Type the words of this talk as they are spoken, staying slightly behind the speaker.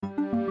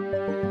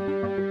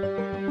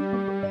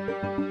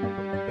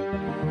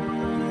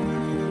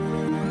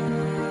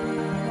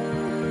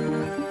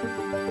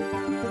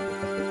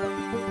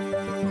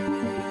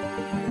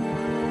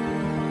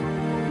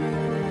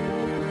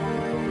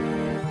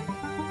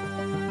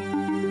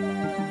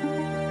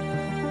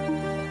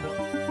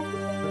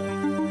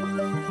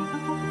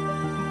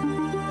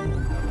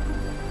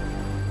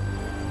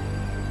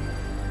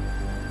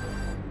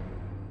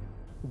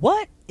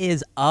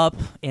is up,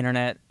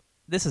 Internet?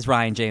 This is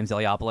Ryan James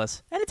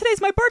Eliopoulos, and today's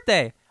my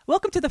birthday.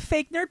 Welcome to the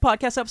Fake Nerd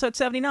Podcast, episode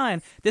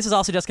 79. This is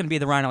also just going to be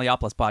the Ryan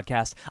Eliopoulos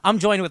podcast. I'm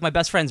joined with my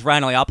best friends,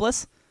 Ryan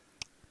Eliopoulos.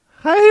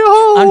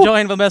 Hi-ho! I'm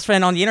joined with my best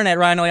friend on the Internet,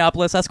 Ryan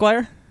Eliopoulos,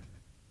 Esquire.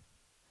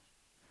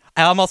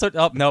 I'm also...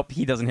 Oh, nope,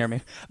 he doesn't hear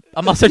me.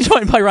 I'm also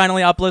joined by Ryan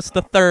Eliopoulos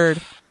the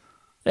third.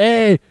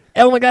 Hey!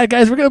 Oh my god,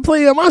 guys, we're going to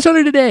play Monster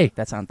Hunter today!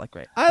 That sounds like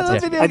great. I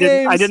love video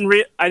games.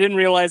 games! I didn't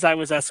realize I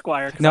was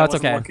Esquire. No, I it's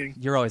wasn't okay. Looking.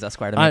 You're always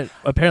Esquire to me.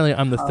 Apparently,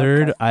 I'm the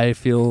third. Okay. I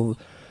feel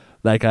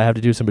like I have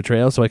to do some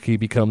betrayal so I can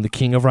become the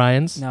king of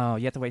Ryans. No,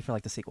 you have to wait for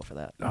like the sequel for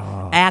that.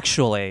 Oh.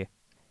 Actually,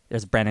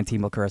 there's Brandon T.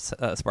 Milker,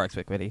 Sparks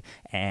Wickwitty,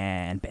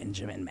 and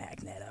Benjamin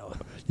Magneto.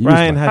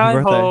 Ryan, happy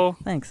birthday. Hi-ho.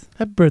 Thanks.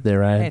 Happy birthday,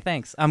 Ryan. Hey,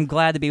 thanks. I'm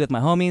glad to be with my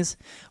homies.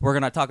 We're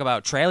going to talk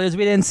about trailers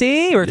we didn't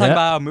see. We're talking Yeah.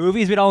 about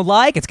movies we don't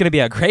like. It's going to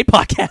be a great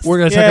podcast. We're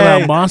going to talk Yay.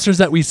 about monsters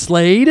that we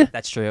slayed.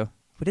 That's true.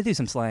 We did do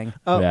some slang.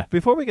 Oh, Yeah.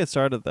 Before we get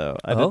started, though,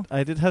 Oh?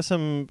 I did have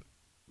some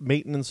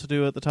maintenance to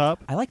do at the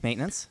top. I like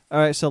maintenance. All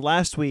right, so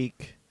last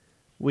week,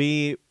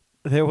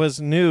 there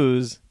was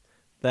news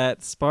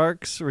that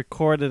Sparks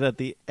recorded at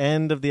the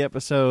end of the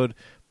episode,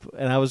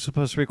 and I was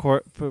supposed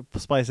to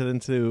splice it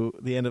into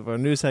the end of our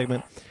news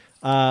segment.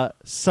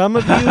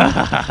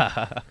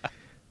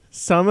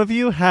 Some of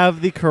you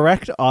have the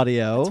correct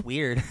audio, It's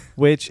weird.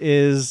 which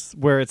is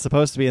where it's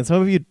supposed to be, and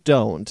some of you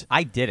don't.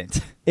 I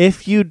didn't.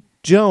 If you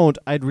don't,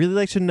 I'd really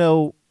like to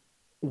know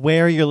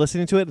where you're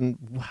listening to it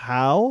and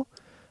how.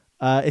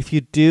 If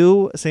you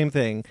do, same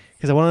thing,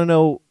 because I want to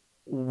know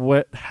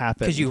what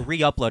happened. Because you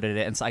re-uploaded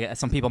it, and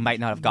some people might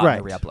not have gotten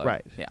the re-upload.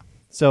 Right. Yeah.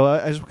 So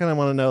I just kind of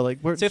want to know, like,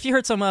 where. So if you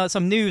heard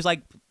some news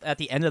like at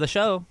the end of the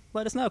show,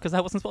 let us know because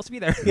that wasn't supposed to be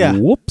there. Yeah.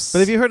 Whoops.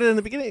 But if you heard it in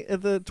the beginning,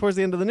 towards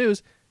the end of the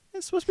news,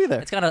 it's supposed to be there.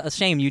 It's kind of a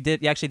shame you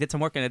actually did some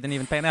work and it didn't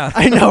even pan out.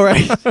 I know,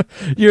 right?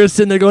 You're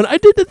sitting there going, I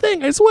did the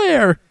thing, I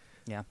swear.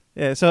 Yeah.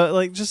 Yeah. So,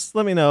 like, just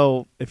let me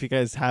know if you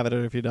guys have it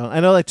or if you don't. I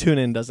know, like,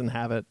 TuneIn doesn't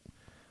have it.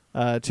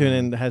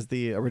 TuneIn has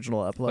the original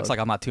upload. Looks like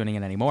I'm not tuning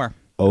in anymore.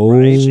 Oh.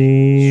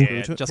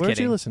 Shit. Just Where'd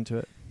kidding. you listen to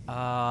it?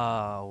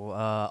 I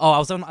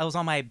was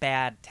on my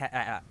bad.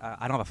 I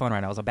don't have a phone right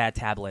now. It was a bad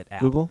tablet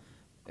app. Google.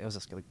 It was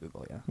just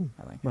Google, yeah.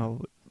 I think.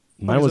 Well,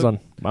 Mine was on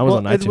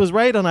well, iTunes. it was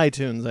right on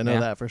iTunes. I know Yeah.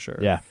 that for sure.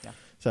 Yeah.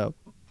 So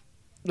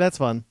that's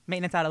fun.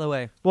 Maintenance out of the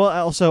way. Well,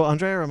 also,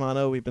 Andrea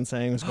Romano, we've been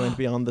saying, is going to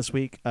be on this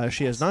week.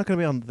 She is not going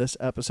to be on this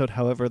episode.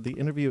 However, the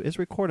interview is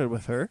recorded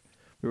with her.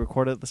 We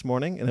recorded it this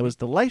morning, and it was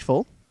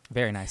delightful.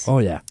 Very nice. Oh,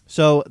 yeah.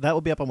 So that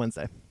will be up on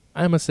Wednesday.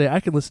 I must say, I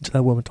could listen to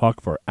that woman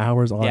talk for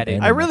hours on Yeah, dude.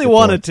 end. I on really my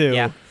wanted phone. to.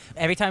 Yeah.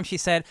 Every time she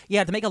said,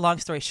 "Yeah," to make a long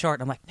story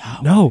short, I'm like,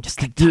 No.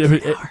 just like Dude, talk for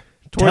it- an hour.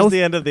 Towards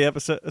the end of the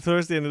episode,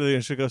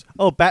 she goes,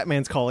 "Oh,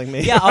 Batman's calling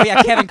me." Yeah. Oh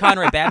yeah. Kevin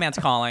Conroy, Batman's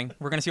calling.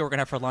 We're gonna see what we're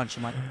gonna have for lunch.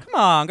 I'm like, come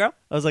on, girl.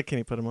 I was like, "Can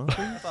you put him on?"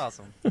 That's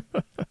awesome. It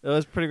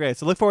was pretty great.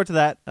 So look forward to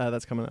that.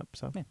 That's coming up.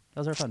 So Man,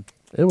 those are fun.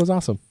 It was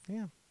awesome.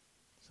 yeah.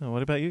 So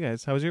what about you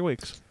guys? How was your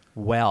weeks?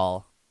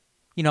 Well,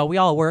 we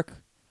all work.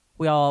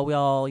 We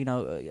all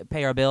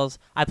pay our bills.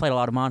 I played a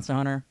lot of Monster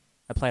Hunter.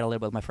 I played a little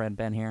bit with my friend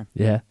Ben here.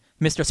 Yeah.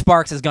 Mr.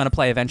 Sparks is gonna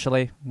play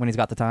eventually when he's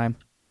got the time.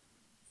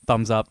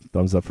 Thumbs up.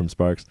 Thumbs up from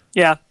Sparks.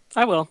 Yeah,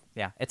 I will.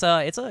 Yeah, it's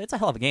a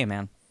hell of a game,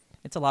 man.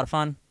 It's a lot of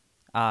fun.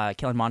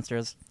 Killing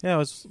monsters. Yeah, I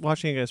was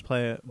watching you guys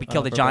play it. We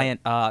killed a for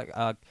giant.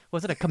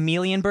 Was it a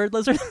chameleon bird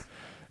lizard?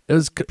 It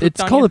was.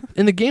 It's on called you?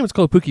 in the game. It's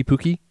called Pookie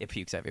Pookie, It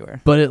pukes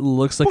everywhere. but it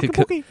looks like Pookie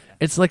Pookie.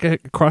 It's like a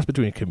cross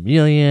between a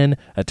chameleon,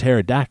 a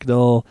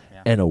pterodactyl,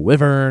 Yeah. and a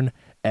wyvern,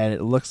 and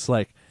it looks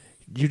like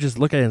you just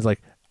look at it and it's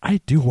like, I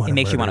do want. It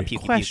makes you want to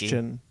puke. puke.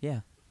 Question.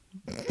 Yeah.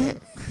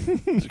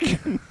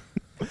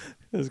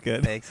 It was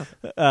good. Thanks.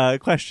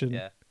 Question.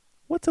 Yeah.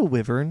 What's a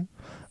wyvern?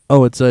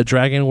 Oh, it's a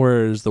dragon,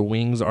 whereas the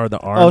wings are the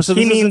arms. Oh, so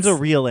He this means- isn't a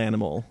real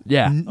animal.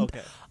 yeah.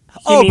 Okay.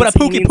 Oh, but a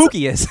he pookie means-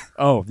 pookie is.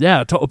 Oh,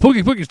 yeah.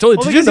 Pookie Pookie's totally.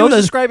 Well, Did you because he know was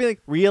that? describing like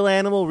real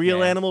animal,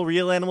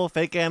 Yeah.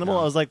 fake animal.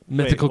 I was like, wait,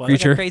 Mythical what?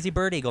 creature. Like a crazy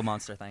bird eagle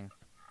monster thing.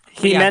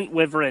 He Yeah. meant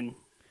Wyvern.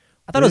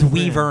 I thought it was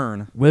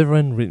Wyvern.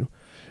 Weavern. Wyvern.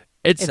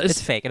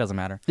 It's fake. It doesn't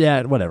matter.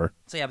 Yeah, whatever.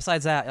 So yeah.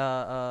 Besides that,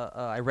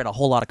 I read a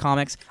whole lot of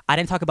comics. I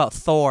didn't talk about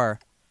Thor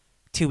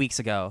 2 weeks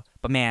ago,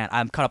 but man,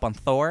 I'm caught up on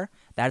Thor.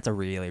 That's a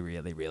really,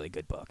 really, really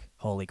good book.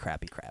 Holy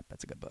crappy crap!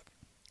 That's a good book.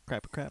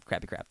 Crap.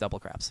 Crappy crap. Double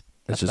craps.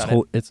 It's That's just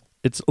about it.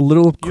 it's a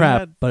little crap,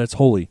 had- but it's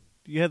holy.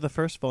 You had the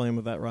first volume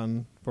of that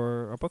run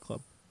for our book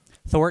club.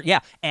 Thor, yeah,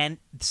 and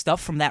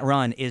stuff from that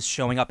run is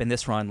showing up in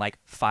this run like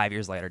 5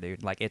 years later,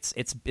 dude. Like it's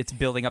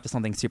building up to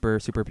something super,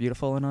 super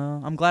beautiful, and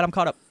I'm glad I'm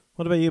caught up.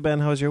 What about you, Ben?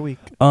 How was your week?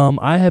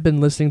 I have been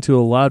listening to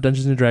a lot of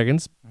Dungeons and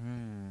Dragons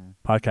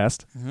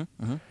podcast,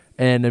 Mm-hmm.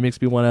 and it makes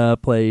me want to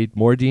play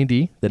more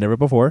D&D than ever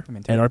before, I'm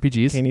into and it.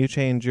 RPGs. Can you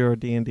change your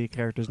D&D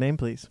character's name,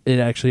 please?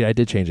 I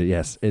did change it.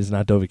 Yes, it's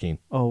not Dovahkiin.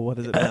 Oh, what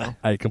is it now?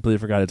 I completely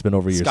forgot. It's been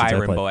over a year since I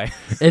Skyrim played. boy.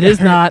 It is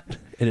not.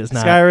 It is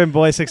not. Skyrim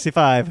Boy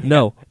 65.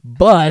 No,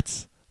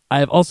 but I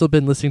have also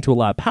been listening to a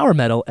lot of power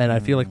metal, and I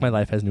feel like my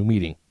life has new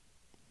meaning.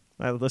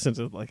 I listen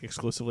to like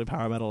exclusively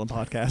power metal and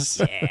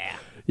podcasts. Yeah.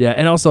 Yeah,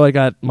 and also I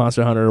got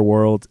Monster Hunter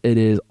World. It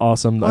is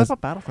awesome. Oh, I thought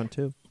Battlefront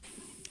too.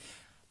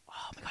 Oh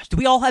my god, gosh, do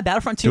we all have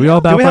Battlefront 2? Do we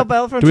all Do we have Battlefront?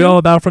 Battlefront Do we 2? all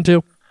have Battlefront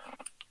 2?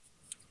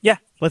 Yeah.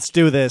 Let's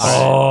do this.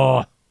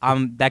 Oh,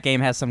 That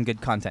game has some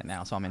good content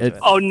now, so I'm into It- it.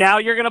 Oh, now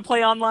you're gonna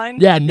play online?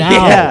 yeah. Now,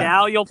 Yeah.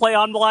 Now you'll play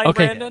online,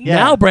 okay. Brandon? Yeah.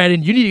 Now,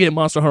 Brandon, you need to get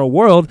Monster Hunter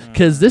World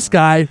because this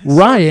guy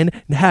Ryan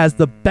has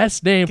the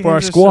best name for our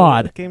Games are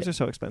squad. games are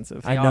so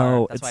expensive. They I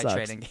know, are. That's it why sucks.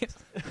 I trade in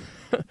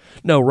games.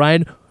 No,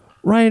 Ryan,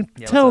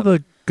 Yeah, tell what's up?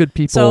 the good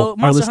people, So our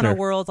Monster listener. Hunter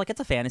World, like, it's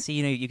a fantasy.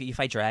 You know, you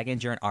fight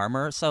dragons, you're in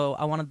armor. So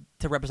I wanted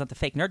to represent the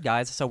fake nerd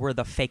guys. So we're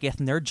the faketh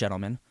nerd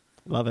gentlemen.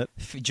 Love it.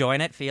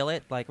 Join it, feel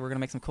it. Like, we're gonna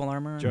make some cool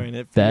armor. Join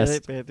it.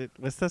 Best. Feel it.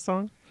 What's that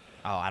song?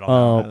 Oh, I don't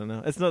know. I don't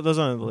know. It's not. Those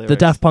aren't the lyrics. The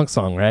Daft Punk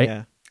song, right?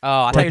 Yeah.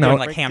 Oh, I thought you were Techno- doing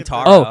like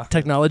Hamtaro. Oh,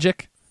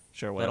 Technologic.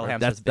 Sure. Little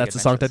Whatever. Hamster's Big That's the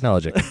song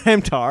Adventures. Technologic.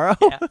 Hamtaro.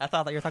 Yeah, I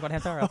thought that you were talking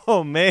about Hamtaro.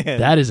 Oh man.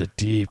 That is a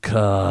deep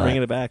cut.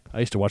 Bringing it back. I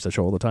used to watch that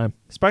show all the time.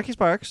 Sparky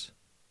Sparks.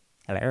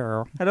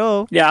 Hello.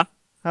 Hello. Yeah.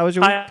 How was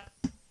your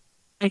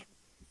week?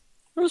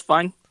 It was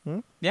fine.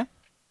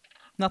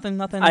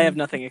 Nothing. I have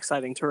nothing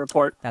exciting to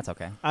report. That's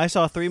okay. I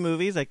saw 3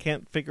 movies. I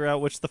can't figure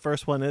out which the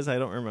first one is. I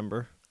don't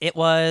remember. It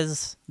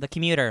was The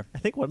Commuter. I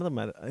think one of them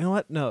might. You know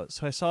what? No.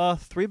 So I saw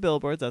 3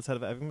 billboards outside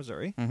of Ebbing,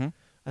 Missouri. Mm-hmm.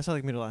 I saw The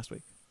Commuter last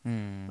week.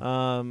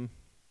 Mm.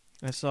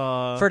 I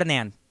saw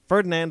Ferdinand.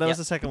 Ferdinand. That was Yep.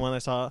 the second one I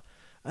saw.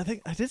 I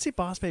think I did see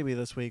Boss Baby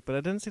this week, but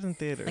I didn't see it in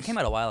theaters. It came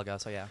out a while ago,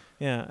 so yeah.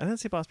 Yeah, I didn't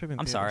see Boss Baby in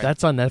I'm theaters. sorry.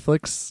 That's on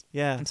Netflix.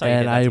 Yeah. I'm sorry you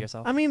And did that I- to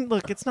yourself. I mean,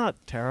 look, it's not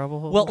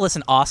terrible. Well,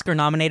 listen, Oscar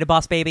nominated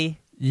Boss Baby.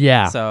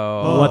 Yeah.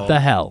 So What the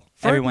hell?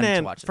 everyone needs to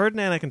Ferdinand, watch it.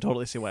 Ferdinand, I can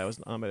totally see why it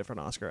was nominated for an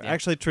Oscar. Yeah.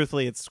 Actually,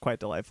 truthfully, it's quite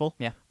delightful.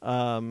 Yeah.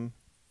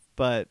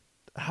 But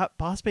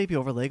Boss Baby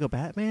over Lego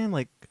Batman,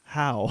 like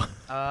how?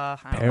 I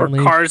don't know. Or Apparently,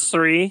 Cars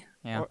 3.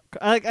 Yeah.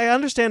 I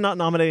understand not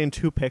nominating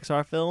 2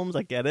 Pixar films.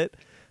 I get it,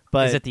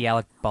 but Is it the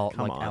Alec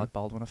Come on.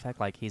 Baldwin effect?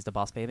 Like he's the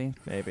Boss Baby?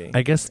 maybe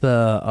I guess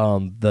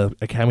the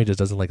Academy just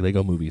doesn't like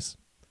Lego movies.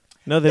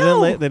 no. They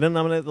No! didn't. They didn't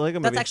nominate the Lego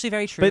movie. That's actually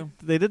very true. But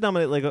they did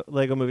nominate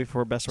Lego movie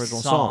for best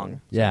original song.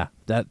 Yeah,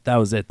 that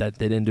was it. That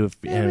they didn't do an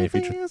animated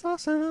Everything feature. is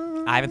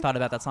awesome. I haven't thought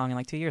about that song in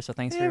like 2 years, so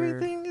thanks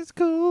Everything is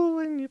cool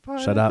when you're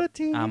part Shut of up. a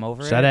team. I'm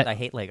over Shut it. it. I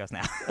hate Legos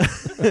now.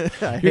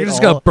 I hate You're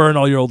just all- gonna burn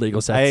all your old Lego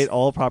sets. I hate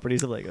all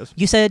properties of Legos.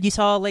 You said you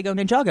saw Lego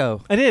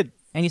Ninjago, I did.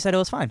 and you said it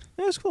was fine.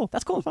 It was cool.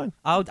 That's cool. It was fine.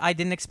 I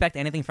didn't expect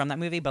anything from that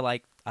movie, but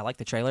like I like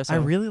the trailer. So I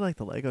really like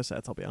the Lego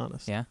sets. I'll be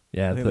honest. yeah,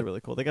 Yeah, I think they're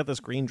really cool. They got this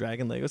green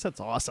dragon Lego set. It's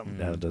awesome.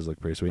 yeah, it does look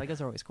pretty sweet. Legos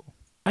are always cool.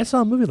 I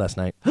saw a movie last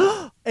night.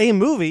 A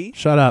movie.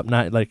 Shut up,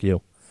 not like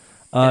you.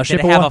 Did Shape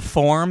it of have Wa- a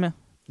form?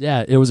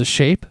 Yeah, it was a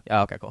shape.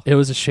 Oh, okay, cool. It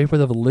was a shape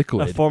of a A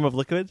liquid. form of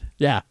liquid.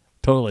 Yeah,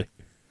 totally.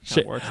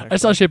 That works, I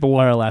saw Shape of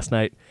Water last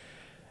night.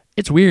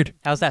 It's weird.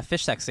 How's that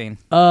fish sex scene?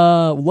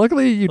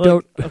 Luckily you Look,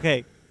 don't.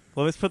 Okay,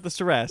 well, let's put this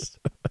to rest.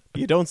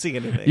 You don't see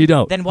anything. You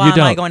don't. Then why you am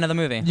I don't. going to the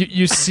movie?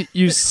 You see.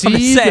 You I'm see.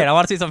 just saying, the- I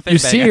want to see some fish. you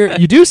see banging.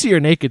 her. You do see her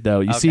naked though.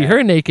 You see Okay.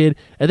 her naked,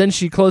 and then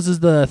she closes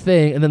the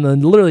thing, and then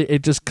literally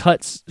it just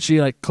cuts. She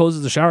like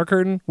closes the shower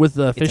curtain with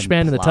the It's fish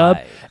man in the tub,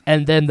 implied.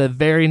 and then the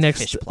very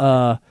next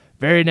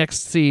very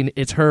next scene,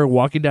 it's her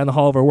walking down the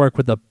hall of her work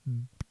with the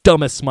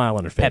dumbest smile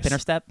on her face. Pep in her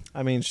step.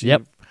 I mean, she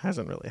Yep.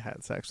 hasn't really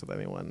had sex with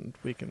anyone.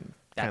 We can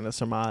That- kind of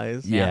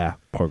surmise. Yeah,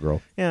 poor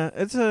girl. Yeah,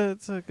 it's a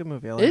good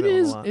movie. I like It that one a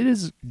is. lot. It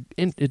is.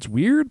 It's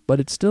weird, but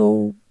it's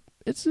still.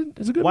 It's a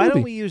good Why movie.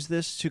 don't we use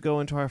this to go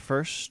into our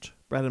first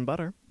bread and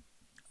butter?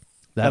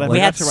 That I We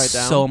like- had to write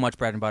down. so much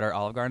bread and butter at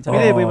Olive Garden We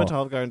today. did. We Oh. went to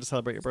Olive Garden to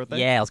celebrate your birthday.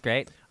 Yeah, it was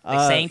great. They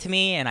sang to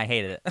me, and I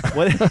hated it.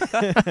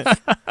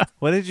 What?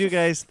 What did you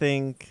guys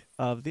think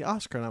of the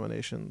Oscar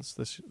nominations?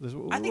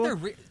 I think they're.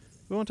 we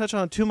won't touch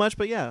on it too much,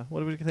 but yeah, what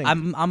did you think?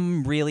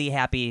 I'm really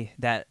happy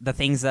that the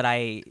things that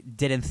I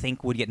didn't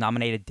think would get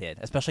nominated did,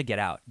 especially Get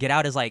Out. Get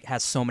Out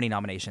has so many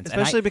nominations, and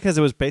I- Especially because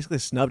it was basically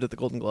snubbed at the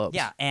Golden Globes.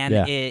 yeah, and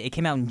Yeah. It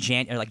came out in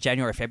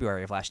January,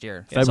 February of last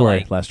year.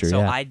 February so, last year, So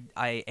yeah.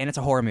 I and it's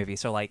a horror movie,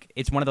 so like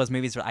it's one of those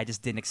movies where I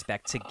just didn't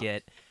expect to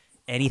get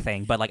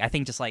anything, but like I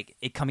think just like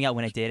it coming out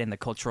when it did and the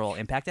cultural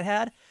impact it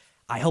had,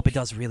 I hope it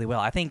does really well.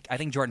 I think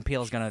Jordan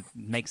Peele is gonna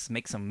make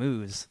some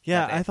moves.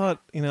 Yeah, that I day. thought,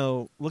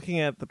 looking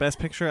at the Best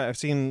Picture, I've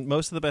seen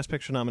most of the Best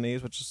Picture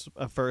nominees, which is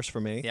a first for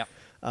me. Yep.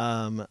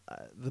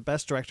 The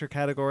Best Director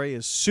category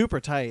is super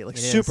tight, like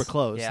It super is,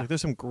 close. yeah. Like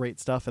there's some great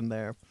stuff in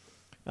there.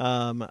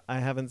 I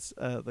haven't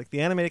like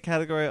the animated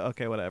category.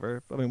 Okay,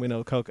 whatever. I mean, we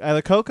know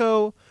either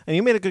Coco, and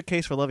you made a good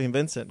case for Loving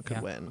Vincent could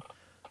Yeah. win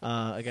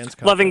against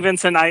Coco. Loving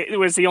Vincent, it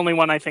was the only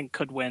one I think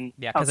could win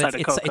Yeah, 'cause outside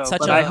of it's Coco. such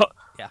but a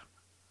yeah.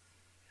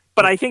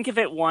 But I think if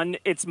it won,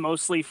 it's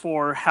mostly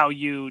for how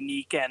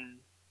unique and,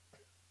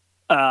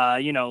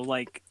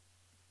 like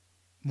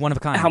One of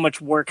a kind. how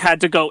much work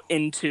had to go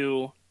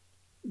into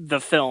the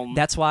film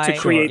That's why to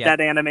create yeah.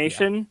 that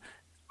animation,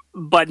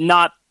 but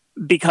not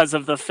because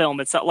of the film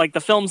itself. Like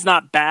the film's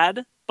not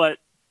bad, but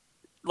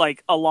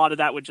like a lot of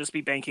that would just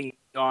be banking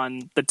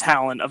on the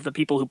talent of the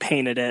people who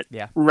painted it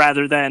Yeah.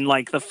 rather than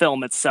like the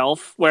film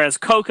itself. Whereas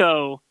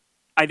Coco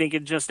I think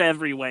in just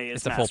every way is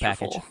It's a full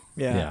masterful. package.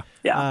 Yeah.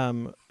 Yeah.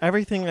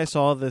 Everything I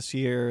saw this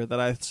year that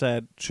I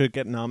said should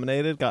get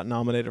nominated got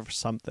nominated for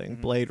something.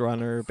 Blade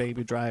Runner,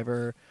 Baby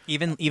Driver,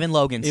 Even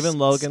Logan. Even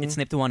Logan. It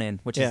snipped one in,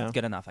 which Yeah. is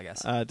good enough, I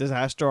guess.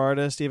 Disaster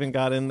Artist even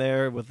got in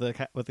there with the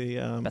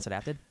Best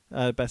adapted.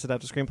 best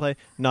adapted screenplay,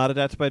 not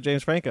adapted by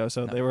James Franco.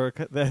 So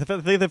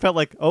they felt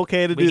like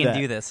okay to We do can that.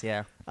 do this,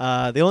 yeah.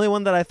 The only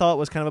one that I thought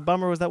was kind of a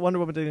bummer was that Wonder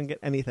Woman didn't get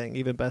anything,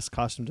 even best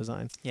costume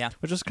design. Yeah.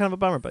 Which was kind of a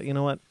bummer. But you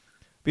know what?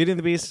 Beauty and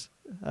the Beast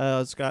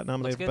got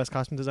nominated for good. best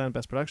costume design,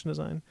 best production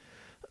design.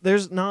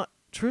 There's not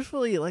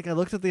truthfully like I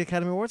looked at the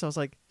Academy Awards, I was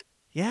like,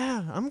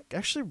 yeah, I'm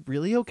actually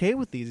really okay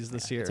with these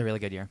this year. It's a really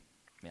good year.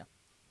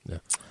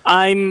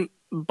 I'm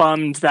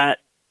bummed that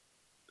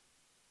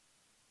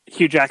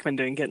Hugh Jackman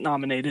didn't get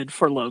nominated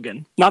for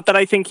Logan. Not that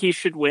I think he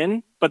should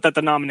win, but that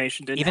the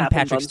nomination didn't Even happen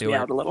Patrick bums me Stewart.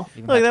 out a little.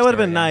 Even Like that Patrick would have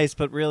been Stewart, yeah. nice,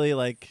 but really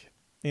like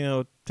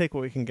take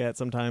what we can get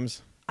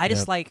sometimes. I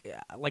just like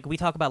we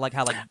talk about like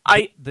how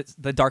like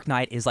the Dark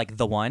Knight is like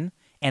the one,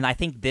 and I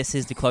think this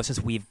is the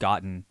closest we've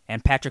gotten.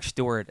 And Patrick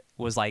Stewart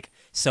was like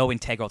so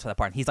integral to that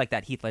part. He's like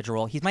that Heath Ledger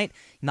role. He might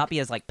not be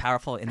as like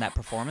powerful in that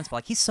performance, but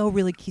like he's so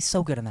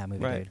good in that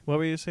movie. Right. Dude. What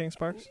were you saying,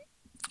 Sparks?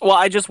 Well,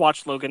 I just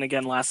watched Logan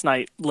again last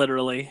night,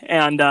 literally,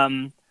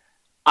 and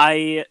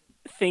I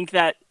think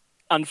that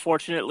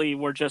unfortunately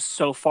we're just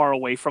so far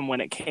away from when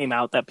it came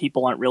out that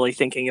people aren't really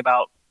thinking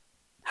about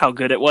how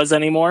good it was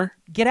anymore.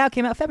 Get Out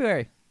came out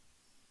February.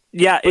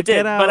 Yeah, it did.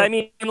 Get Out- But I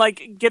mean,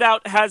 like, Get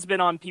Out has been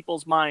on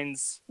people's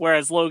minds,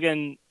 whereas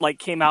Logan like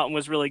came out and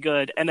was really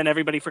good, and then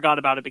everybody forgot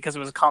about it because it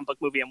was a comic book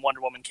movie and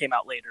Wonder Woman came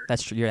out later.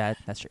 That's true. Yeah,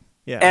 that's true.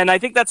 Yeah. And I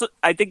think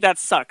that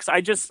sucks.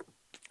 I just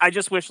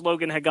wish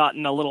Logan had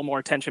gotten a little more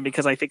attention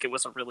because I think it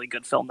was a really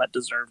good film that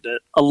deserved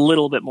it a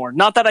little bit more.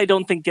 Not that I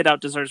don't think Get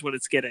Out deserves what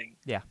it's getting.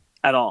 Yeah.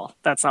 At all.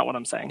 That's not what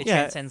I'm saying. It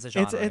transcends the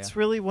genre. It's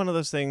really one of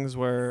those things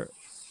where,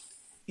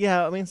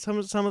 yeah, I mean, some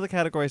of the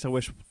categories I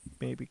wish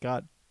maybe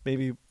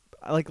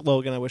I like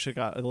Logan. I wish it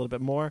got a little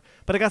bit more,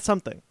 but it got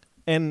something,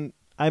 and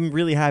I'm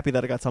really happy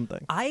that it got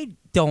something. I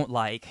don't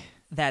like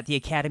that the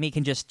Academy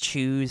can just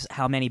choose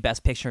how many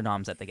Best Picture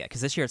noms that they get,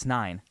 because this year it's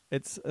 9.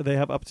 They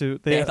have up to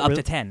They have up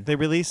to 10. They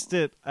released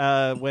it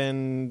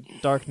when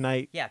Dark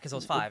Knight. Yeah, because it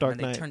was 5, Dark and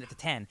then they Knight. turned it to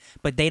 10.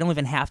 But they don't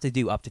even have to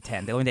do up to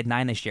 10. They only did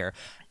 9 this year.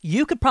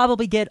 You could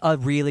probably get a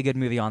really good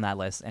movie on that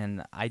list,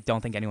 and I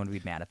don't think anyone would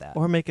be mad at that.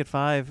 Or make it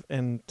 5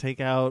 and take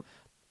out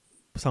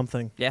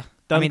something. Yeah.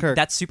 Dunkirk. I mean,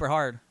 that's super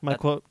hard. My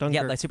quote, Dunkirk.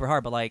 Yeah, that's super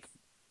hard, but like,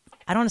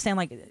 I don't understand,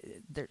 like,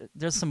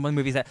 there's some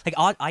movies that, like,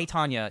 I,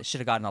 Tonya should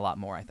have gotten a lot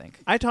more, I think.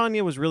 I,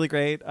 Tonya was really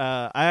great.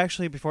 I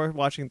actually, before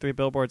watching Three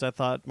Billboards, I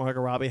thought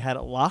Margot Robbie had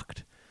it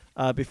locked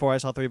before I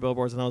saw Three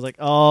Billboards, and I was like,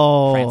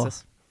 oh.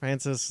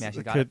 Frances Yeah,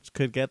 she got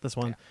could get this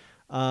one.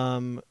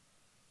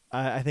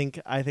 I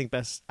think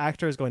Best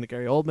Actor is going to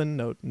Gary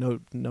Oldman,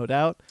 no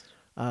doubt.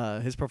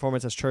 His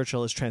performance as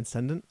Churchill is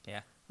transcendent.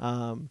 Yeah.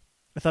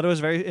 I thought it was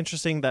very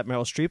interesting that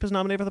Meryl Streep is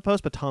nominated for the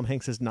post, but Tom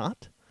Hanks is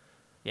not.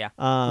 Yeah.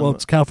 Well,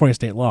 it's California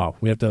state law.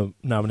 We have to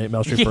nominate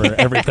Meryl Streep for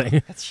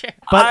everything. That's true.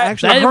 But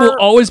actually, That will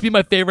always be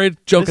my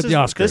favorite joke at the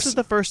Oscars. This is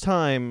the first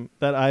time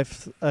that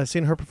I've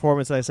seen her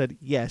performance that I said,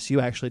 yes, you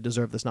actually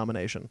deserve this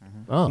nomination.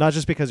 Oh. Not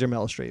just because you're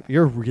Meryl Streep.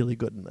 You're really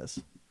good in this.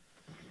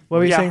 What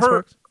were you saying,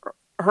 her Sparks?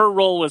 her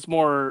role was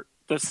more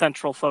the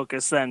central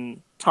focus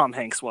than Tom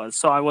Hanks was,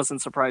 so I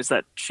wasn't surprised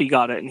that she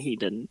got it and he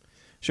didn't.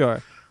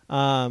 Sure.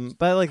 But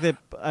like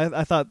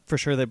I thought for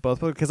sure they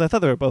both would, because I thought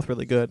they were both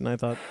really good, and I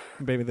thought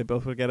maybe they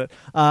both would get it.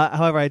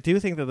 However, I do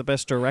think that the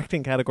best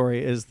directing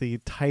category is the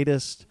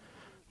tightest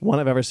one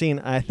I've ever seen.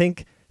 I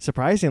think,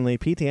 surprisingly,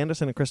 P.T.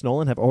 Anderson and Chris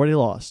Nolan have already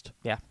lost.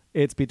 Yeah.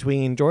 It's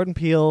between Jordan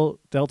Peele,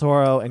 Del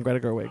Toro, and Greta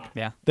Gerwig.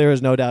 Yeah. There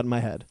is no doubt in my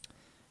head.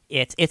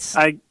 It's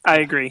I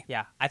agree.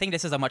 yeah. I think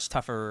this is a much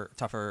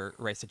tougher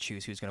race to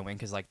choose who's going to win,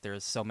 because like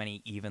there's so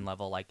many even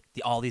level, like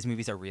all these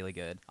movies are really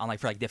good on like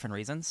for like different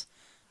reasons.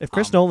 If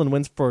Chris Nolan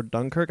wins for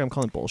Dunkirk, I'm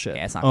calling bullshit.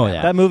 Yeah, it's not. Oh, bad.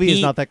 yeah. That movie is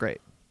He- not that great.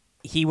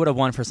 He would have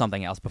won for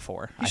something else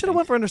before. He should have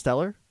won for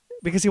Interstellar,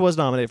 because he was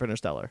nominated for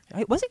Interstellar.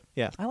 Was he?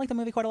 Yeah. I like the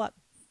movie quite a lot.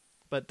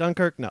 But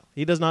Dunkirk, no.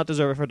 He does not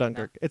deserve it for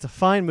Dunkirk. It's a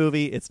fine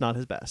movie. It's not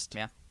his best.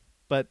 Yeah.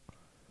 But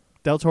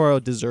Del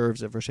Toro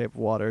deserves it for Shape of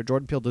Water.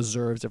 Jordan Peele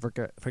deserves it for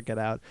Get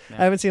Out. Yeah.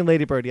 I haven't seen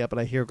Lady Bird yet, but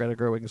I hear Greta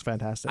Gerwig is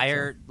fantastic. I so.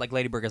 heard like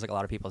Lady Bird is like a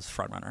lot of people's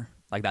front runner.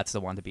 Like that's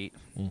the one to beat.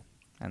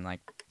 And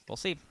like we'll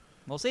see.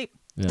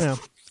 Yeah.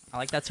 I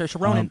like that Saoirse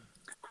Ronan.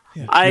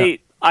 I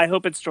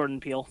hope it's Jordan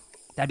Peele.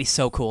 That'd be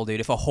so cool, dude.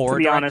 If a horror To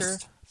be director,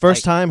 honest.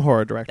 First like, time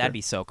horror director. that'd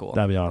be so cool.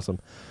 That'd be awesome.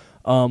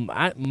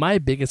 My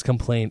biggest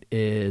complaint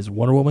is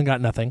Wonder Woman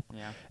got nothing,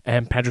 Yeah.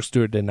 and Patrick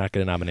Stewart did not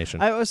get a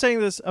nomination. I was saying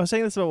this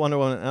about Wonder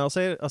Woman, and I'll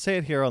say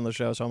it here on the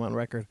show, so I'm on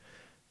record.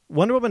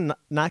 Wonder Woman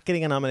not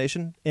getting a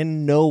nomination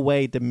in no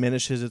way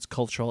diminishes its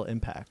cultural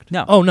impact.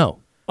 No. Oh no!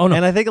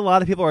 And I think a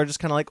lot of people are just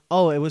kind of like,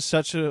 "Oh, it was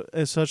such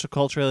a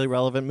culturally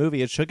relevant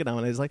movie. It should get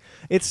nominated." It's like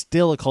it's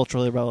still a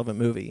culturally relevant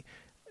movie.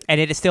 And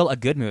it is still a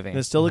good movie.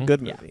 It's still a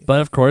good movie.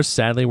 But of course,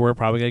 sadly, we're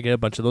probably gonna get a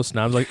bunch of those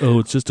snobs like, "Oh,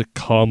 it's just a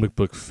comic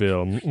book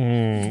film."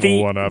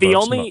 Whatever. The it's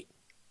only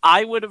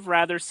I would have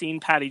rather seen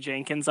Patty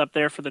Jenkins up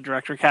there for the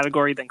director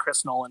category than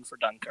Chris Nolan for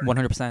Dunkirk.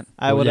 100%.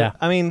 I would. yeah.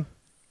 I mean,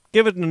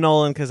 give it to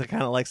Nolan because I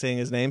kind of like saying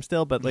his name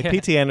still. But like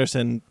P.T.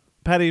 Anderson,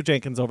 Patty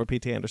Jenkins over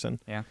P.T. Anderson.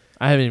 Yeah.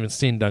 I haven't even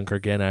seen Dunkirk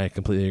again. I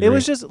completely agree. It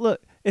was just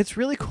look. It's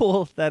really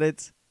cool that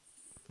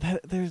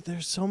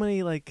there's so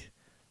many like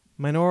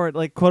minority,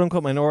 like quote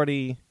unquote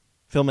minority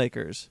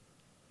filmmakers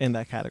in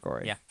that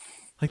category. Yeah.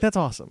 Like that's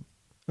awesome,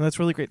 and that's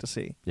really great to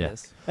see.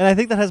 Yes. And I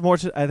think that has more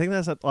to. I think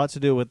that's a lot to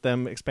do with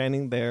them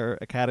expanding their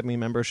Academy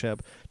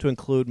membership to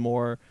include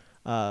more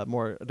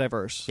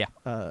diverse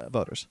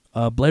voters.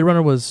 Blade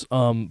Runner was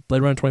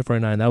Blade Runner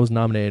 2049. That was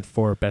nominated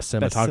for best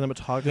Best cinematography.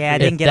 cinematography. Yeah, I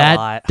If didn't get that a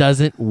lot.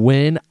 doesn't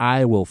win,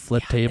 I will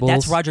flip tables.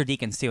 That's Roger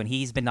Deakins too, and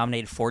he's been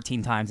nominated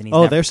 14 times, and he's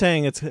Oh, never, they're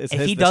saying it's if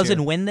his he this doesn't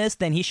year. win this,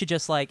 then he should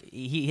just like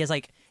he has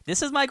like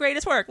this is my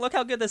greatest work. Look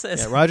how good this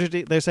is. Yeah,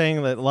 they're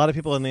saying that a lot of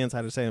people on the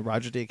inside are saying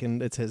Roger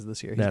Deakins, it's his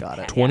this year. He's Yeah, got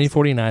it.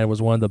 2049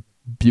 was one of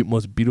the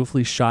most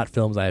beautifully shot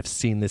films I have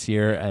seen this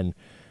year, and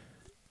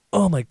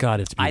oh my god,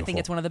 it's beautiful. I think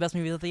it's one of the best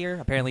movies of the year.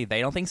 Apparently, they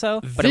don't think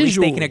so, but at least they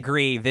Visually- can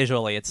agree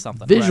visually. It's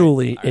something.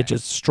 Visually, Right. it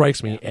just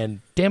strikes me,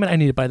 and damn it, I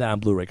need to buy that on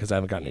Blu-ray because I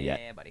haven't gotten it yet.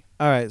 Yeah, buddy.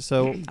 All right,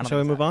 so don't shall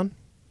we think move so. on?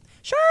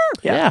 Sure.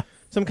 Yeah.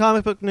 Some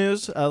comic book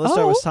news. Let's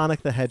start with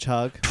Sonic the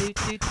Hedgehog. Da,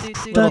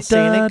 Little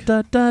scenic.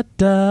 da, da,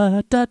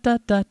 da, da, da,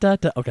 da, da,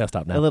 da. Okay, I'll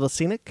stop A now. little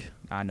scenic.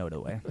 I know the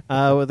way.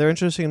 They're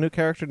introducing a new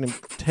character named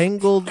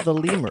Tangled the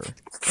Lemur.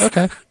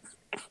 Okay.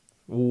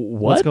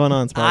 What's What? going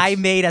on, Sparks? I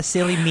made a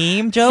silly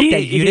meme joke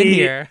that you didn't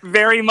hear.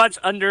 Very much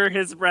under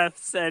his breath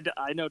said,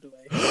 "I know the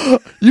way."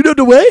 You know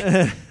the way?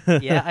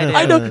 Yeah,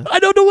 I did. I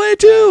know the way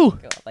too.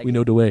 Like, We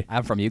know the way.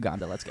 I'm from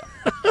Uganda. Let's go.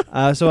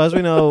 So as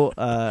we know,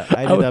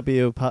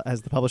 IDW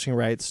has the publishing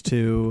rights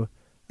to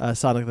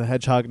Sonic the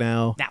Hedgehog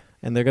now,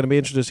 and they're going to be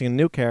introducing a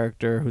new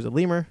character who's a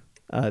lemur,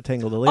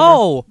 Tangled the Lemur.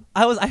 Oh,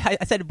 I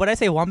said. What did I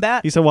say?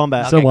 Wombat. You said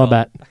Wombat. Okay, So cool.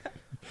 Wombat.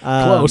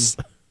 Um, Close.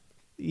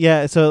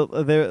 Yeah, so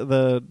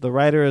the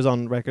writer is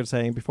on record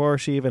saying before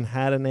she even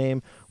had a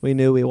name, we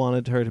knew we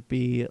wanted her to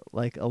be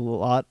like a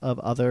lot of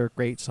other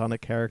great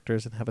Sonic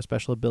characters and have a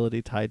special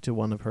ability tied to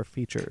one of her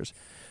features.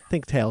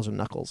 Think Tails or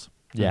Knuckles.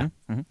 Yeah.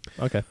 Mhm.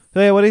 Okay.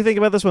 So yeah, what do you think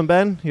about this one,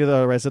 Ben? You're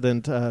the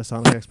resident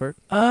Sonic expert.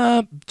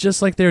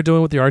 Just like they were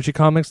doing with the Archie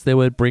comics, they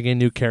would bring in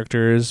new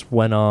characters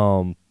when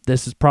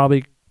this is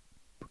probably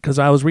because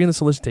I was reading the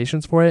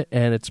solicitations for it,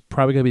 and it's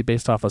probably going to be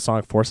based off of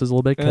Sonic Forces a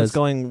little bit. And it's Because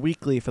going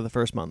weekly for the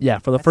first month. yeah,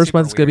 for the That's first super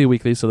month it's going to be weird.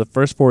 weekly, so the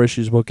first 4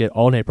 issues will get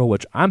all in April,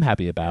 which I'm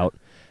happy about.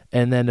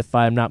 And then if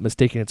I'm not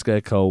mistaken, it's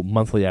going to go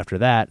monthly after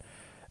that.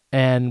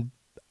 And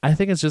I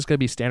think it's just going to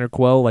be standard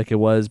quo like it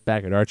was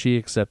back at Archie,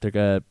 except they're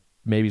going to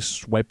maybe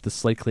swipe the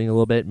slate clean a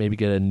little bit, maybe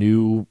get a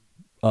new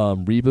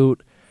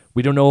reboot.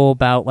 We don't know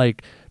about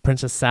like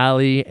Princess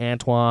Sally,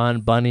 Antoine,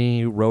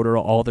 Bunny, Rotor,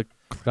 all the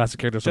classic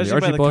characters from the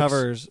Archie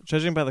books.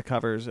 Judging by the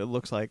covers, it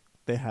looks like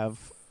they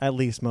have at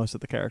least most of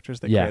the characters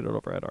they Yeah. created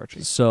over at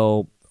Archie.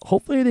 So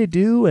hopefully they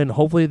do, and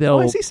hopefully they'll. Oh,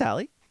 I see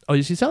Sally. Oh,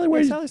 you see Sally?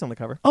 Where? Yeah, Sally's on the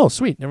cover. Oh,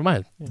 sweet. Never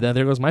mind. Then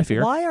there goes my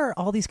fear. Why are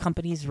all these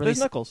companies There's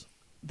releasing? Knuckles.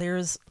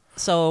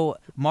 So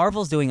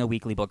Marvel's doing a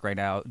weekly book right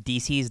now.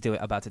 DC's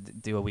about to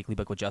do a weekly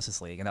book with Justice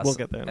League, and that's We'll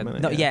get there in a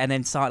minute, No, yeah. and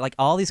then like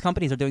all these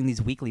companies are doing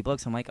these weekly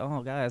books. I'm like,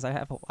 oh guys, I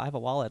have a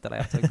wallet that I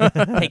have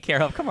to take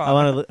care of. Come on. I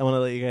want to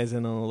let you guys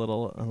in on a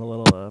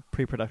little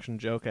pre-production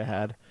joke I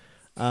had.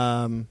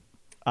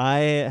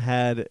 I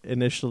had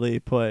initially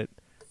put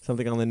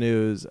something on the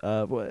news.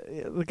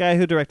 The guy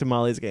who directed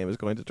Molly's Game is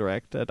going to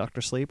direct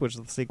Doctor Sleep, which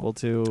is the sequel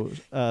to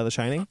The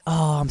Shining,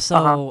 Oh, I'm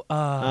so.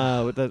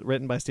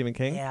 written by Stephen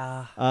King.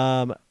 Yeah.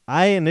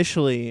 I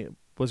initially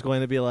was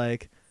going to be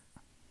like,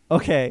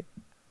 okay,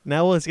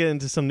 now let's get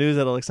into some news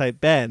that'll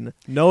excite Ben,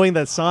 knowing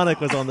that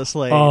Sonic was on the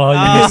slate. Oh,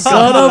 you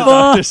son of a-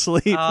 Doctor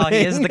Sleep. Oh,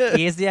 he thing.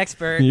 is the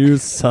expert. You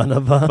son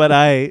of a. But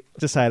I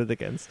decided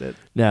against it.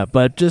 Yeah,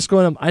 but just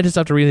going. I just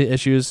have to read the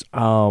issues.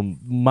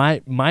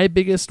 My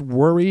biggest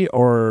worry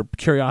or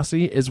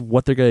curiosity is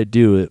what they're gonna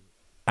do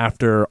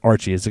after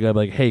Archie. Is it gonna be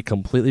like, hey,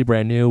 completely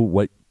brand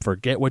new?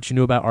 Forget what you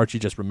knew about Archie.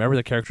 Just remember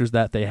the characters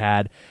that they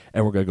had,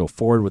 and we're gonna go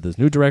forward with this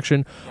new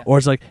direction. Yeah. Or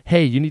it's like,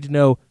 hey, you need to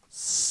know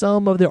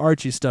some of the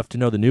Archie stuff to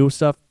know the new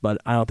stuff, but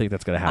I don't think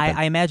that's gonna happen.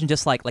 I imagine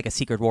just like a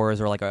Secret Wars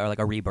or like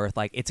a Rebirth,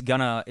 like it's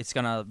gonna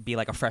be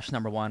like a fresh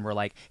 #1 where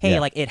like, hey,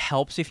 like it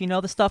helps if you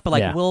know the stuff, but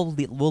like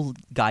we'll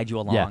guide you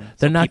along. Yeah, so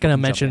they're not people gonna can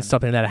jump mention in.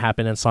 something that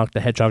happened in Sonic the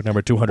Hedgehog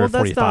number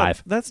 245. Well,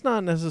 that's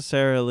not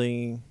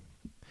necessarily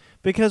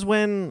because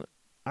when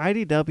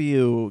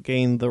IDW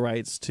gained the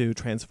rights to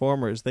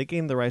Transformers, they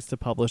gained the rights to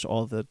publish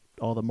all the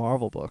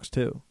Marvel books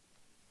too.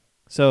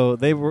 So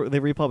they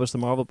republished the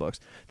Marvel books.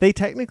 They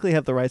technically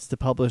have the rights to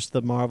publish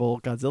the Marvel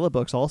Godzilla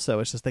books also.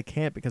 It's just they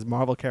can't because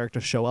Marvel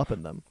characters show up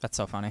in them. That's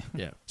so funny.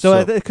 Yeah. So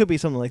it could be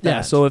something like that.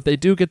 Yeah, so if they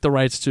do get the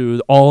rights to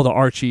all the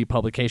Archie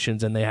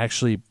publications and they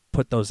actually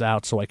put those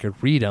out so I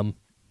could read them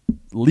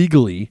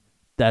legally,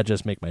 that'd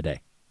just make my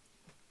day.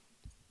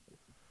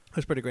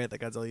 It's pretty great that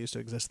Godzilla used to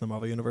exist in the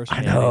Marvel universe.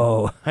 I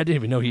know. I didn't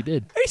even know he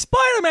did. Hey,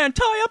 Spider-Man,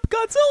 tie up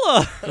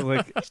Godzilla.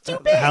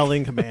 Like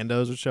Howling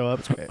Commandos would show up.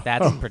 It's great.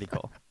 That's pretty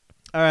cool.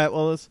 All right,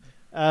 well,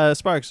 let's,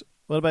 Sparks,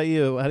 What about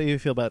you? How do you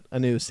feel about a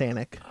new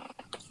Sonic?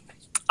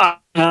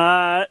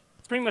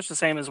 Pretty much the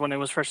same as when it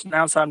was first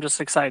announced. I'm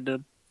just excited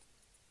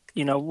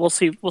to, we'll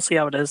see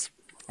how it is.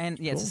 And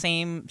yeah, it's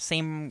the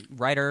same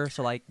writer,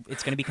 so like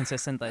it's going to be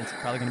consistent. But it's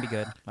probably going to be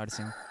good, I'd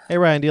assume. Hey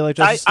Ryan, do you like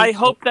Justice I League?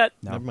 hope that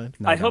No, Never mind.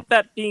 no, I don't. hope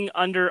that being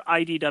under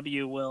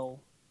IDW will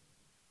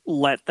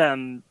let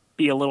them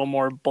be a little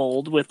more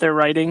bold with their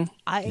writing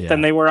Yeah. than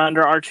they were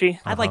under Archie.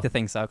 I'd like to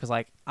think so, because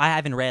like I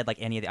haven't read like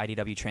any of the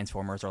IDW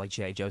Transformers or like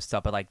G.I. Joe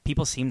stuff, but like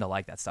people seem to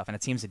like that stuff, and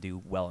it seems to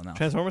do well enough.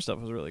 Transformer stuff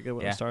was really good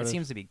when yeah, it started. it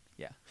seems to be.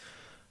 Yeah.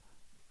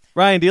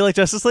 Ryan, do you like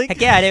Justice League? Heck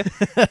yeah, I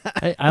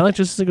do. I like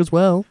Justice League as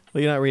well.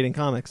 Well, you're not reading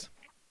comics.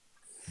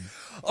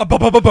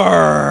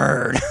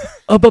 Bird.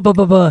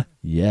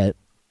 Yet.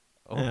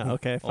 Yeah,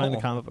 okay. Find Oh.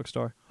 a comic book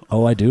store.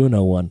 Oh, I do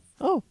know one.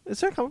 Oh, is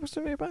there a comic book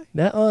store nearby?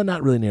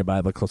 Not really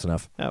nearby, but close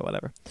enough. Oh,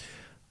 whatever.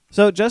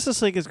 So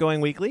Justice League is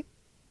going weekly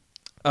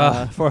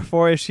Ugh. for a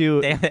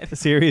 4-issue Damn it.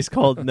 series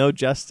called No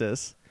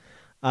Justice.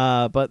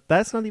 But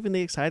that's not even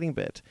the exciting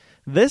bit.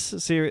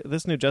 This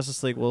new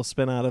Justice League will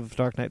spin out of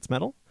Dark Knight's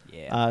Metal.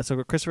 Yeah.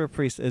 So Christopher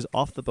Priest is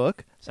off the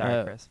book.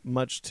 Sorry, Chris.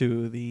 Much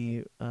to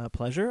the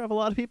pleasure of a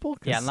lot of people.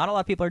 'Cause- Yeah, not a lot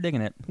of people are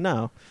digging it.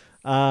 No.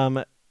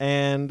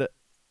 And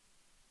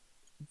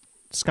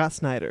Scott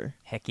Snyder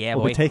Heck yeah,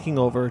 will boy. be taking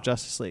over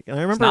Justice League. And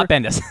I It's remember not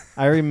Bendis.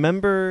 I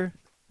remember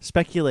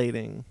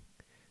speculating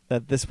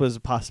that this was a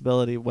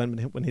possibility when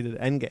he did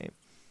Endgame,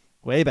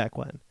 way back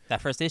when.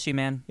 That first issue,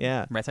 man.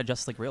 Yeah. Writes out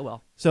Justice League real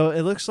well. So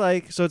it looks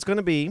like it's going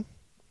to be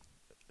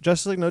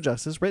Justice League No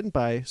Justice, written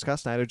by Scott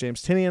Snyder,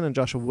 James Tynion, and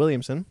Joshua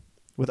Williamson,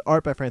 with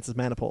art by Francis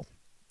Manapul,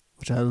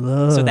 which I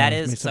love. So that Me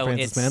is some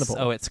Francis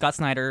Manapul. it's Scott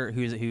Snyder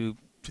who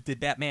did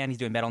Batman. He's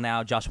doing Metal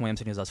now. Josh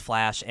Williamson who does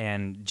Flash,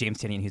 and James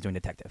Tynion who's doing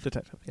Detective.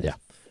 Detective. Yes. Yeah.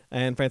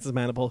 And Francis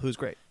Manapul, who's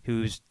great,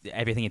 Who's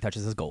everything he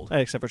touches is gold.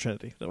 except for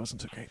Trinity. That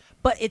wasn't so great.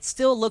 But it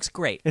still looks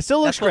great. It still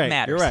looks That's what great.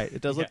 matters. You're right.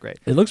 It does look Yeah. great.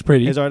 It looks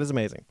pretty. His art is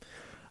amazing.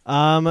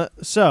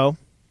 So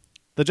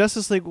the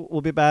Justice League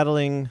will be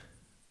battling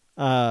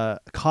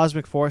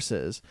cosmic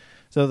forces.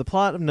 So the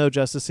plot of No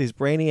Justice sees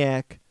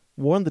Brainiac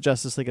warn the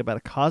Justice League about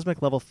a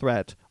cosmic level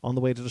threat on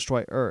the way to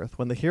destroy Earth.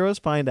 When the heroes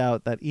find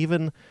out that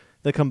even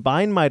the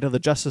combined might of the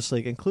Justice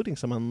League, including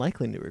some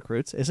unlikely new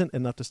recruits, isn't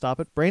enough to stop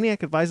it,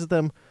 Brainiac advises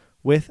them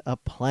with a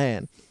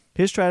plan.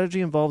 His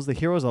strategy involves the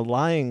heroes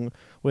allying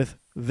with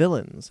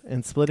villains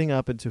and splitting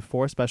up into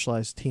 4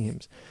 specialized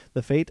teams.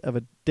 The fate of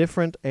a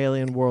different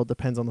alien world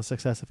depends on the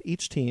success of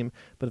each team,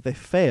 but if they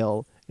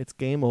fail, it's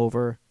game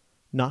over,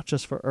 not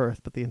just for Earth,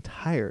 but the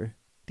entire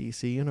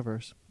DC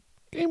universe.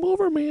 Game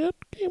over, man.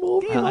 Game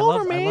over. Game I over,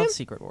 love man.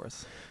 Secret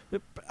Wars.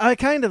 I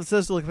kind of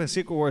says to look like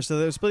Secret Wars, so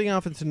they're splitting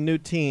off into new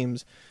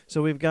teams.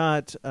 So we've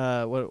got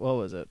what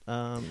was it?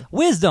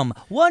 Wisdom,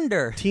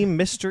 Wonder, Team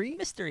Mystery,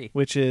 Mystery.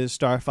 which is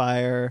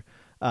Starfire,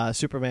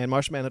 Superman,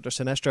 Martian Manhunter,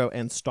 Sinestro,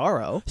 and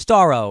Starro,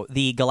 Starro,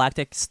 the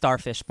galactic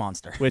starfish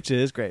monster. which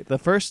is great. The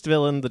first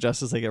villain the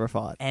Justice League ever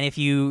fought. And if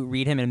you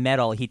read him in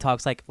Metal, he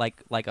talks like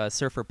a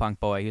surfer punk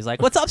boy. He's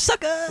like, "What's up,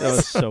 suckers?" That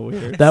was so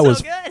weird. That So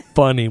was good.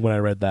 funny when I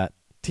read that.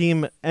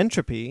 Team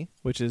Entropy,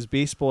 which is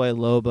Beast Boy,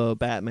 Lobo,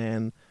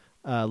 Batman,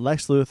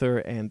 Lex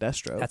Luthor, and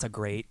Destro. That's a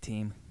great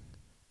team.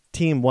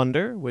 Team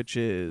Wonder, which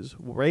is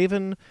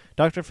Raven,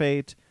 Dr.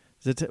 Fate.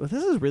 This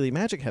is really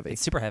magic heavy.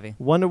 It's super heavy.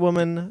 Wonder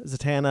Woman,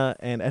 Zatanna,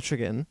 and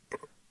Etrigan.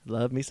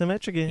 Love me some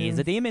Etrigan. He's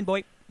a demon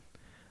boy.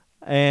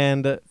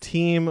 And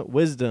Team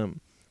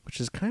Wisdom, which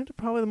is kind of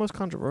probably the most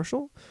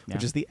controversial, which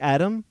Yeah. is the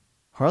Atom,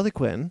 Harley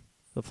Quinn,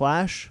 the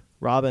Flash,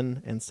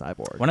 Robin, and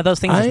Cyborg. One of those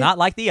things I- is not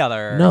like the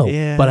other. No,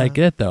 Yeah. but I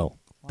get it though.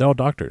 They're all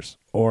doctors,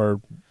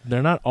 or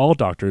they're not all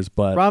doctors,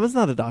 but Robin's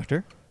not a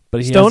doctor.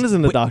 he Stone has,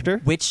 isn't a Wait, doctor.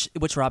 Which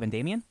Robin?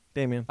 Damien?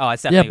 Damien. Oh,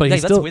 it's yeah, definitely. but he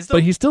that's still, Wisdom?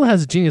 but he still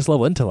has genius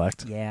level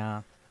intellect.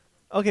 Yeah.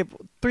 Okay,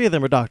 3 of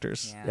them are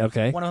doctors. Yeah.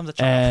 Okay, One of them's a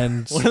child.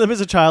 and One of them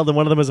is a child, and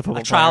one of them is a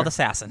football A child player.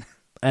 assassin.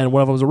 and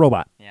one of them is a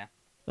robot. Yeah.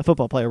 A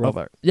football player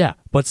robot. Yeah,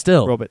 but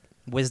still, Robot.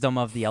 Wisdom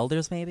of the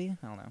Elders, maybe.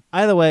 I don't know.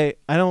 Either way,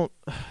 I don't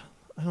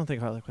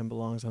think Harley Quinn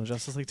belongs on a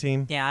Justice League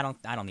team. Yeah,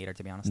 I don't need her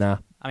to be honest. nah.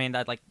 I mean,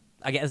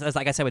 I guess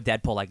like I said with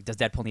Deadpool, like does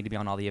Deadpool need to be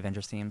on all the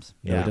Avengers teams?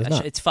 No, he does That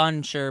not. It's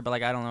fun, sure, but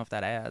like I don't know if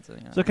that adds. You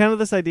know. So kind of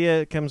this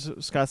idea comes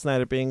Scott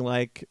Snyder being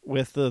like,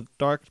 with the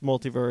dark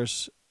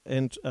multiverse,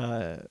 and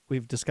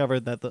we've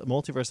discovered that the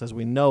multiverse as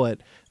we know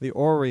it, the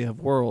Orrery of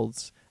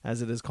Worlds,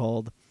 as it is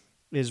called,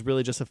 is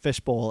really just a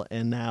fishbowl,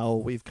 and now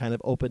we've kind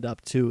of opened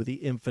up to the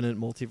infinite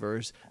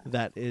multiverse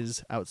that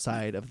is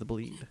outside of the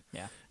bleed.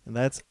 Yeah. And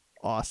that's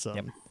awesome.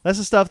 Yep. That's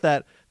the stuff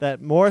that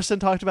Morrison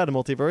talked about in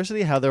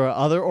Multiversity, how there are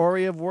other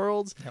Orrery of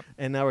Worlds, Yep.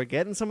 and now we're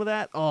getting some of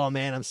that. Oh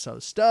man, I'm so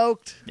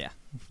stoked. Yeah.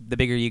 The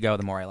bigger you go,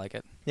 the more I like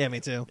it. Yeah, me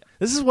too.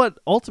 This is what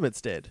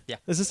Ultimates did. Yeah.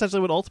 This is essentially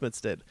what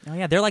Ultimates did. Oh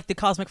yeah, they're like the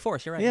cosmic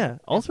force. You're right. Yeah,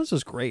 Ultimates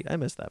was great. I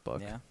missed that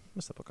book. Yeah.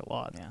 Missed that book a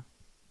lot. Yeah.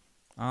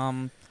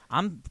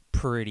 I'm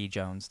pretty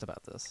jonesed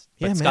about this.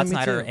 But Yeah, man, Scott me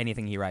Snyder, too.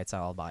 anything he writes,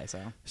 I'll buy.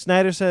 So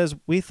Snyder says,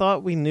 "We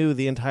thought we knew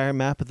the entire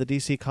map of the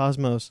DC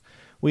cosmos.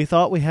 We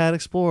thought we had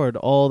explored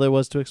all there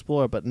was to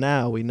explore, but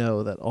now we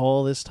know that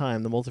all this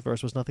time the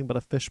multiverse was nothing but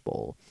a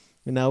fishbowl.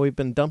 And now we've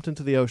been dumped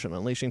into the ocean,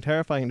 unleashing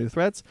terrifying new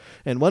threats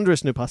and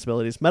wondrous new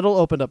possibilities. Metal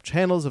opened up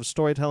channels of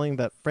storytelling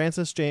that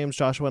Francis, James,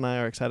 Joshua, and I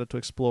are excited to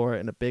explore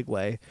in a big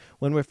way.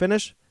 When we're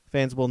finished,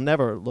 fans will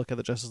never look at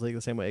the Justice League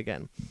the same way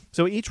again.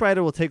 So each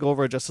writer will take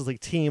over a Justice League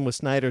team, with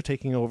Snyder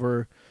taking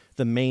over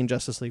the main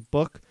Justice League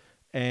book,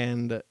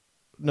 and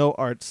no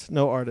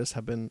artists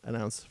have been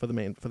announced for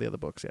the other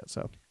books yet.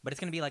 So, But it's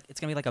gonna be like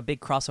a big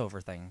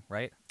crossover thing,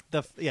 right?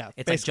 it's It's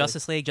like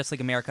basically. Justice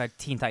League America,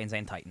 Teen Titans,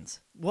 and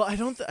Titans. Well,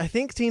 I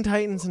think Teen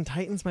Titans and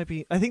Titans might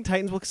be. I think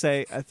Titans will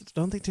stay.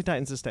 Don't think Teen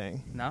Titans is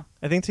staying. No?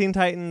 I think Teen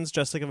Titans,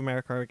 Justice League of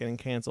America are getting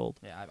canceled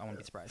Yeah, I won't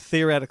be surprised.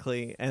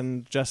 theoretically,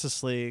 and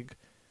Justice League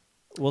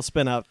will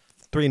spin out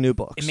 3 new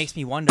books. It makes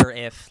me wonder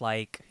if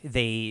like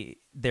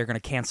they're gonna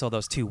cancel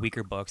those 2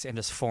 weaker books and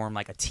just form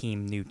like a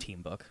new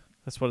team book.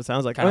 That's what it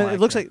sounds like. Kinda It like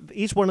looks it. like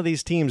each one of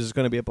these teams is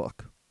going to be a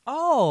book.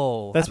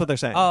 Oh, That's what they're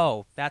saying.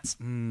 Oh, that's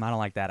I don't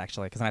like that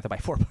actually because I have to buy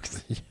 4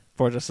 books.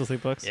 4 Justice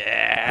League books.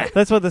 Yeah.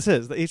 That's what this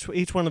is.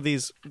 Each one of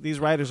these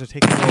writers are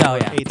taking over Oh,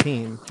 yeah. a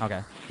team.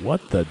 Okay.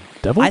 What the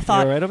devil? I You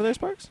thought. all right over there,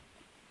 Sparks?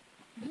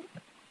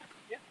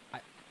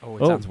 Oh,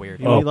 it Oh, sounds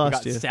weird. We Oh.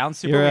 lost you. Sounds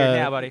super Your, weird.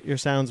 Yeah, buddy. Your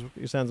sounds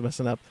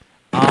messing up.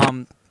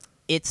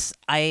 It's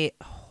I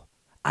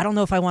don't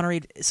know if I want to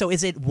read. So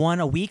is it one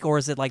a week or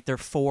is it like they're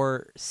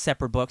 4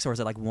 separate books or is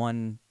it like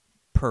one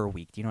per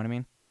week? Do you know what I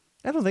mean?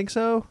 I don't think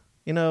so.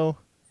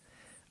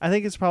 I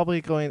think it's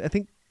probably going. I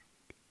think.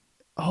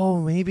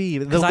 Oh, maybe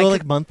they'll I go could-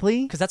 like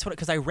monthly.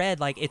 Because I read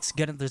like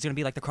there's gonna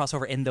be like the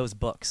crossover in those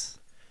books.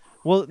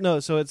 Well, no.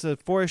 So it's a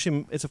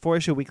 4-issue. It's a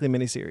 4-issue weekly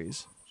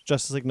miniseries.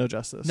 Justice League, No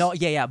Justice. No,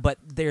 yeah, but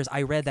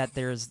I read that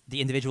there's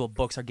the individual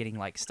books are getting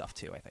like stuff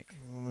too. I think.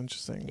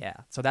 Interesting. Yeah,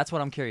 so that's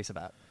what I'm curious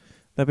about.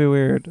 That'd be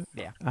weird.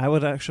 Yeah, I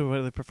would actually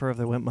really prefer if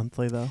they went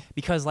monthly, though.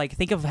 because like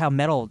think of how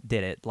Metal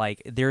did it.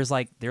 Like there's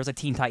a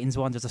Teen Titans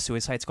one, there's a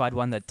Suicide Squad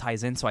one that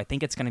ties in. So I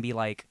think it's gonna be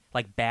like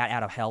Bat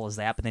Out of Hell is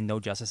that, but then No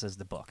Justice is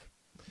the book.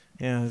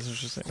 Yeah, that's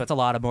interesting. So that's a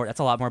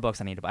lot more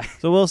books I need to buy.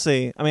 So we'll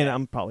see. I mean,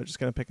 I'm probably just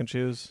gonna pick and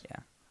choose. Yeah,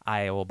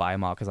 I will buy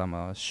them all because I'm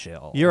a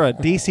shill. You're a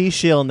DC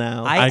shill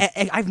now.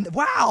 I've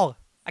wow.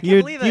 I can't you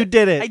believe it. you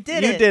did it. I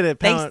did you it. did it.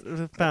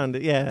 Thanks. Found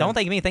it. Yeah. Don't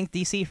thank me. Thank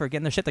DC for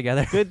getting their shit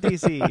together. Good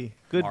DC.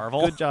 Good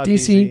Marvel. Good job,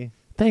 DC.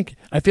 Thank.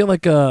 I feel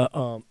like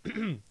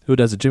who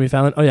does it? Jimmy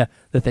Fallon. Oh yeah,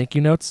 the thank you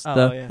notes. Oh,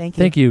 The yeah.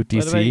 Thank you.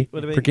 DC,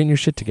 what about for getting your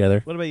shit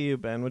together. What about you,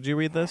 Ben? Would you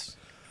read this?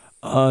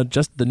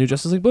 Just the new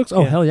Justice League books.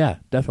 Oh Yeah. hell yeah,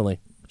 definitely,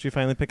 Did you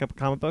finally pick up a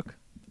comic book?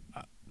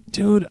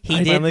 dude. He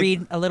I did finally-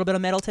 read a little bit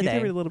of Metal He did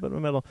today. read a little bit of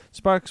Metal.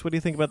 Sparks, what do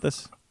you think about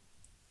this?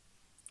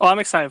 Oh, I'm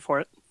excited for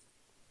it.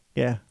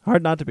 Yeah,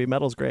 hard not to be.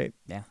 Metal's great.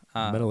 Yeah.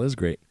 Metal is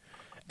great.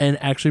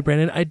 And actually,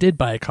 Brandon, I did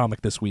buy a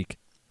comic this week.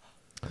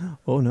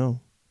 Oh no.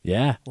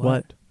 Yeah.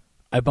 What?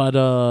 I bought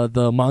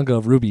the manga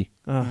of Ruby.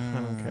 I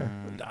don't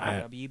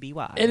care.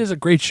 WBY. It is a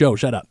great show.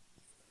 Shut up.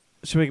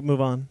 Should we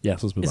move on?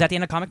 Yes, let's move Is on. that the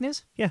end of comic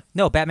news? Yeah.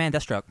 No, Batman,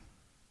 Deathstroke.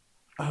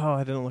 Oh,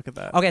 I didn't look at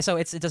that. Okay, so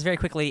it does very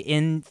quickly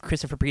in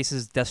Christopher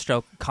Priest's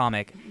Deathstroke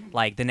comic,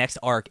 like the next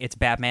arc, it's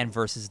Batman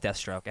versus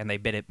Deathstroke, and they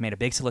made a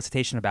big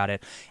solicitation about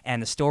it.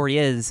 And the story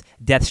is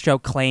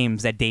Deathstroke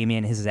claims that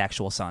Damian is his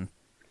actual son.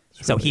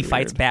 So really he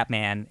fights weird.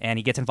 Batman, and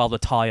he gets involved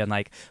with Talia, and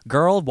like,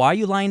 girl, why are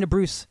you lying to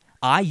Bruce?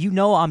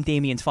 I'm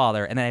Damian's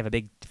father, and then I have a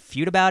big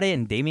feud about it,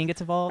 and Damian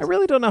gets involved. I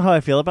really don't know how I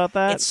feel about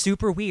that. It's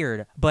super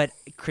weird, but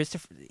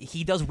Christopher,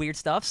 he does weird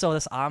stuff, so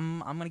I'm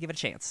gonna give it a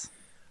chance.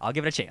 I'll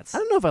give it a chance. I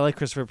don't know if I like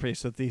Christopher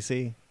Priest with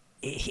DC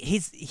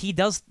He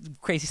does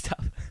crazy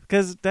stuff.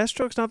 because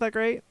Deathstroke's not that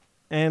great,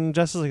 and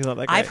Justice League is not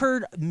that great. I've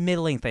heard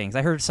middling things.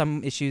 I heard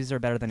some issues are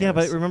better than Yeah,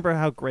 but others. remember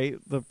how great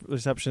the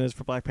reception is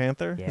for Black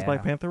Panther? His Yeah.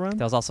 Black Panther run?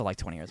 That was also like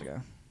 20 years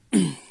ago.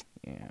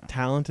 Yeah.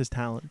 Talent is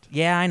talent.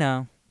 Yeah, I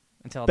know.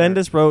 Until they're-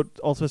 Bendis wrote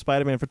Ultimate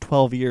Spider-Man for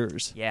 12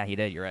 years, Yeah, he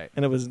did. You're right.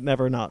 and it was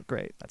never not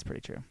great. That's pretty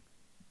true.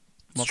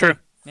 It's true.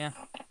 Yeah,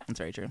 that's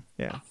very true.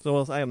 Yeah, so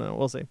I don't know.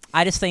 We'll see.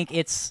 I just think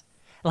it's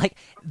like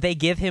they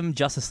give him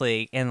Justice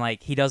League and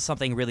like he does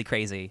something really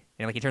crazy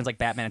and like he turns like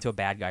Batman into a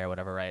bad guy or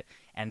whatever, right?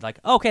 And like,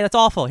 okay, that's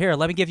awful. Here,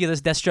 let me give you this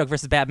Deathstroke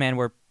versus Batman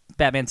where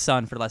Batman's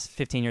son for the last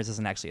 15 years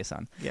isn't actually a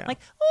son. Yeah. Like,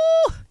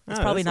 oh, it's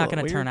Oh, probably that's a not going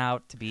to little turn weird.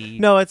 out to be.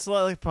 No, it's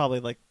probably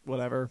like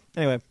whatever.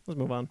 Anyway, let's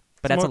move on.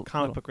 But Some that's more a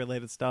comic little- book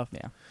related stuff.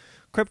 Yeah.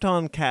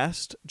 Krypton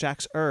cast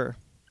Jax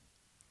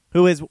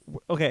who is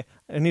okay.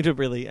 I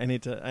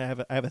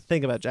have a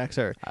thing about Jax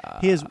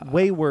he is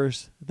way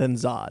worse than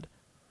Zod.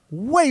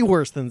 Way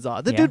worse than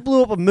Zod. The Yeah. dude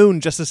blew up a moon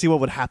just to see what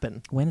would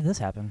happen. When did this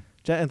happen?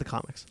 In the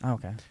comics, Oh,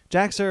 okay.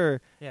 Jax Yeah.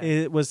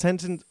 it was said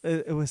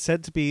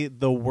to be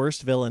the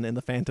worst villain in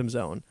the Phantom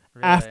Zone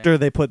Really? after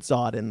they put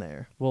Zod in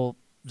there. Well,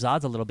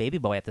 Zod's a little baby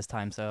boy at this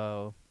time,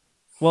 so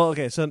Well,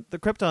 okay, so the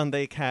Krypton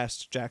they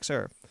cast Jax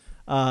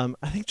I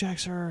think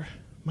Jax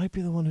might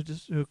be the one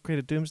who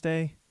created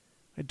Doomsday.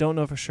 I don't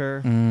know for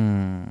sure.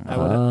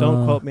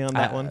 Don't quote me on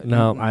that one.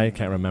 No, I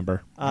can't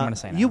remember. I'm gonna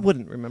say no. You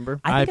wouldn't remember.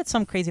 I think it's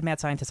some crazy mad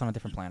scientist on a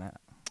different planet.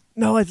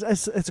 No, it's a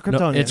Kryptonian.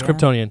 No, it's Yeah.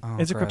 Kryptonian. Oh,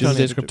 It's a gross. Kryptonian.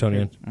 Doomsday's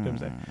Kryptonian.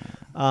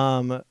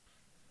 Doomsday.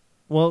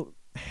 Well,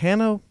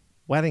 Hannah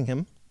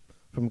Waddingham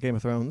from Game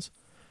of Thrones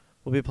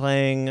will be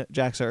playing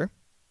Jax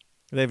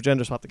They've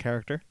gender swapped the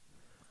character.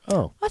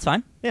 Oh, That's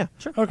fine. Yeah.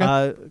 Sure.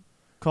 okay.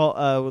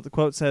 The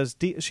quote says,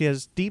 she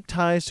has deep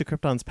ties to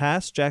Krypton's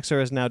past.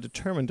 Jax-Ur is now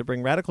determined to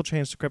bring radical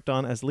change to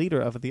Krypton as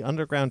leader of the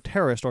underground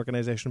terrorist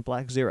organization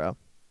Black Zero.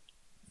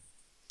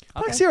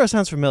 Black Okay. Zero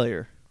sounds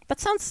familiar. That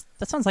sounds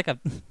like a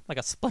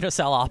Splinter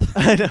Cell op.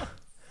 I know.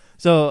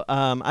 So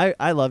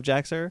I love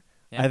Jax-Ur.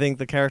 Yeah. I think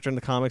the character in the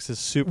comics is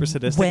super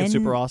sadistic When and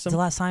super awesome. the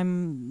last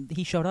time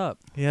he showed up?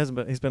 He hasn't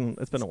been. It's been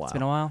a while. It's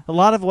been a while. A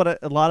lot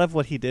of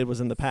what he did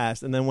was in the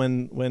past, and then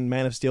when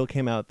Man of Steel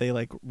came out, they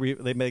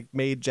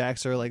made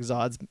Jax-Ur like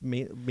Zod's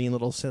mean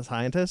little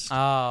scientist.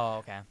 Oh,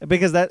 okay.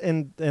 Because that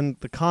in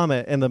the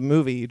comic in the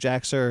movie,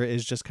 Jax-Ur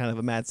is just kind of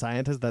a mad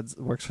scientist that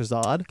works for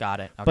Zod. Got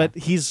it. Okay. But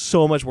he's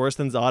so much worse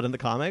than Zod in the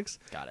comics.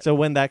 Got it. So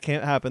when that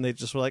can't happen, they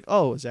just were like,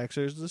 "Oh,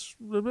 Jax-Ur's this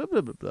blah, blah, blah,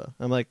 blah, blah."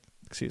 I'm like,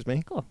 "Excuse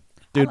me, Cool.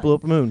 dude blew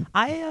up a moon."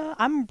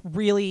 I'm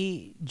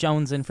really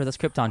jonesing for this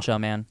Krypton show,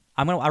 man.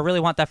 I really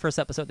want that first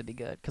episode to be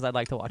good because I'd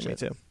like to watch Me it.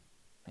 too.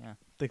 Yeah.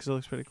 Think it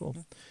looks pretty cool.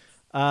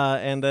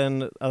 And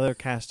then other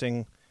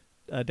casting,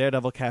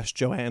 Daredevil cast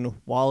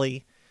Joanne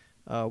Whalley,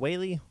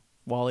 Whalley,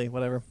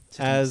 whatever,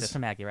 as Sister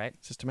Maggie, right?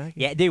 Sister Maggie.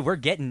 Yeah, dude, we're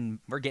getting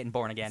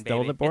born again,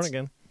 baby. Still born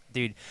again.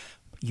 Dude,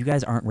 you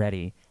guys aren't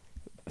ready.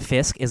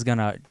 Fisk is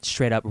gonna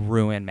straight up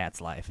ruin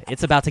Matt's life.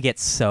 It's about to get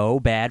so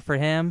bad for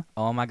him.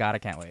 Oh my god, I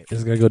can't wait.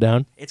 Is it gonna go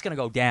down? It's gonna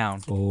go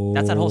down. Oh.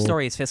 That's that whole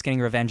story. Is Fisk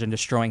getting revenge and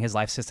destroying his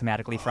life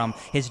systematically from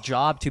his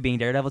job to being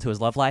Daredevil to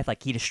his love life?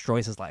 Like he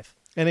destroys his life.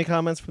 Any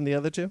comments from the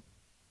other two?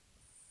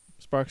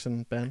 Sparks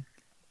and Ben.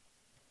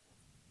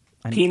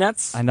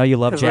 Peanuts. I know you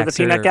love 'Cause we're the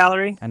Jax-Ur. peanut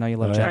gallery. I know you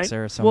love All right.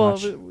 Jax-Ur so well,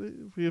 much.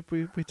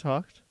 we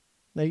talked.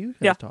 Now you guys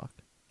Yeah.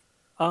 talked.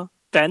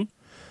 Ben.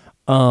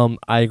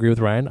 I agree with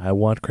Ryan. I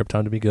want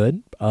Krypton to be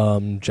good.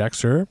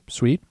 Jax-Ur,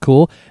 sweet,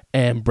 cool.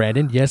 And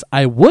Brandon, yes,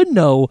 I would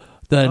know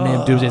the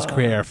name Doomsday's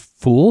Career,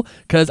 fool,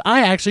 because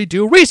I actually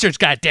do research.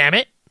 God damn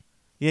it!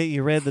 Yeah,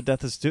 you read the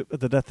Death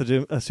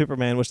of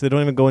Superman, which they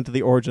don't even go into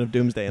the origin of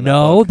Doomsday. In that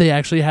No, book. they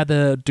actually had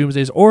the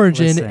Doomsday's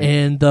origin Listen,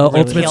 in the really?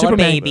 Ultimate Kill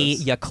Superman. a baby,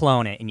 you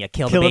clone it, and you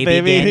kill Kill the a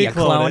baby baby, again, you you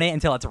clone clone it. it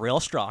until it's real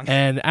strong.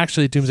 And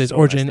actually, Doomsday's So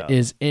origin messed up.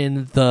 is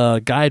in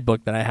the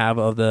guidebook that I have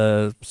of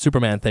the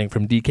Superman thing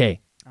from DK.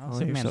 Oh, you're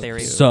Superman so theory.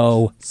 cute.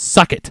 So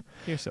suck it.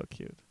 You're so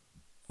cute.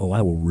 Oh,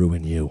 I will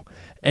ruin you.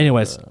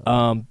 Anyways,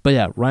 but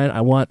yeah, Ryan,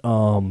 I want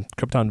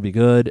Krypton to be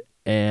good,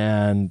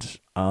 and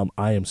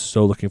I am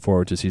so looking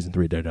forward to season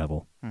 3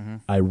 Daredevil. Mm-hmm.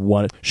 I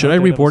want. Should Oh, I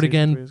Daredevil report season 3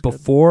 again is good.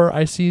 before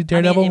I see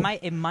Daredevil? I mean,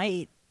 it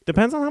might.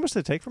 Depends on how much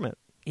they take from it.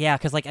 Yeah,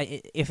 because like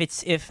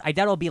if I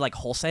doubt it'll be like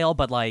wholesale,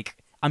 but like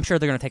I'm sure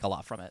they're gonna take a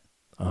lot from it.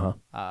 Uh-huh.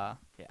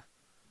 Yeah,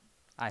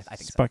 I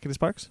think so. Sparkity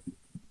Sparks.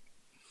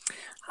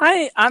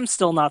 I'm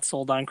still not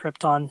sold on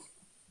Krypton.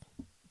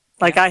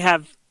 Like I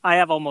have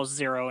almost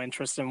zero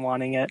interest in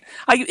wanting it.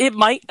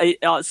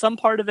 Some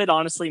part of it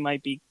honestly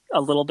might be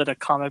a little bit of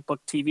comic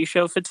book TV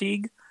show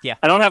fatigue. Yeah.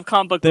 I don't have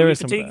comic book There movie is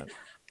some of fatigue. that.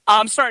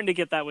 I'm starting to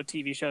get that with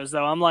TV shows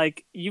though. I'm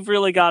like, you've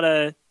really got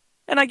to,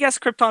 and I guess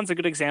Krypton's a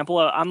good example.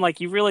 I'm like,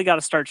 you've really got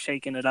to start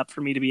shaking it up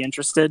for me to be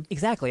interested.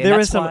 Exactly. And There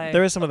that's is some. why,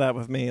 There is some of that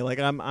with me. Like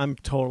I'm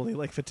totally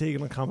like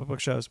fatigued on comic book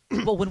shows.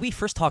 Well, when we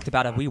first talked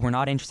about it, we were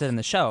not interested in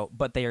the show,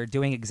 but they are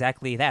doing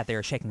exactly that. They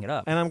are shaking it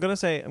up. And I'm gonna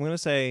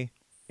say,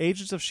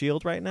 Agents of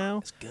Shield right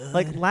now.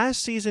 Like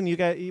last season,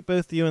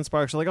 both you and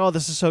Sparks are like, "Oh,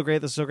 this is so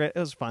great! This is so great!" It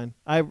was fine.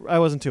 I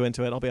wasn't too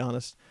into it. I'll be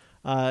honest.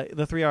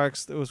 The 3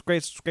 arcs, it was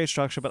great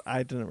structure, but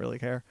I didn't really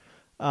care.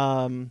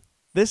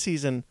 This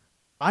season,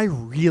 I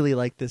really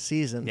like this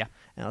season. Yeah.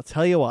 And I'll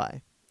tell you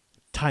why.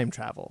 Time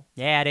travel.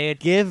 Yeah, dude.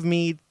 Give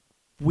me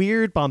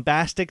weird,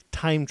 bombastic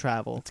time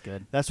travel. That's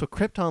good. That's what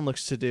Krypton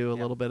looks to do a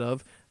Yeah. little bit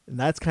of. And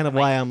that's kind of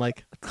Like, why I'm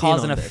like Cause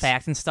in and on this.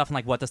 effect and stuff, and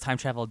like what does time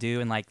travel do,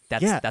 and like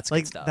that's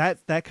like good stuff.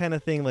 that kind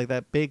of thing, like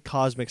that big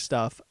cosmic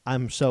stuff.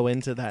 I'm so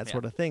into that Yeah.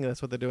 sort of thing.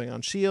 That's what they're doing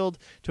on Shield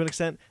to an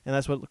extent, and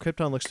that's what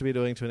Krypton looks to be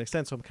doing to an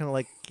extent. So I'm kind of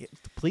like,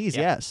 please,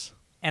 Yeah. yes.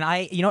 And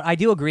I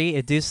do agree.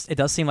 It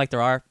does seem like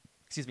there are,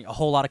 a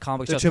whole lot of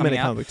comic There are shows too coming many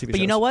out. comic TV but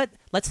you shows. know what?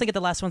 Let's think of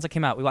the last ones that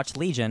came out. We watched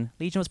Legion.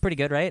 Legion was pretty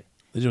good, right?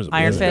 Legion was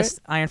Iron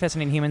amazing. Fist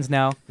and Inhumans,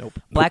 no. Nope.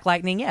 Black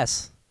Lightning,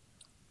 yes.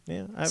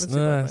 Yeah, I haven't seen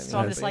Nah, that. So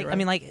I'm just like, I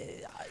mean, like,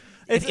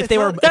 It's- if it's they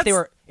were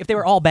not- if they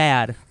were all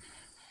bad,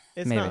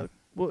 it's maybe. not.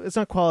 Well, it's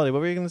not quality. What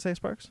were you going to say,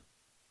 Sparks?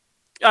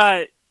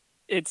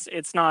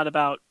 It's not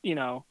about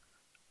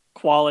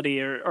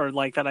quality or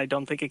like that. I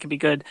don't think it could be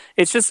good.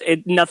 It's just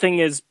nothing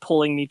is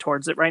pulling me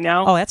towards it right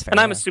now. Oh, that's fair. And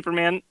I'm yeah. a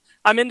Superman.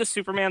 I'm into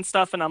Superman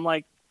stuff, and I'm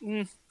like,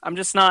 I'm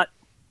just not.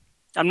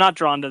 I'm not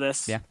drawn to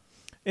this. Yeah.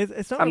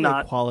 It's not I'm really a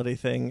not. quality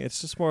thing. It's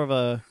just more of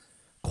a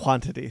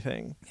quantity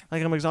thing.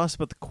 Like I'm exhausted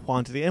about the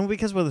quantity, and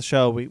because we're the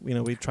show,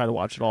 we try to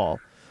watch it all,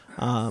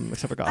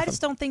 except for Gotham. I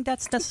just don't think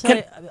that's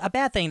necessarily a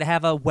bad thing to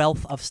have a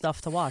wealth of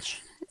stuff to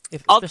watch.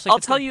 I'll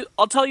tell you.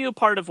 I'll tell you a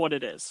part of what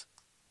it is.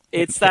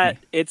 It's Hit me. that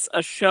it's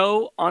a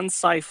show on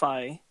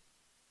Sci-Fi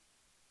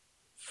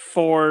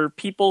for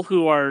people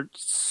who are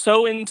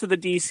so into the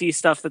DC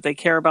stuff that they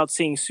care about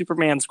seeing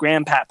Superman's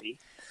grandpappy.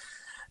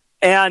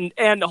 And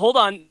hold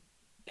on,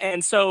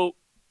 and so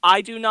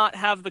I do not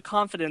have the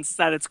confidence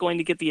that it's going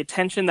to get the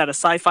attention that a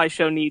sci-fi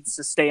show needs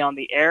to stay on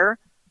the air.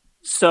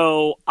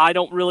 So I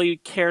don't really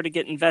care to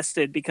get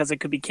invested because it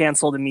could be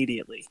canceled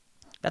immediately.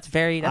 That's a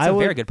very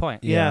good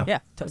point. Yeah. Yeah.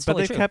 It's But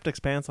totally they true. kept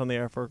Expanse on the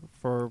air for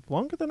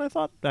longer than I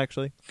thought,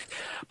 actually.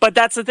 But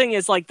that's the thing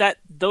is like that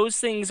those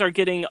things are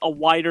getting a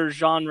wider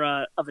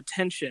genre of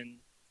attention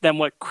than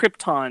what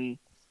Krypton,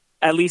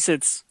 at least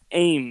its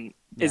aim,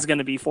 is going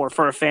to be for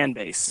a fan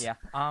base.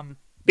 Yeah.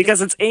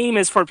 Because its aim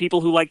is for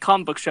people who like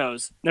comic book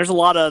shows. There's a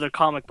lot of other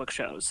comic book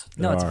shows.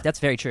 No, There are. that's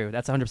very true.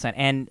 That's 100%.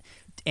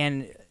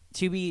 And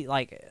to be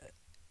like,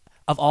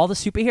 of all the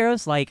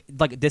superheroes, like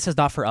this is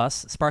not for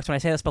us, Sparks, when I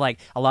say this, but like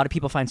a lot of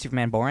people find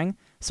Superman boring.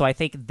 So I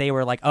think they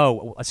were like,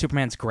 oh, a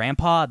Superman's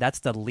grandpa, that's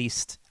the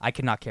least. I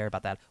could not care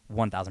about that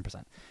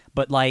 1,000%.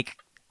 But like,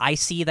 I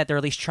see that they're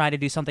at least trying to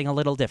do something a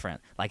little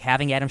different, like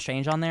having Adam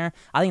Strange on there.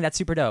 I think that's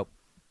super dope.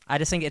 I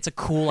just think it's a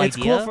cool It's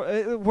idea. cool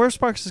for where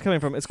Sparks is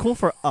coming from. It's cool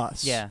for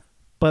us. Yeah.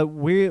 But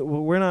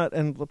we're not,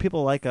 and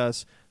people like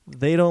us,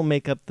 they don't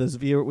make up this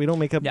viewer. We don't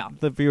make up Yeah.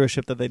 the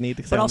viewership that they need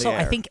to. Stay But on also, the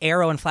air. I think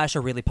Arrow and Flash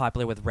are really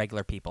popular with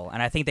regular people,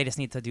 and I think they just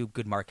need to do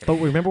good marketing.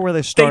 But remember where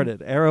they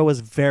started. Arrow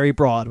was very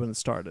broad when it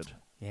started.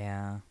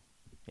 Yeah,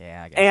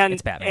 I guess And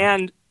it's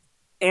Batman.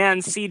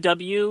 and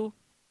CW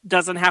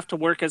doesn't have to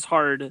work as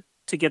hard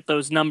to get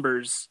those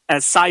numbers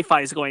as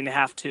Sci-Fi is going to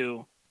have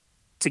to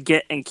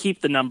get and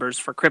keep the numbers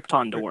for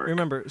Krypton to work.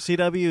 Remember,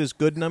 CW's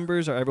good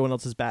numbers are everyone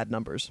else's bad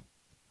numbers.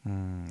 Yeah,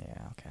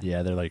 okay.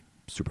 Yeah, they're like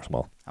super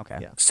small. Okay.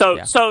 Yeah. So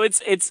Yeah. so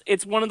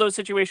it's one of those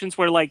situations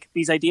where like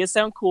these ideas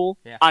sound cool.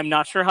 Yeah. I'm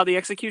not sure how the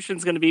execution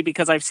is going to be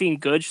because I've seen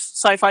good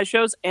sci-fi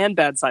shows and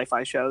bad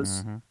sci-fi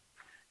shows. Mm-hmm.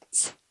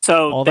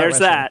 So All that there's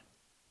wrestling. that.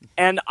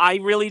 And I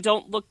really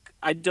don't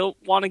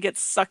want to get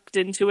sucked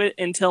into it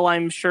until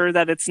I'm sure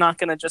that it's not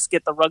going to just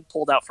get the rug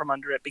pulled out from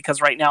under it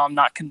because right now I'm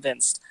not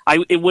convinced.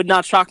 It would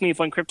not shock me if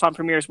when Krypton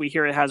premieres we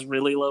hear it has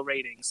really low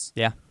ratings.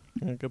 Yeah.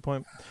 Yeah, good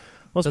point.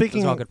 Well, Those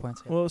speaking are all good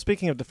points. Yeah. well,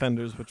 speaking of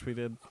Defenders, which we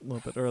did a little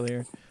bit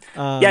earlier.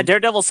 Yeah,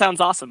 Daredevil sounds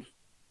awesome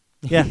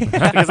Yeah.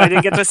 because I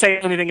didn't get to say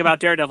anything about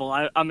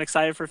Daredevil. I'm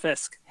excited for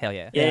Fisk. Hell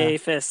yeah. Yay,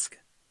 Fisk.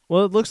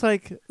 Well, it looks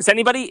like Is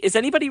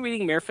anybody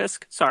reading Mayor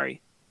Fisk?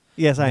 Sorry.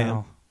 yes, I am.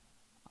 No.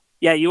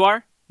 Yeah, you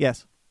are?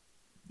 Yes.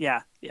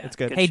 Yeah. It's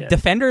good. Hey, shit.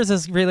 Defenders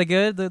is really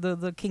good.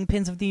 The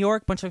Kingpins of New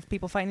York, bunch of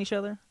people fighting each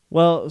other.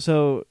 Well,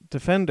 so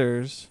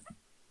Defenders,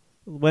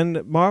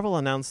 when Marvel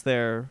announced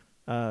their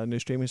new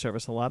streaming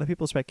service, a lot of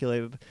people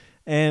speculated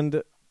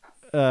and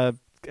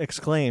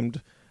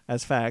exclaimed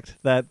as fact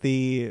that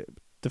the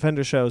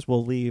Defender shows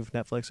will leave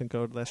Netflix and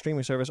go to that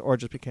streaming service or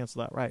just be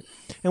canceled outright.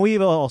 And we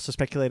also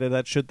speculated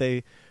that should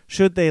they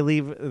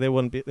leave, they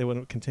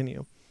wouldn't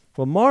continue.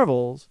 Well,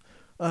 Marvel's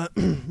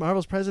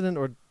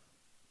president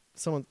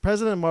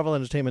president of Marvel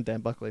Entertainment,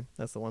 Dan Buckley,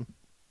 that's the one,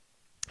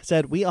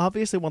 said, "We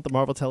obviously want the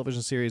Marvel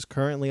television series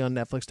currently on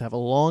Netflix to have a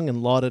long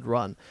and lauded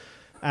run,"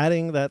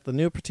 adding that the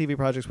new TV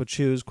projects would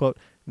choose, quote,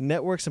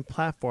 "networks and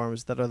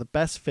platforms that are the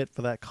best fit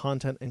for that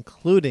content,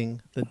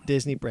 including the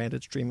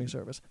Disney-branded streaming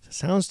service."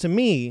 Sounds to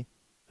me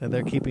that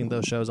they're keeping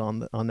those shows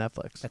on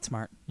Netflix. That's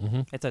smart.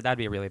 Mm-hmm. That'd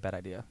be a really bad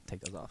idea.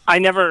 Take those off. I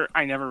never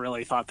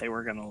really thought they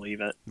were going to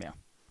leave it. Yeah.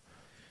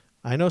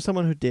 I know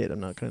someone who did. I'm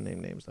not going to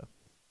name names, though.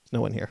 There's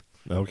no one here.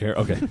 Okay.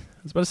 I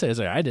was about to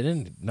say, I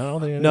didn't. No,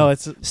 they No,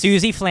 it's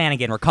Susie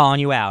Flanagan, we're calling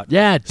you out.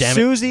 Yeah, damn it.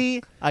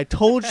 Susie, I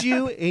told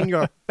you in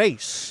your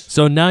face.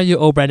 So now you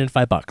owe Brandon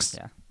 $5.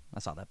 Yeah,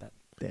 that's not that bad.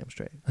 Damn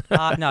straight.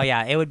 No,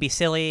 yeah, it would be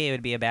silly. It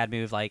would be a bad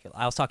move. Like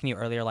I was talking to you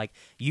earlier, like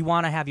you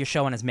want to have your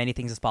show on as many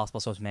things as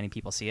possible, so as many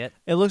people see it.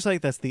 It looks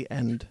like that's the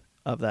end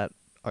of that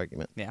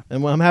argument. Yeah.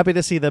 And I'm happy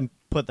to see them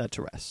put that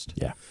to rest.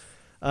 Yeah.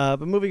 But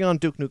moving on,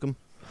 Duke Nukem.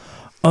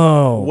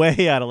 Oh.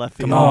 Way out of left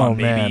field. Come on,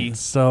 man. baby.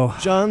 So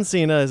John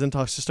Cena is in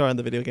talks to star in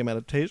the video game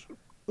adaptation.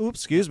 Oops,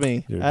 excuse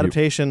me. You-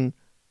 Adaptation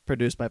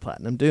produced by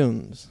Platinum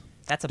Dunes.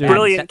 That's a Dude. bad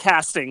Brilliant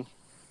casting.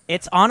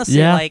 It's honestly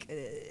Yeah. like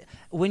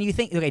when you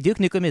think, okay, Duke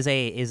Nukem is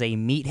a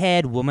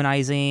meathead,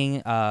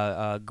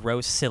 womanizing,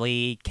 gross,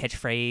 silly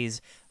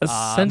catchphrase,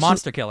 Essentially-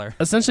 monster killer.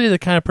 essentially the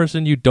kind of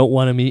person you don't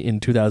want to meet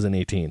in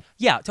 2018.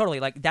 Yeah, totally.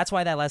 Like that's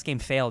why that last game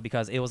failed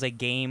because it was a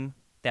game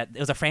that it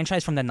was a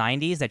franchise from the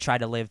 '90s that tried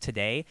to live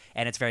today,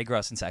 and it's very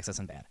gross and sexist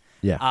and bad.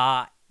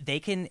 Yeah. They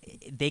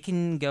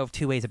can go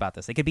two ways about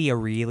this. It could be a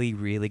really,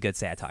 really good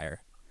satire,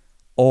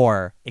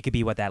 or it could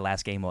be what that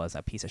last game was,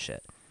 a piece of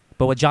shit.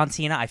 But with John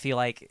Cena, I feel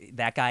like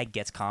that guy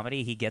gets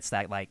comedy. He gets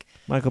that like,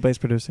 Michael Bay's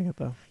producing it,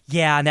 though.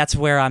 yeah, and that's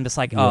where I'm just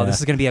like, oh, Yeah. this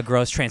is gonna be a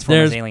gross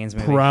Transformers There's Aliens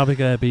movie. probably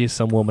gonna be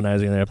some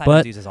womanizing there, Platinum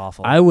but Dunes is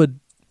awful.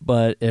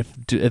 But if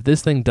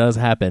this thing does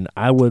happen,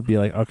 I would be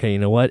like, okay, you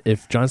know what?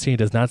 If John Cena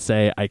does not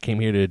say, I came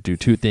here to do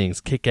two things,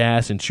 kick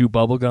ass and chew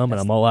bubble gum, and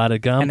I'm all out of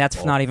gum. and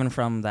that's not even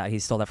from that. He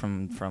stole that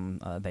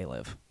from They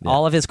Live. Yeah.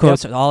 All of his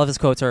quotes,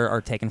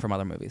 are taken from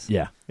other movies.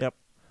 Yeah. Yep.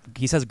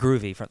 He says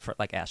groovy for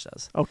like Ash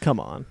does. Oh, come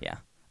on. Yeah.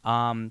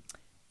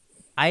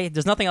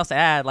 there's nothing else to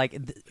add. Like,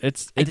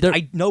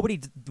 nobody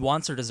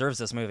wants or deserves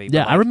this movie. Yeah, but,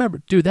 like, I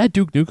remember, dude, that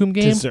Duke Nukem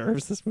game.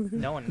 Deserves this movie.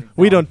 No one.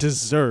 We no. don't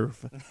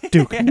deserve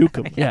Duke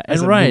Nukem. Yeah, and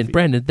as a Ryan, movie.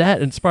 Brandon,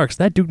 that and Sparks,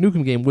 that Duke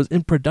Nukem game was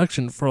in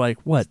production for like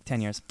what,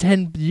 10 years.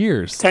 10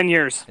 years, 10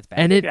 years. It's bad.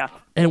 and it Yeah.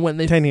 and when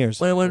they 10 years.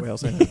 when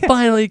Wales. it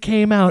finally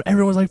came out,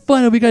 everyone was like,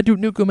 "Finally, we got Duke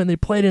Nukem," and they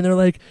played it, and they're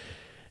like,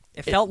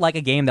 It felt like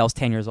a game that was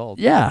 10 years old.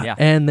 "Yeah," Yeah.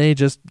 and they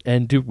just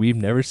Duke, we've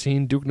never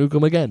seen Duke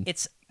Nukem again.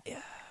 It's.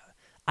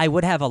 I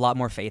would have a lot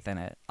more faith in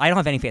it. I don't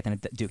have any faith in a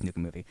Duke Nukem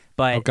movie,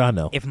 but Oh, God,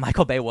 no. if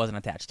Michael Bay wasn't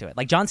attached to it,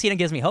 like John Cena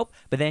gives me hope,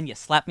 but then you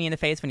slap me in the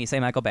face when you say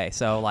Michael Bay.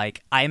 So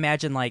like, I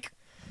imagine like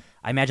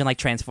It's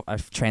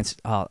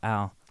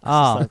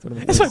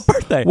my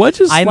birthday. What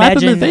just I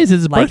slapped him in imagine the face? It's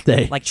his like,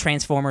 birthday. like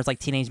Transformers, like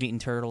Teenage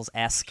Mutant Turtles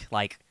esque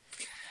like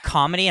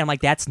comedy. And I'm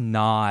like, that's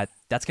gonna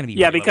be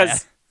Yeah, really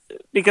bad.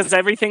 because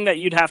everything that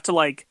you'd have to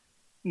like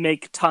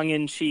make tongue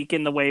in cheek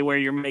in the way where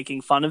you're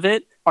making fun of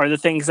it are the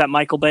things that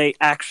Michael Bay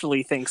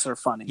actually thinks are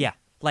funny. Yeah,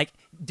 like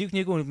Duke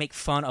Nukem would make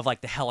fun of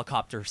like the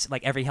helicopters,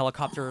 like every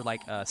helicopter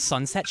like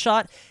sunset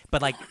shot,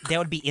 but like that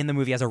would be in the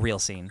movie as a real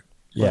scene.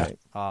 Yeah. Right.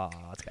 Oh,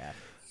 that's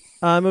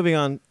bad. Moving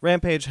on.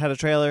 Rampage had a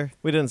trailer.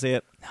 We didn't see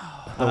it.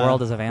 The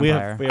world is a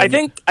vampire. I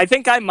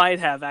think I might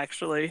have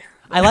actually.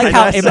 I like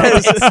how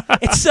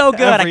it's so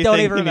good. I don't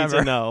even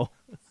remember. No.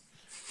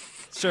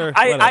 Sure.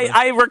 I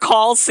whatever.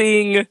 recall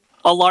seeing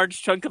a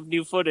large chunk of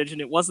new footage,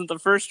 and it wasn't the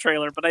first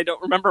trailer, but I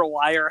don't remember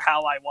why or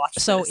how I watched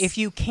So, this. if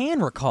you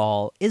can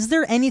recall, is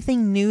there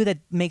anything new that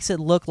makes it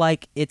look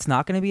like it's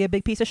not going to be a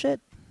big piece of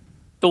shit?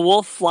 The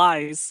wolf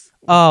flies.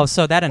 Oh,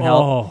 so that didn't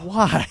help. Oh,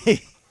 Why?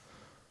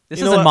 This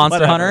you know isn't what? Monster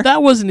Whatever. Hunter.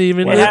 that wasn't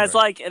even. It That,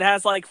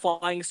 has like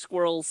flying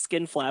squirrel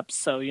skin flaps,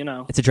 so you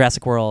know. It's a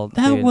Jurassic World.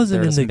 That dude. wasn't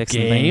They're in just the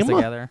mixing things game.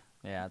 together.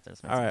 Yeah,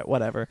 there's All right,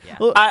 whatever. Yeah.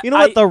 Well, you know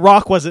I- what? The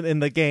Rock wasn't in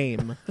the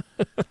game.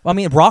 Well, I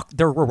mean,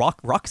 there were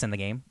rocks in the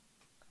game.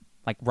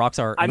 Like rocks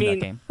are I in that mean,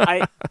 game.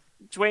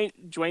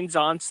 Dwayne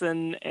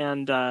Johnson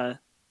and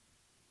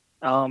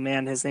oh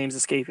man, his name's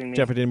escaping me.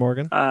 Jeffrey Dean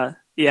Morgan.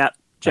 Yeah,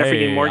 Jeffrey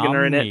Dean Morgan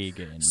are in it.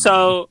 Negan.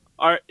 So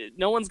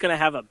no one's gonna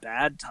have a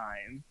bad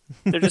time.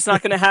 They're just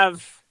not gonna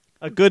have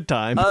A good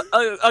time.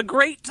 a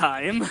great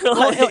time. Well,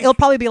 Like- it'll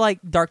probably be like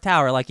Dark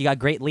Tower. Like you got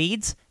great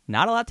leads,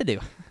 not a lot to do.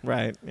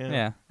 right.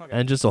 Yeah.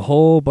 and just a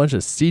whole bunch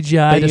of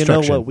CGI But you know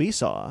destruction. what we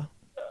saw?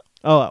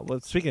 Oh, well,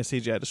 speaking of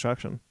CGI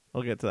destruction,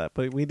 I'll get to that.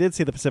 But we did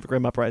see the Pacific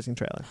Rim Uprising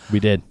trailer. We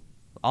did.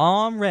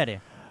 I'm ready.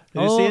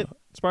 Did you see it,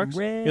 Sparks?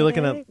 You're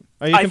looking at.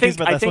 Are you I confused think-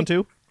 about I this one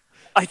think- too?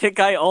 I think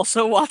I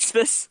also watched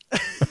this.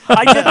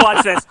 I did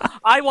watch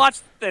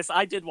this.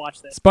 I did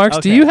watch this. Sparks,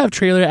 do Okay. you have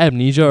trailer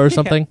amnesia or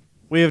something?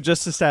 We have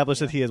just established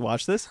that he has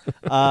watched this.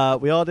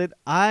 We all did.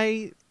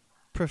 I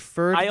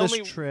preferred this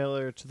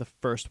trailer to the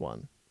first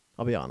one.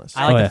 I'll be honest.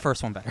 I like Oh, the yeah.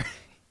 first one better.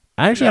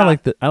 Actually,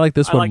 Yeah. I like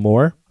this I one like-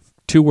 more.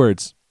 2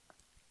 words: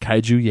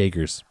 kaiju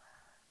Jaegers.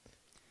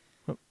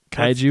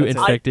 Kaiju that's it.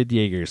 infected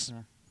Jaegers.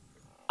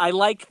 I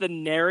like the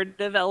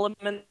narrative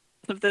element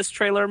of this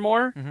trailer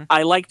more. Mhm.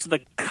 I liked the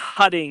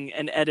cutting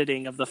and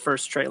editing of the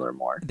first trailer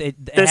more.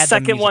 It The had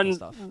second musical one-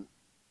 stuff.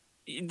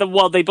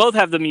 They both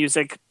have the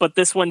music, but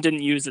this one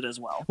didn't use it as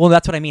well. Well,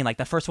 that's what I mean. Like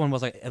the first one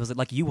was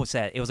like you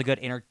said, it was a good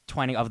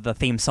intertwining of the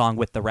theme song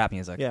with the rap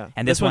music. Yeah.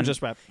 And this one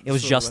just rap. it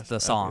was so just rap the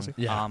song. music.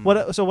 Yeah. Um, What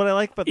I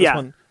like about this Yeah.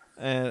 one,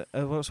 so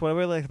what I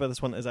really like about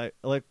this one is I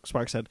like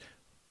Spark said,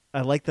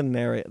 I like the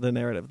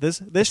narrative.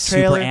 This it's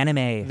trailer, super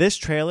anime. this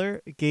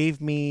trailer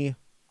gave me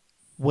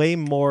way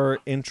more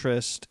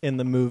interest in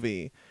the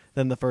movie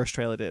than the first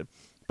trailer did.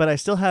 But I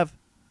still have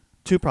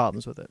 2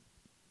 problems with it.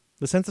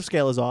 The sense of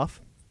scale is off,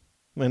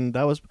 and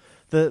that was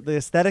the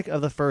aesthetic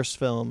of the first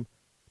film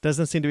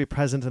doesn't seem to be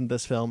present in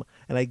this film.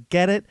 And I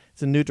get it;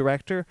 it's a new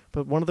director,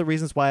 but one of the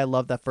reasons why I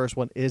love that first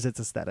one is its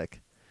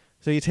aesthetic.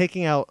 So you're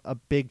taking out a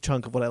big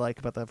chunk of what I like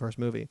about that first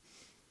movie.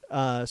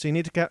 So you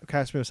need to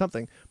cast me with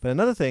something. But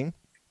another thing,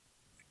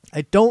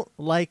 I don't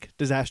like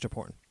disaster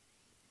porn.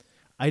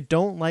 I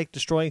don't like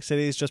destroying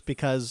cities just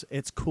because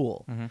it's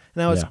cool. Mhm.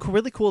 Now it's Yeah.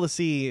 really cool to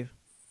see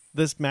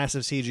this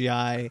massive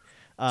CGI.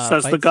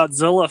 Says the fights.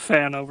 Godzilla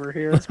fan over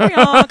here.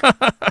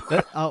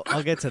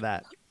 I'll get to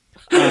that.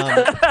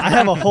 I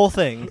have a whole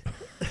thing.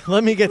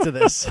 Let me get to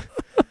this.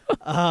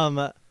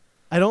 I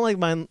don't like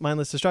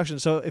mindless destruction.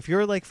 So if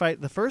you're like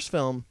the first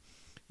film,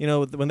 you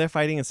know, when they're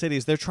fighting in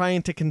cities, they're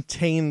trying to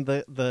contain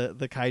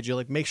the kaiju,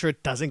 like make sure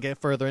it doesn't get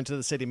further into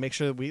the city. Make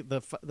sure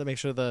make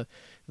sure the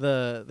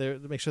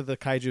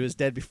kaiju is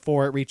dead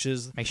before it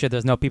reaches. Make sure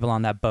there's no people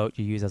on that boat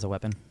you use as a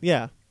weapon.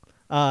 Yeah,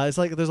 it's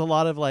like there's a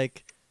lot of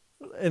like.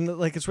 And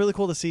like it's really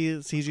cool to see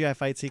CGI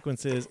fight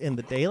sequences in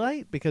the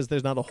daylight because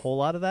there's not a whole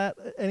lot of that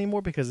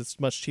anymore because it's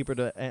much cheaper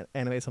to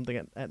animate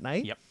something at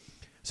night. Yep.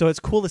 So it's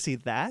cool to see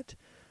that,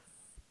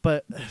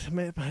 but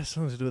it has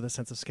something to do with the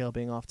sense of scale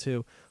being off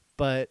too.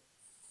 But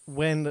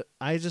when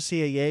I just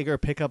see a Jaeger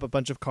pick up a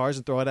bunch of cars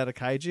and throw it at a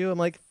kaiju, I'm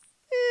like,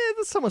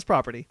 this is someone's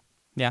property.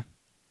 Yeah.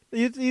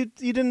 You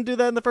didn't do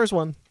that in the first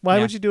one. Why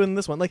Yeah. would you do it in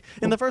this one? Like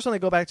in the first one, I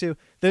go back to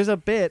there's a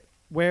bit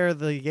where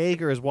the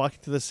Jaeger is walking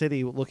through the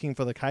city looking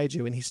for the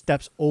kaiju, and he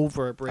steps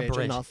over a bridge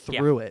and not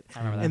through it. I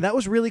remember that. And that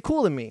was really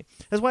cool to me.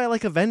 That's why I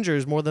like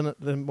Avengers more than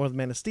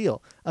Man of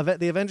Steel.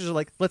 The Avengers are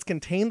like, let's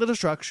contain the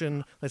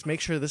destruction. Let's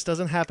make sure this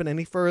doesn't happen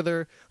any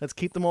further. Let's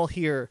keep them all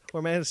here.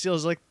 Where Man of Steel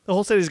is like, the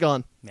whole city's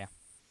gone. Yeah.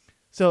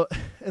 So,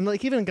 and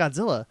like even in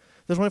Godzilla,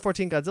 the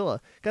 2014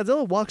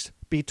 Godzilla walks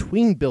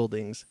between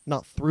buildings,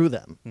 not through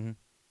them. Mhm.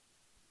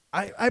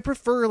 I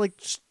prefer like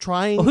just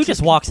trying. Well, who to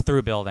just walks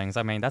through buildings?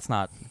 I mean, that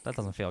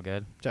doesn't feel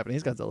good.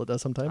 Japanese Godzilla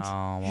does sometimes. Oh,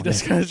 well, He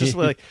just kind of just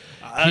like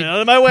out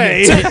of my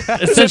way.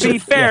 To be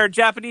fair,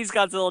 Japanese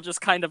Godzilla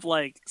just kind of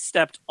like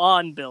stepped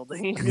on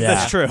buildings. Yeah.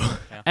 That's true.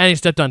 And he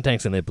stepped on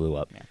tanks and they blew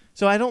up.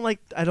 So I don't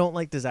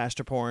like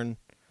disaster porn.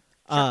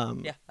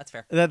 yeah, that's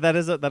fair. That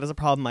is a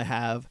problem I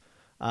have.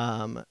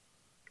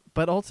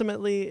 But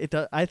ultimately,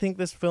 I think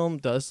this film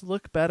does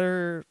look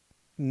better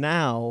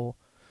now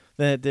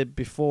than it did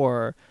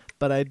before.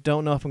 But I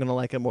don't know if I'm going to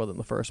like it more than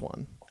the first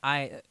one.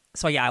 I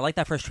like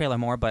that first trailer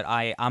more, but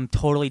I'm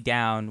totally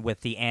down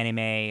with the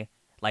anime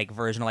like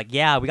version. Like,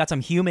 yeah, we got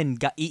some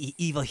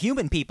evil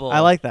human people. I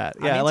like that.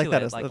 I'm Yeah, I like into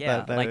that. it. Like,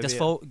 that like just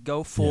idea.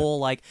 go full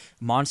like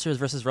monsters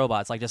versus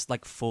robots. Like, just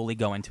like fully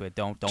go into it.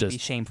 Don't Just be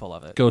shameful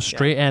of it. Go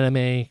straight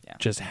anime.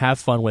 Just have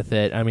fun with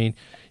it. I mean,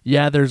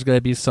 yeah, there's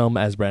gonna be some,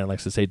 as Brandon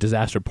likes to say,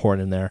 disaster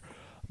porn in there,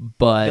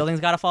 but Buildings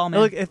gotta fall,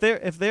 man. Look, if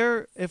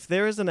there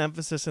is an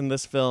emphasis in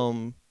this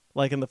film,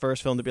 like in the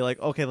first film, to be like,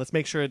 okay, let's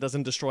make sure it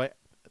doesn't destroy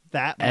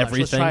that much.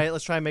 Everything.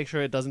 Let's try and make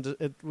sure it doesn't.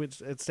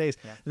 It stays.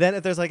 Yeah. Then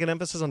if there's like an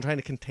emphasis on trying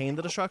to contain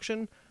the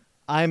destruction,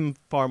 I'm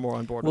far more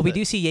on board. Well, with we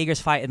it. do see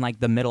Jaegers fight in like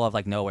the middle of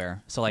like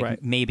nowhere, so like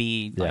Right.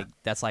 maybe Yeah. like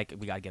that's like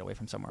we gotta get away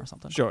from somewhere or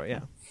something. Sure,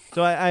 yeah.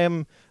 So I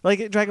am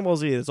like Dragon Ball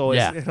Z. It's always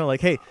Yeah. kind of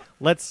like, hey,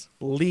 let's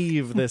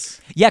leave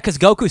this. Yeah, because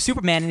Goku's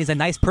Superman and he's a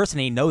nice person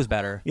and he knows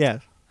better. Yeah,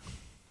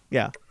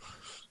 yeah.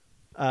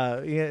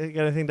 You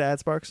got anything to add,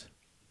 Sparks?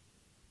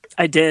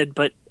 I did,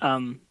 but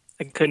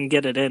I couldn't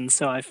get it in,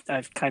 so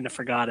I've kind of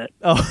forgot it.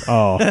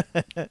 oh,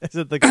 Is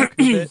it the Goku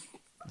bit?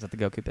 Is that the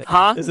Goku bit?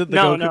 Huh? Is it the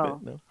no, Goku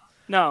no, bit?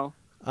 no.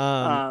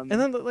 And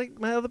then like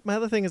my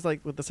other thing is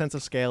like with the sense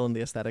of scale and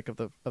the aesthetic of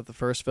the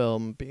first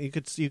film,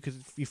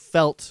 you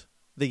felt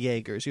the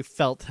Jaegers, you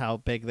felt how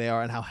big they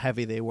are and how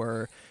heavy they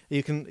were.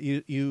 You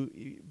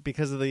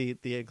because of the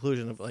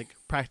inclusion of like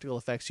practical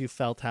effects, you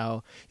felt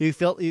how you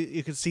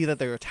could see that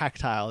they were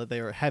tactile, that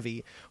they were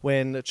heavy.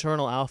 When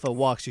Eternal Alpha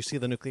walks, you see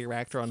the nuclear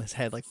reactor on his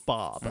head like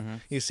Bob. Mm-hmm.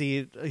 You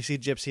see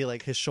Gypsy,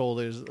 like his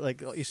shoulders,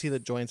 like you see the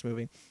joints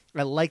moving.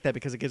 I like that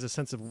because it gives a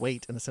sense of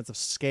weight and a sense of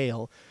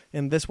scale.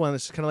 And this one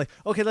is kind of like,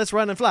 okay, let's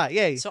run and fly,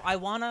 yay! So I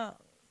wanna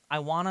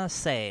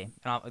say,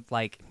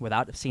 like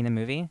without seeing the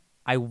movie,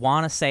 I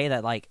wanna say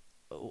that like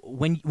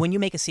when you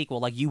make a sequel,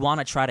 like you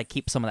want to try to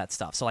keep some of that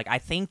stuff. So like I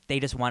think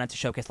they just wanted to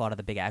showcase a lot of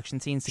the big action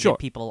scenes to Sure. get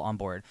people on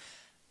board.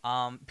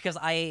 Because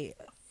I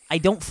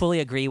don't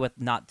fully agree with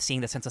not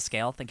seeing the sense of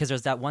scale thing. Because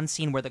there's that one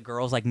scene where the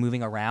girl's like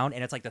moving around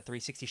and it's like the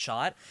 360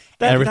 shot.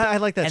 I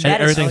like that. And shit.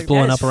 that is everything's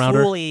blowing that is up around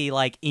her. fully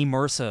like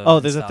immersive. Oh,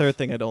 and there's a stuff. third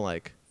thing I don't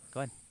like.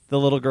 Go ahead. The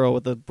little girl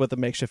with the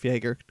makeshift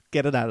Jaeger.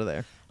 Get it out of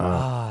there.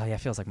 Oh, yeah,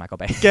 it feels like Michael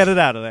Bay. Get it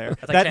out of there.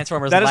 like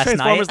Transformers that is Last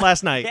Transformers Night.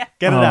 Last Night. Yeah.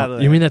 Get it Oh, out of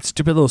there. you mean that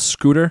stupid little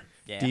scooter?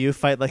 Yeah. Do you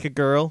fight like a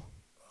girl?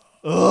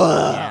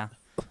 Yeah.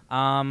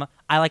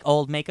 I like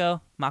old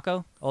Mako.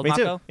 Old Me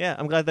Mako. too. Yeah,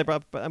 I'm glad they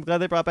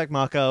brought back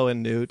Mako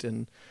and Newt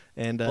and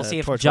We'll see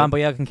if Torchwood. John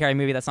Boyega can carry a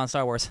movie that's not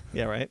Star Wars.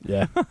 Yeah, right.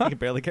 Yeah. He can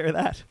barely carry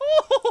that.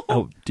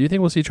 Oh, do you think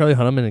we'll see Charlie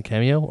Hunnam in a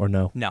cameo or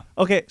no? No,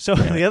 Okay, so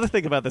the other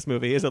thing about this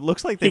movie is it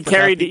looks like they He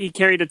forgot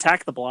carried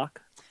Attack the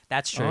Block.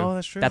 that's true. Oh,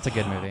 that's true. That's a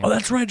good movie. Oh,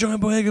 that's right. John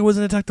Boyega was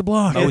in Attack the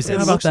Block. Moses. It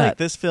How about looks like that?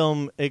 this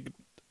film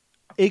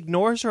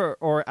ignores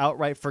or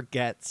outright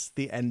forgets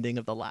the ending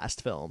of the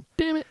last film.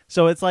 Damn it.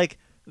 So it's like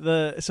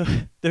there was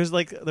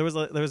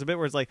a bit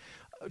where it's like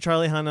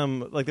Charlie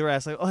Hunnam, like they were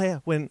asked like, oh yeah,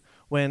 when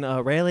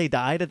Rayleigh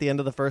died at the end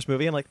of the first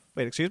movie, I'm like,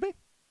 wait, excuse me.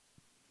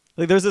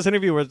 Like there's this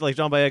interview where like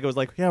John Boyega was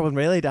like, yeah, when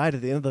Rayleigh died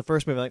at the end of the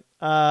first movie, like,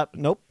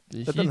 nope,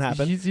 that didn't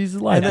happen. He's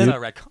alive. And that's dude.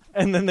 not a retcon.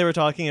 And then they were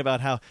talking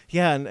about how,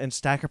 yeah, and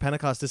Stacker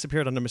Pentecost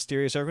disappeared under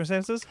mysterious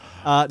circumstances.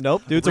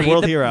 Nope, dude's a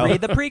world hero.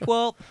 Read the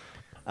prequel.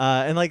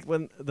 And like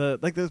when the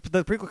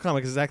prequel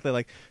comic is exactly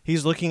like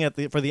he's looking at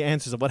for the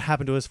answers of what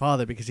happened to his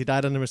father because he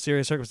died under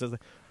mysterious circumstances.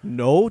 Like,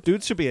 no,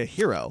 dude should be a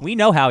hero. We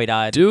know how he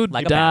died. Dude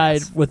like a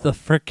died badass. with the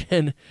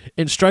frickin'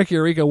 in Strike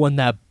Eureka when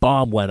that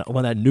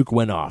nuke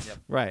went off. Yep.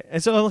 Right.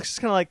 And so I'm just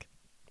kind of like,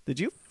 did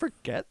you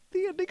forget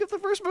the ending of the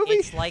first movie?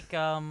 It's like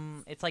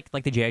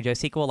the G.I. Joe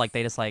sequel. Like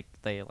they just They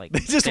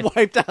just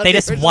wiped out. They the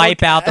just original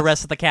wipe out the cast.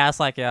 rest of the cast.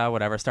 Like, yeah,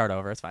 whatever. Start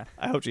over. It's fine.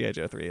 I hope G.I.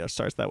 Joe 3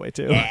 starts that way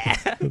too.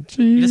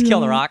 You just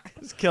kill the Rock.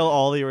 Just kill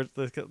all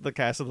the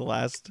cast of the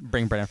last.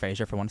 Bring Brendan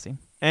Fraser for one scene.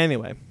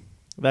 Anyway,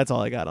 that's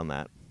all I got on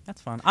that.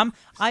 That's fun. I'm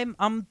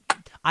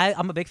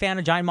a big fan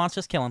of giant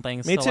monsters killing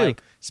things. Me so too.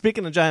 Like,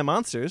 Speaking of giant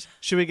monsters,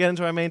 should we get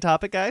into our main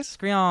topic, guys?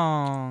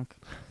 Skryonk.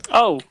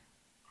 Oh,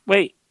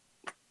 wait.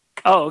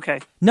 Oh, okay.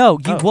 No,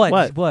 you Oh,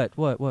 what?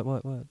 what?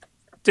 What?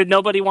 Did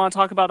nobody want to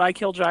talk about I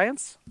Kill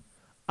Giants?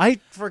 I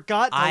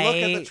forgot to look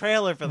at I- the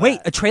trailer for that. Wait,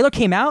 a trailer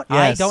came out?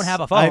 I Yes. don't have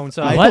a phone,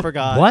 so I what?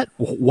 forgot. What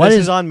This is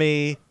is on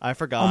me. I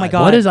forgot. Oh my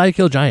God. what is I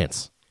Kill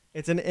Giants?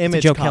 It's an it's a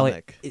image Joe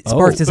comic. Kelly. Oh.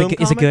 Sparks, is Boom it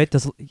comic? good?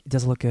 Does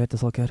it look good?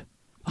 Does it look good?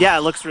 Yeah,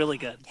 it looks really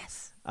good.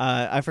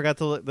 I forgot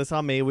to look. That's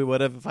on me. We would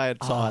have if I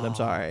had saw it. I'm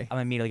sorry. I'm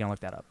immediately gonna look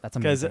that up. That's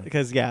amazing.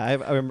 Because yeah, I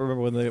remember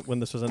when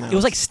this was announced. It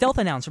was like stealth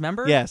announced.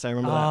 Remember? Yes, I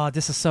remember Oh, that.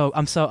 this is so.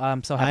 I'm so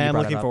happy. I you am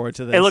brought looking up. forward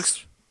to this.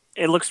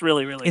 It looks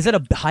really, really. Is it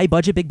a high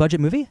budget, big budget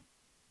movie?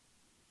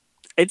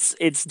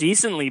 It's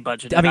decently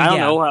budgeted. I mean, don't yeah.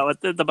 know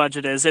what the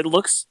budget is. It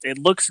looks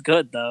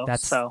good though.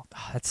 That's so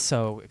that's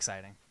so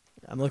exciting.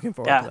 I'm looking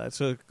forward Yeah. to that.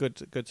 So good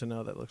to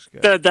know that looks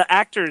good. the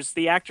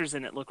actors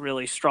in it look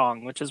really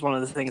strong, which is one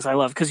of the things I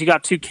love because you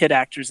got 2 kid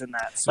actors in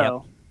that.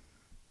 So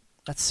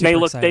That's super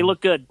they exciting.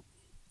 look good.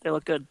 They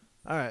look good.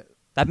 All right.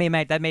 That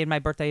made my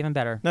birthday even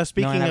better. Now knowing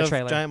speaking I had a of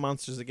trailer. giant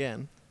monsters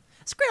again.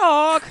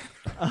 Squawk.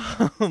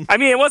 I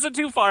mean, it wasn't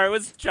too far. It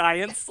was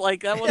giants.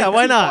 Like that. Wasn't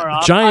why too not? far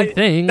off. Giant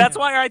thing. That's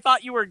why I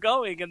thought you were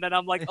going, and then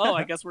I'm like, oh,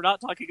 I guess we're not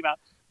talking about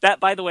that.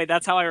 By the way,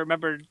 that's how I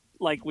remembered.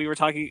 Like we were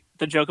talking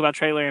the joke about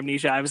trailer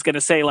amnesia. I was gonna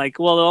say like,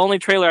 well, the only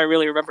trailer I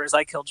really remember is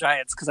I Kill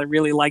Giants because I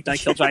really liked I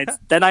Kill Giants.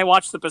 Then I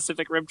watched the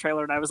Pacific Rim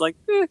trailer and I was like,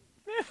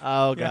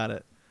 Oh, got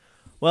it.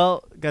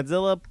 Well,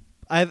 Godzilla.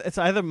 It's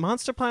either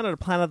Monster Planet or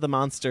Planet of the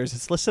Monsters.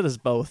 It's listed as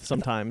both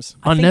sometimes.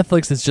 On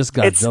Netflix, it's just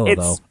Godzilla it's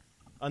though.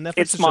 On Netflix,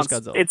 it's it's monster.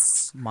 just Godzilla.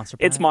 It's Monster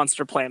Planet. it's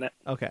Monster Planet.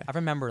 Okay. I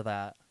remember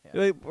that. Yeah.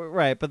 Wait,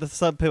 right, but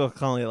some people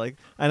calling it like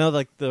I know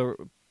like the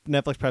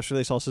Netflix press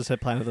release also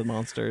said Planet of the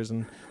Monsters,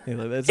 and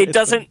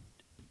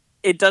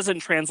It doesn't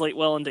translate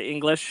well into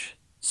English,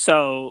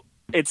 so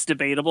it's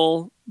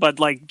debatable. But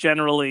like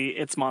generally,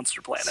 it's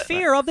Monster Planet.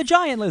 Sphere of the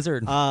giant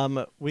lizard.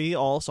 We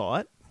all saw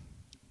it.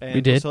 And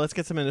We did. So let's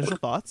get some initial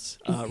thoughts.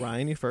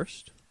 Ryan, you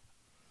first.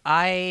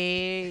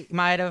 I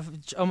might have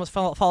almost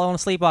fallen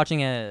asleep watching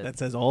it. That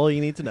says all you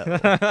need to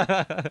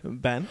know.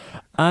 Ben,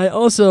 I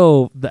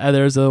also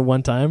there's a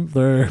one time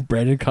where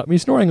Brandon caught me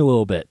snoring a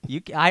little bit.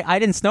 I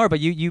didn't snore, but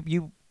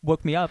you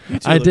woke me up. you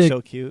two I look did. so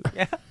cute.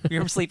 Yeah,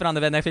 you were sleeping on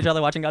the bed next to each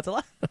other watching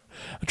Godzilla.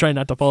 I tried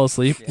not to fall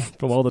asleep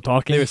from all the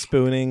talking. They were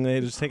spooning. They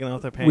were just taking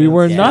off their pants. We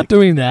were Yeah. not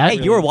doing that.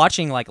 Hey, you were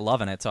watching like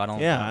loving it, so I don't.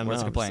 Yeah, I know. What's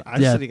the complaint? I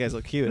just Yeah. said you guys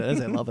look cute. I didn't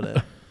say loving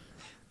it.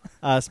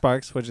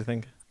 Sparks, what'd you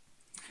think?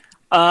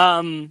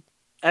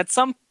 At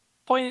some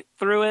point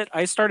through it,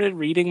 I started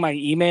reading my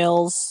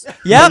emails.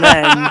 Yeah, And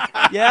then,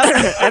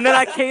 yeah. and then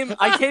I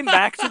came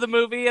back to the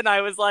movie and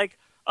I was like,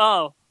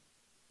 oh,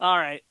 all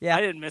right. Yeah.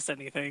 I didn't miss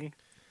anything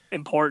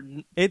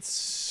important. It's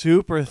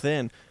super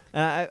thin.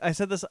 I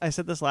said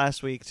this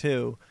last week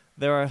too.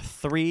 There are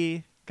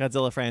 3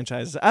 Godzilla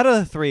franchises. Out of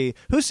the 3,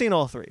 who's seen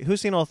all 3?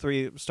 Who's seen all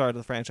 3 start of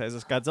the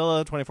franchises? Godzilla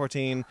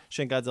 2014,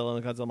 Shin Godzilla,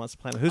 and Godzilla Monster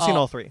Planet. Who's seen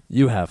all 3?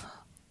 You have.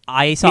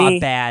 I saw Me. a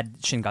bad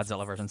Shin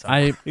Godzilla version. So.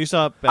 I You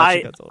saw a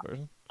I- Shin Godzilla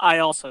version. I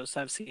also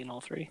have seen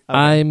all 3.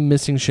 I'm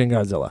missing Shin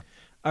Godzilla.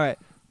 All right.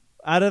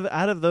 Out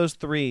of those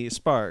 3,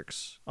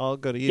 Sparks, I'll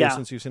go to you Yeah.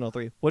 since you've seen all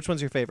 3. Which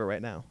one's your favorite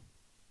right now?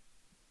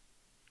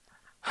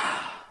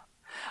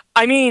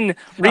 I mean,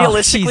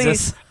 realistically,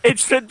 Jesus. it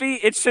should be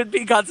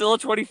Godzilla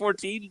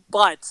 2014,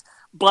 but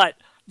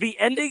the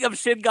ending of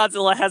Shin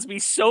Godzilla has me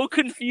so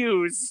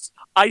confused.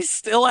 I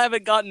still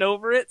haven't gotten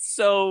over it,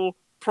 so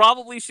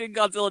probably Shin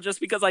Godzilla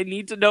just because I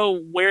need to know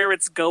where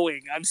it's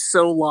going. I'm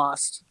so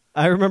lost.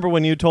 I remember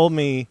when you told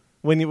me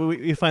when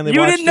you finally You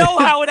watched didn't know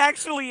how it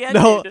actually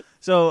ended. No,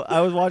 so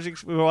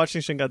we were watching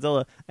Shin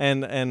Godzilla,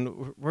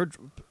 and we're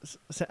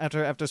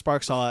after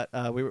Spark saw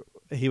it,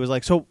 he was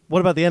like, "So what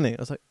about the ending?"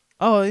 I was like,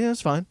 "Oh yeah,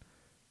 it's fine."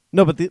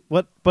 No, but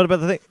what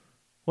about the thing?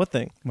 What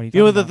thing? What are you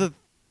know talking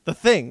the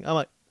thing. I'm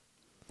like,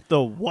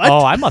 the what?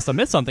 Oh, I must have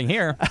missed something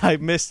here. I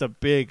missed a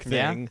big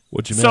Yeah. thing.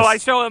 What'd you miss? So I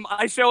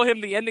show him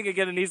the ending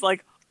again, and he's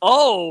like,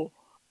 "Oh,"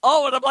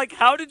 and I'm like,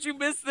 "How did you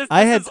miss this?"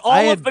 I This had is all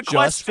I of had the just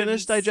questions.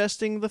 finished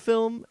digesting the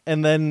film,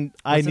 and then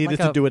I Was it needed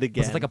like to do it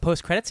again. Was it like a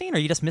post-credit scene, or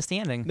you just missed the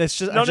ending? It's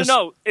just,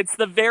 No. It's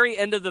the very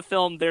end of the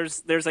film.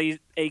 There's a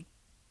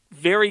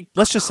very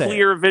Let's just say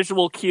clear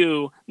visual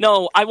cue.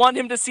 No, I want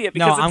him to see it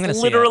No, because I'm gonna it's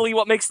see it. literally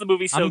what makes the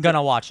movie so I'm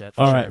gonna watch it.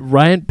 for All sure. right,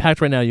 Ryan,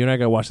 packed right now. You and I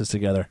gotta watch this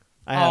together.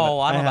 I have it. Oh,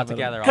 I don't know have about it.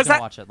 together. I'm Because gonna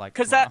watch it like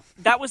because tomorrow.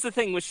 that was the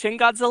thing with Shin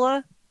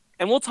Godzilla,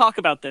 and we'll talk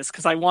about this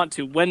because I want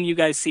to when you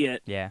guys see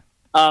it. Yeah.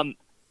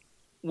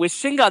 With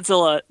Shin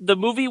Godzilla, the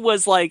movie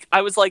was like,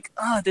 I was like,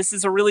 this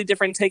is a really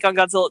different take on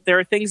Godzilla. There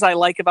are things I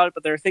like about it,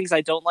 but there are things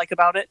I don't like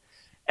about it.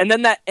 And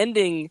then that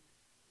ending,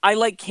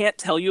 I can't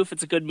tell you if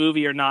it's a good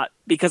movie or not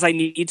because I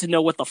need to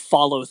know what the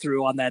follow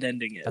through on that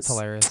ending is That's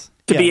hilarious.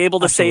 to be Yeah, able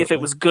to say if it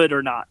absolutely. was good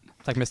or not.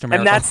 It's like Mr.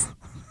 Miracle. And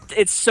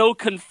it's so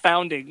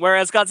confounding.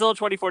 Whereas Godzilla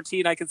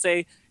 2014, I could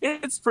say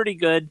it's pretty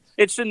good.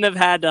 It shouldn't have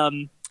had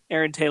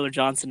Aaron Taylor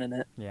Johnson in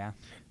it. yeah.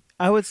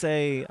 I would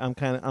say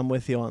I'm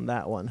with you on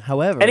that one.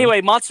 However,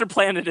 Anyway, Monster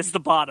Planet is the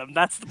bottom.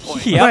 That's the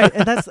point. Yeah. right,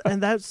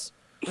 and that's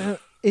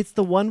it's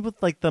the one with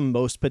like the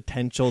most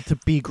potential to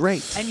be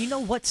great. And you know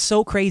what's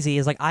so crazy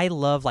is like I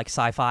love like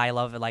sci-fi. I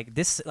love like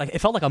this. Like it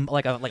felt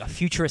like a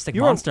futuristic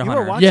monster you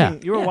hunter. were watching, Yeah.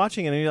 you were Yeah.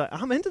 watching it, and you're like,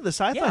 I'm into the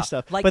sci-fi Yeah,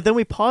 stuff. like- but then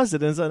we paused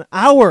it, and it's an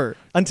hour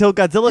until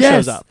Godzilla Yes.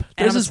 shows up. And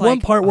There's I'm this just one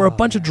like, part where a oh,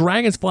 bunch of man.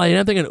 dragons fly, and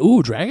I'm thinking,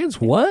 ooh, dragons?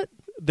 What?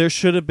 There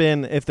should have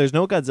been, if there's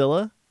no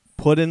Godzilla,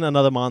 put in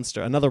another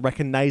monster, another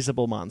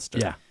recognizable monster.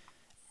 Yeah.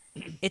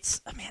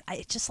 It's man,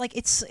 it's just like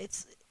it's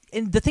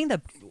and the thing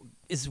that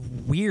is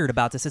weird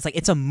about this is like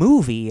it's a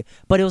movie,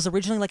 but it was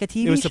originally like a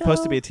TV show. It was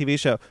supposed to be a TV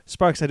show.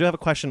 Sparks, I do have a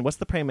question. What's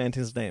the praying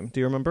mantis' name? Do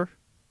you remember?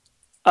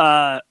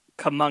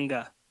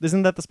 Kamunga.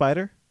 Isn't that the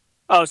spider?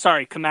 Oh,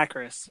 sorry,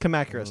 Kamacuras.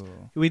 Kamacuras.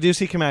 Ooh. We do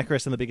see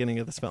Kamacuras in the beginning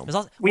of this film. There's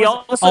also, We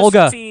what is it? also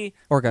Olga. see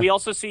Orga. We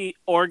also see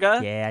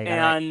Orga. Yeah, you got it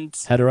right. and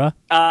Hedera?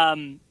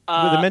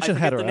 Well, they mentioned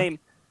I forget Hedera. the name.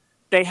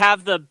 They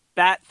have the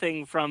bat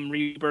thing from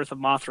Rebirth of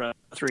Mothra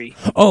 3.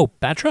 Oh,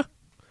 Batra?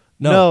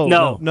 No.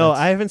 that's-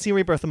 I haven't seen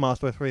Rebirth of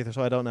Mothra 3,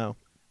 so I don't know.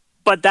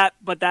 But that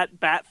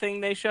bat thing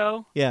they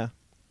show, Yeah.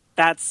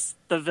 that's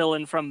the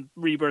villain from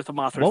Rebirth of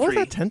Mothra What 3. was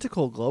that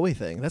tentacle glowy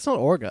thing? That's not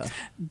Orga.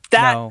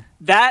 That No.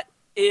 that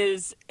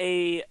is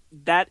a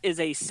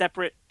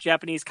separate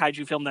Japanese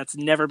kaiju film that's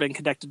never been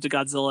connected to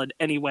Godzilla in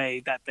any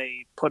way that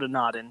they put a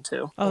nod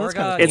into. Oh, that's Orga,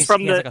 kind of he It's has-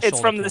 from he has, the like, a it's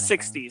from shoulder the kind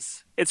of thing.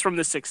 60s. It's from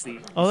the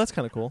 60s. Oh, that's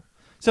kind of cool.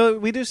 So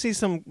we do see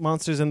some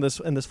monsters in this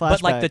flashback.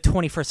 But like the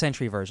 21st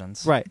century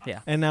versions. right.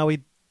 Yeah. And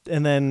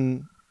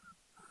then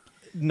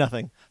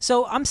nothing.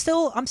 So I'm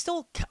still.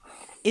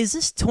 Is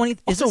this 20? Is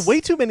Also, this, way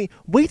too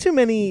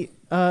many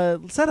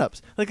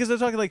setups. Like, because they're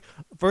talking like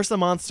first the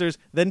monsters,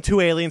 then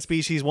 2 alien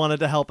species wanted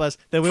to help us,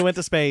 then we went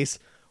to space.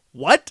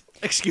 What?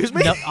 Excuse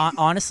me? No,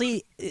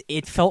 honestly,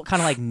 it felt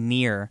kind of like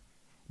Nier,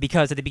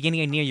 because at the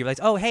beginning of Nier, you realize,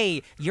 oh,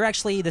 hey, you're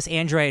actually this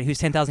android who's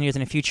 10,000 years in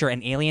the future,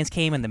 and aliens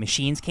came and the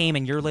machines came,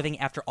 and you're living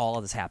after all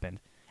of this happened.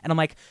 And I'm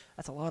like,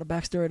 that's a lot of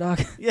backstory,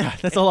 dog. Yeah,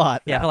 that's a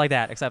lot. Yeah, I felt like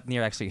that, except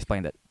Nier actually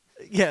explained it.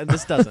 Yeah,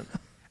 this doesn't.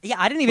 Yeah,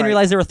 I didn't even Right.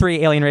 realize there were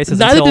 3 alien races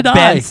Neither until did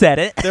Ben I. said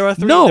it. There are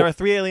 3. No. There are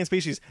 3 alien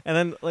species, and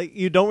then like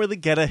you don't really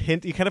get a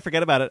hint. You kind of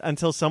forget about it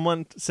until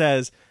someone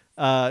says,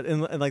 in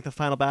like the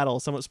final battle.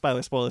 Someone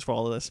spoilers for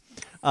all of this.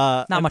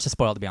 Not much to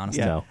spoil, to be honest.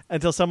 Yeah. No.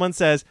 Until someone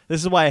says,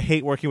 "This is why I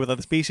hate working with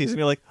other species," and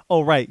you're like,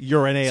 "Oh right,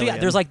 you're an alien." So yeah,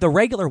 there's like the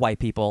regular white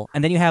people,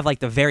 and then you have like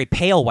the very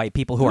pale white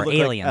people who Who are look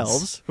like aliens.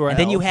 elves, who are and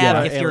then you elves.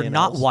 have, Yeah. if you're Alien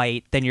not elves.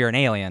 white, then you're an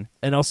alien.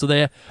 And also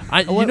they,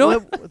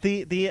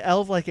 the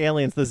elf-like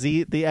aliens,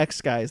 the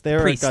X guys,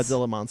 they're Priests. a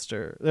Godzilla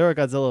monster. They're a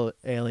Godzilla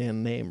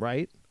alien name,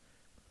 right?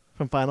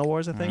 From Final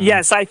Wars, I think.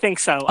 Yes, I think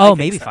so. I Oh, think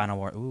maybe so. Final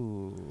War.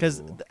 Ooh.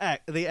 Because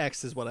the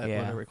X is what I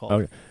Yeah. recall.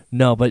 Okay.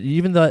 No, but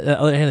even the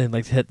other hand,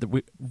 like hit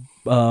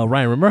Ryan.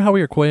 Remember how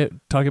we were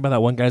talking about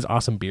that one guy's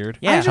awesome beard?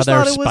 Yeah. I how just there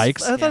thought are it was.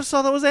 spikes. I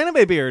thought that was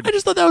anime beard. I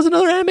just thought that was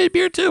another anime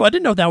beard too. I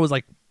didn't know that was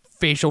like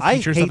facial I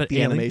features hate of an the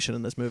alien. animation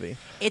in this movie.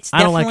 It's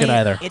I don't like it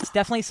definitely- either. It's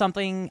definitely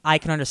something I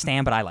can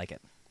understand, but I like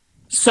it.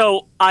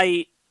 So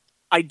I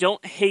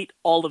don't hate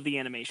all of the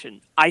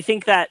animation. I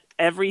think that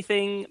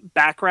everything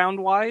background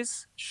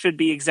wise should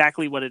be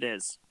exactly what it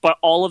is. But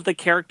all of the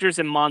characters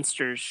and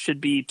monsters should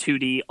be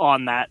 2D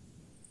on that.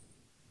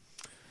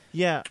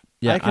 Yeah,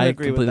 Yeah, I can I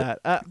agree with completely-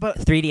 that. But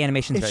 3D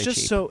animation is it's very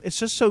just cheap. it's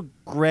just so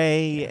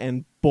gray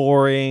and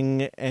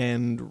boring,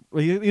 and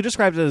you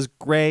described it as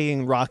gray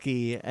and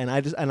rocky, and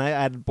I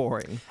added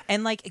boring.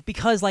 And like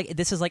because like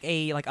this is like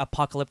a like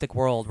apocalyptic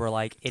world where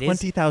like it is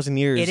 20,000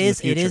 years. it in is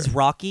the it is future.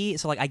 rocky.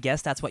 So like I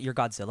guess that's what your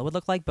Godzilla would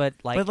look like, but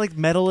like But like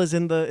metal is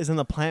in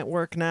the plant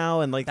work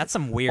now, and like that's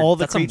some weird. all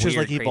the that's some creatures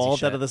weird, like crazy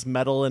evolved out shit. of this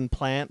metal and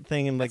plant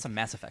thing, and like That's some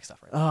Mass Effect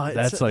stuff, right? oh,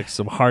 it's- That's like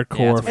some Yeah,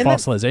 hardcore it's- And then-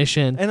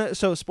 fossilization. and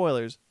so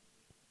spoilers.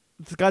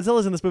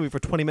 Godzilla's in this movie for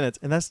 20 minutes,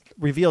 and that's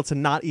revealed to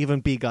not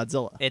even be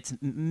Godzilla. It's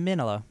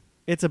Minilla,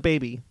 It's a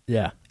baby.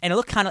 yeah. and it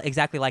looked kind of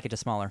exactly like it,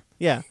 just smaller.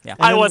 Yeah. Yeah.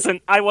 And then-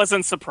 I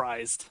wasn't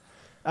surprised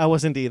I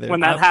wasn't either.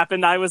 when that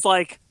happened. I was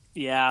like,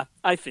 yeah,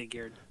 I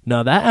figured.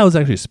 No, that was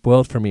actually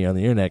spoiled for me on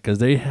the internet because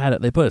they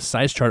put a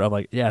size chart of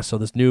like, yeah, so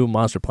this new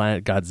monster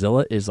planet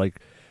Godzilla is like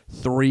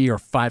 3 or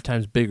 5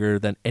 times bigger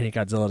than any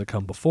Godzilla to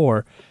come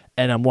before.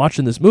 And I'm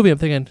watching this movie, I'm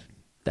thinking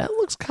that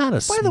looks kind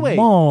of By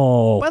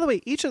small. the way,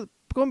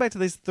 going back to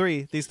these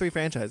three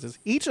franchises,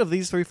 each of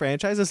these 3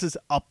 franchises has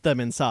upped them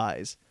in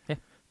size. Yeah.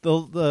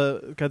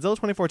 The Godzilla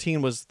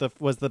 2014 was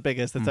the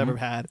biggest it's ever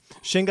had.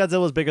 Shin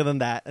Godzilla was bigger than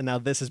that, and now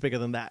this is bigger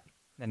than that.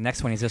 The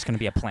next one is just going to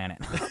be a planet.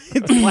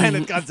 It's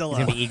Planet It's going to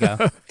Godzilla. be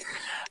Ego.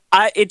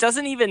 It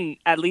doesn't even,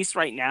 at least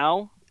right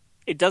now,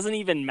 it doesn't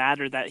even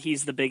matter that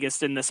he's the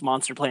biggest in this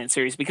Monster Planet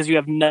series because you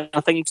have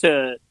nothing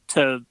to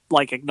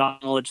like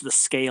acknowledge the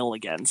scale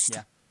against.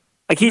 Yeah.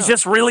 Like he's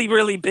just really,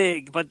 really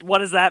big, but what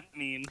does that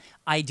mean?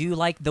 I do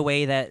like the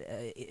way that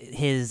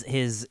his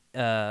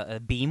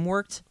beam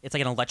worked. It's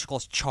like an electrical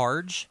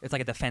charge. It's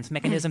like a defense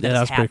mechanism Yeah, that that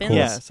just was pretty happens. cool.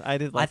 Yes, I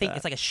did. Like I think that.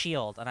 it's like a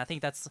shield, and I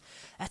think that's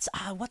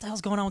what the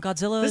hell's going on with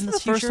Godzilla This in is the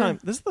this future? first time.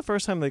 This is the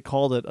first time they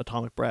called it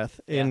atomic breath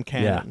in Yeah.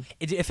 canon.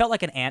 It felt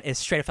like it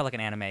straight up felt like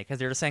an anime because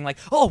they're just saying like,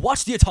 oh,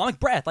 watch the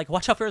atomic breath, like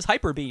watch out for his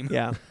hyper beam.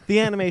 Yeah,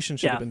 the animation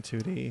should Yeah. have been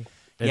 2D.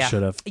 It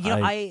should have. You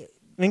know,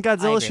 And I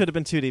Godzilla agree. should have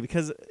been 2D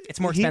because It's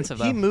more he- expensive,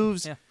 He though.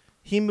 moves. Yeah.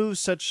 He moves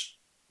such.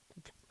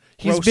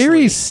 He's grossly.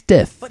 very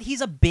stiff. But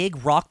he's a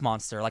big rock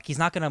monster. Like he's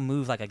not gonna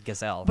move like a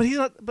gazelle. But he's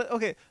not. But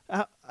okay,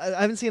 I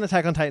haven't seen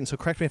Attack on Titan, so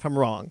correct me if I'm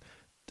wrong.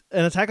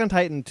 In Attack on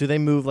Titan, do they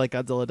move like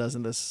Godzilla does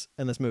in this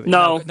movie?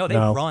 No. no, they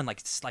No. run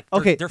like they're,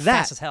 Okay, they're that.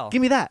 fast as hell.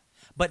 Give me that.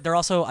 But they're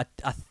also a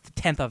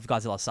tenth of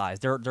Godzilla's size.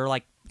 They're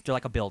like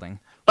a building.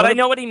 But I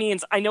know what he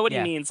means. I know what Yeah.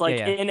 he means. Like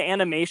Yeah, yeah. in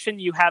animation,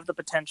 you have the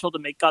potential to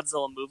make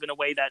Godzilla move in a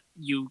way that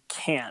you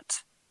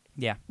can't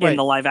Yeah. in Right.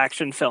 the live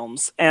action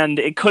films, and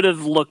it could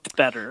have looked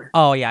better.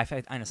 Oh yeah, I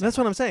understand. That's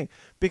what I'm saying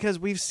because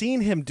we've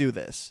seen him do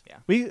this. Yeah.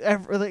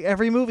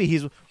 Every movie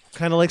he's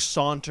kind of like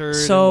sauntered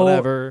So- and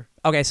whatever.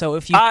 Okay, so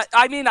if you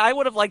I mean, I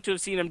would have liked to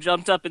have seen him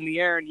jumped up in the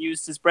air and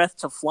used his breath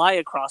to fly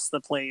across the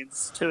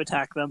plains to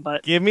attack them,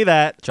 but Give me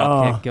that. drop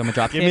Oh. kick, give him a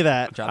drop Give kick. me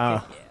that.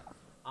 Drop kick.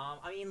 Yeah.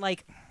 I mean,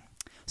 like,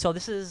 so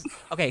this is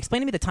okay.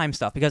 Explain to me the time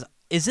stuff because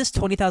is this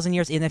 20,000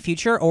 years in the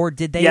future or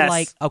did they Yes.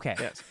 like? Okay.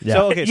 Yes. Yeah.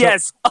 So okay. So,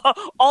 yes,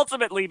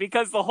 ultimately,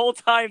 because the whole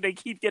time they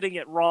keep getting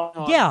it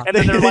wrong. Yeah. and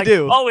then they're They like,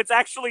 do. "Oh, it's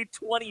actually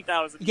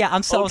 20,000." Yeah,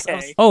 I'm so.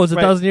 okay. Oh, it's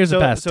 1,000 right, years so-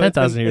 have passed. so it's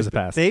 10,000 been- years it's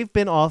have passed. They've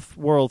been off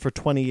world for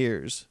 20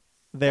 years.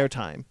 Their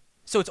time.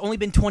 So it's only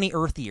been 20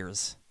 Earth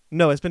years.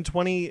 No, it's been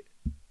 20.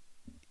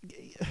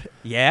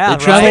 Yeah.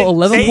 They travel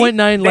right?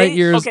 11.9 light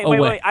years okay, away.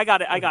 wait, I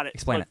got it.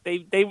 Explain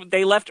Look,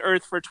 They left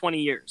Earth for 20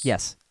 years.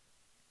 Yes.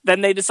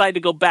 Then they decided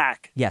to go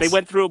back. Yes. They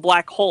went through a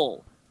black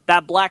hole.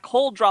 That black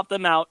hole dropped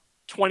them out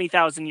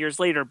 20,000 years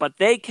later, but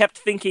they kept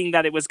thinking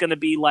that it was going to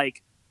be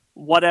like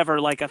whatever,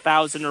 like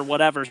 1,000 or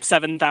whatever,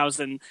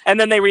 7,000. And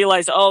then they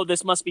realized, oh,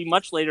 this must be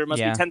much later. It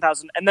must Yeah. be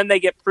 10,000. And then they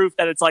get proof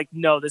that it's like,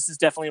 no, this is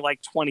definitely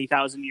like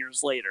 20,000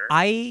 years later.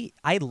 I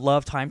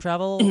love time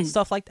travel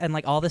stuff and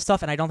like all this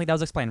stuff, and I don't think that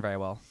was explained very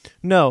well.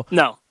 No.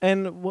 No.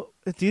 And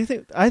do you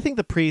think? I think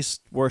the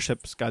priest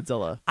worships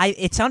Godzilla.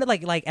 It sounded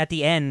like at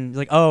the end,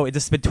 like, oh, it's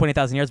just been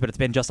 20,000 years, but it's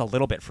been just a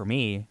little bit for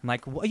me. I'm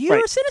like, well, you're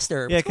Right.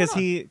 sinister. Yeah, What's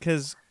going on?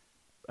 because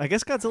I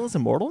guess Godzilla's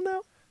immortal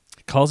now.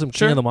 Calls him King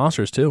Sure. of the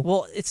Monsters too.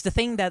 Well, it's the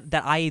thing that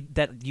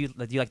you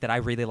like that I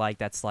really like.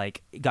 That's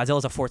like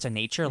Godzilla's a force of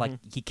nature. Like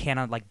he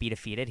cannot like be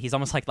defeated. He's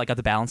almost like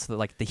the balance of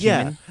like the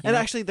human. Yeah, you and know?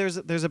 actually, there's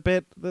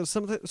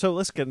something. So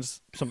let's get into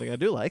something I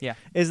do like. Yeah.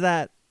 Is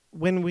that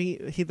when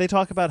they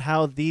talk about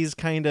how these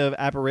kind of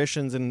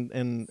apparitions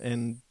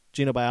in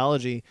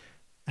genobiology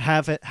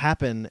have it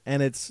happen,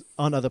 and it's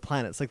on other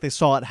planets. Like they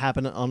saw it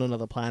happen on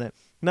another planet,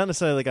 not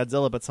necessarily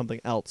Godzilla, but something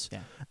else. Yeah.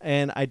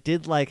 And I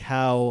did like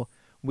how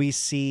we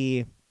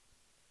see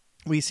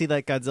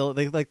that Godzilla.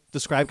 They like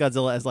describe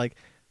Godzilla as like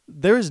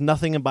there is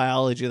nothing in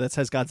biology that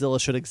says Godzilla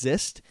should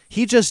exist.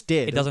 He just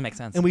did. It doesn't make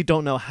sense. and we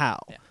don't know how.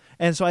 Yeah.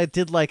 And so I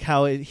did like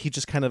how he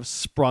just kind of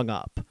sprung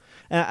up,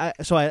 and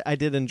I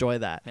did enjoy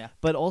that. Yeah.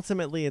 But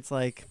ultimately, it's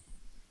like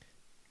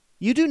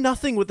you do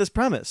nothing with this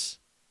premise.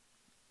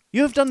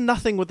 You have done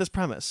nothing with this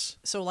premise.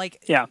 So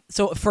like Yeah.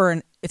 So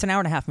it's an hour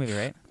and a half movie,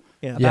 right?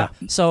 Yeah. Yeah.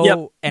 So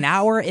Yep. an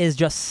hour is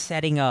just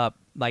setting up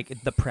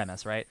like the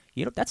premise, right?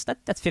 You know, that's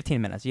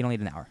 15 minutes. You don't need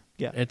an hour.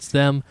 It's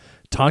them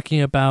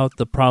talking about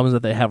the problems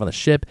that they have on the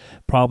ship,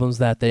 problems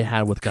that they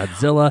had with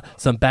Godzilla,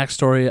 some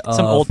backstory of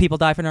Some old people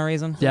die for no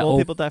reason. Yeah, Old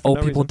people die for old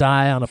no people reason.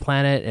 die on a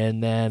planet,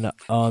 and then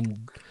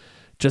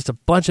just a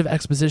bunch of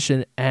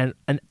exposition. And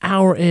an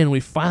hour in, we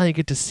finally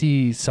get to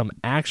see some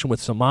action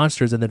with some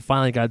monsters, and then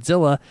finally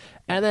Godzilla,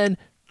 and then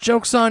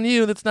joke's on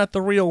you, that's not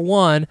the real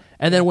one.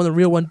 And then when the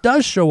real one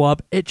does show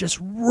up, it just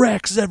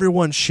wrecks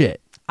everyone's shit.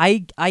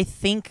 I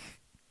think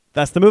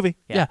That's the movie.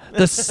 Yeah,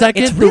 the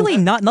second it's really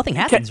not nothing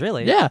happens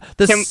really. Yeah,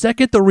 the Can-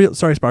 second the real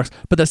Sparks,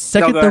 but the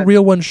second go the ahead.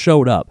 real one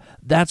showed up,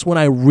 that's when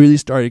I really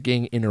started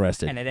getting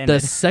interested. And it The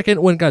ended.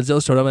 second when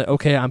Godzilla showed up, I'm like,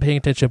 okay, I'm paying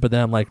attention, but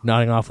then I'm like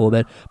nodding off a little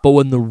bit. But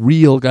when the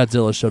real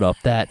Godzilla showed up,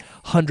 that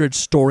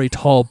 100-story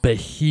tall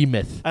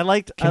behemoth. I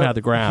liked Came out of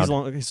the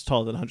ground. He's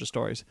taller than 100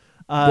 stories.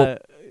 Well,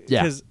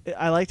 yeah. Because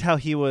I liked how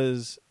he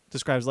was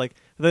described as like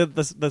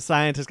the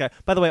scientist guy.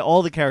 By the way,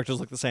 all the characters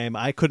look the same.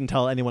 I couldn't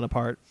tell anyone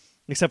apart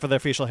except for their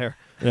facial hair.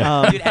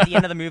 Yeah. Dude, at the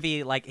end of the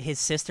movie, like his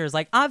sister's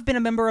like, I've been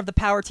a member of the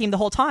power team the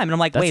whole time, and I'm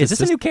like, That's wait, his is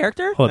this a new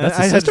character? Hold on, that's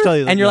I his had to sister? tell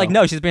you that, And you're like,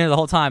 no, she's been here the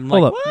whole time. I'm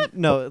Hold like, up. what?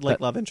 No,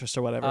 like love interest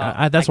or whatever.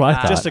 That's what I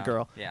thought. Just a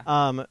girl.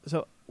 Yeah.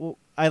 So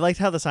I liked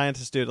how the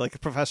scientist dude, like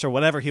professor,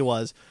 whatever he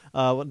was,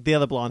 the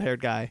other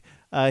blonde-haired guy,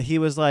 he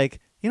was like,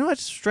 you know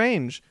what's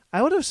strange?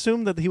 I would have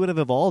assumed that he would have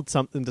evolved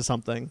into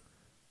something,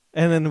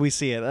 and then we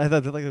see it. I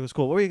thought like it was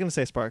cool. What were you going to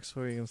say, Sparks?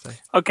 What were you going to say?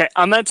 Okay,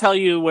 I'm going to tell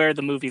you where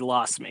the movie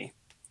lost me.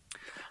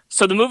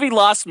 So the movie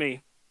lost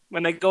me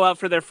when they go out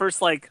for their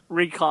first like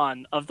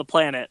recon of the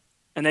planet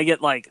and they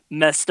get like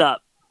messed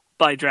up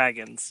by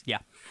dragons. Yeah.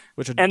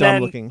 Which are And dumb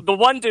then looking. the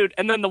one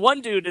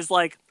dude is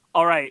like,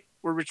 "All right,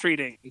 we're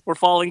retreating. We're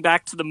falling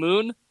back to the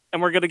moon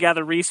and we're going to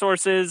gather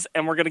resources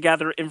and we're going to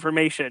gather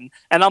information."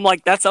 And I'm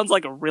like, that sounds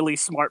like a really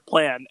smart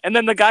plan. And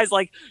then the guy's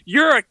like,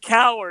 "You're a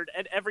coward."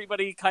 And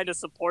everybody kind of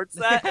supports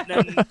that. And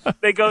then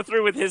they go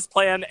through with his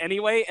plan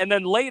anyway. And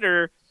then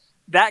later,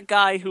 that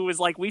guy who was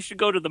like, we should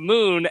go to the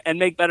moon and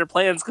make better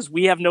plans because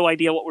we have no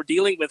idea what we're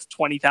dealing with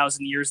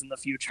 20,000 years in the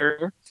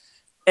future.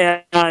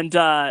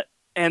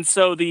 and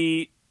so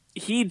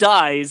he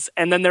dies,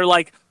 and then they're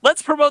like,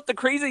 let's promote the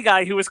crazy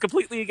guy who was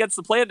completely against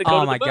the plan to go Oh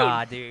to my the moon.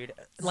 god, dude!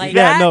 Like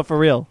Yeah, that- no, for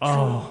real.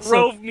 Oh,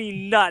 Drove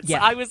me nuts.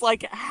 Yeah. I was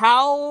like,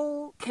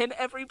 how can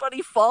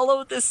everybody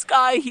follow this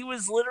guy? He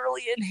was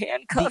literally in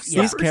handcuffs.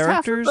 These the first half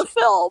of characters- the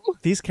film.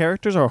 These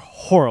characters are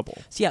horrible.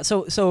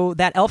 so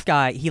that elf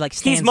guy, he like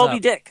stands He's Moby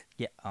up. Dick.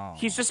 Yeah. Oh.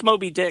 He's just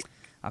Moby Dick.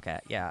 Okay,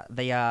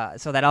 yeah.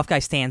 So that elf guy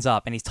stands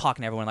up and he's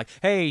talking to everyone like,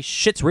 "Hey,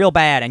 shit's real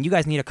bad, and you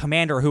guys need a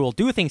commander who will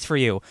do things for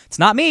you. It's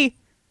not me.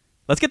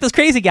 Let's get this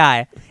crazy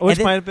guy." Which And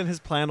then- might have been his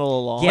plan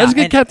all along. Yeah, Let's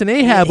get and Captain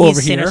Ahab he's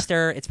over here.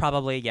 sinister. It's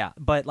probably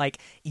but like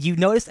you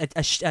notice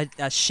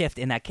a shift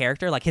in that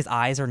character. Like his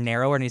eyes are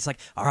narrower, and he's like,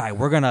 "All right,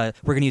 we're gonna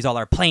use all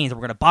our planes. And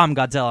we're gonna bomb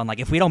Godzilla. And like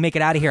if we don't make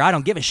it out of here, I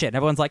don't give a shit." And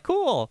everyone's like,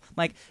 "Cool."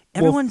 Like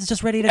everyone's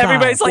just ready to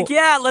Everybody's die. like,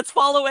 yeah, let's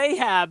follow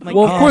Ahab. Like,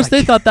 Well, of oh course my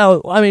they thought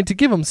that. I mean, to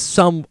give them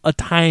a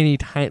tiny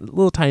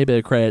bit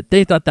of credit,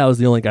 they thought that was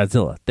the only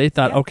Godzilla. They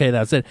thought, Yeah. okay,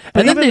 that's it. But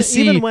And then even- they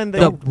see even when they-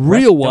 the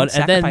real Don't one,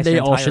 and then sacrifice they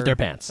your all shit entire- their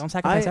pants. Don't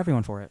sacrifice I-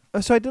 everyone for it.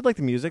 So I did like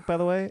the music, by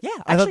the way. Yeah,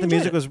 I thought actually the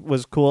music enjoyed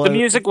was cool. The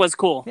music was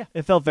cool. Yeah.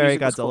 It felt very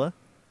music was cool. Godzilla,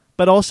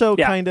 but also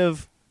Yeah. kind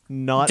of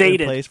not Dated.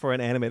 in place for an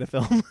animated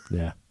film.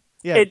 Yeah.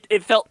 yeah,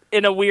 It felt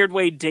in a weird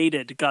way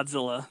dated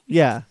Godzilla.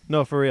 yeah,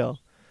 no, for real.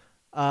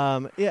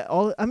 Yeah,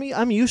 I mean,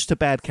 I'm used to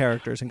bad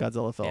characters in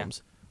Godzilla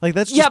films. Like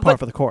that's just Yeah, par but-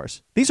 for the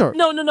course. These are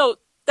No,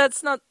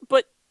 that's not.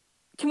 But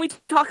can we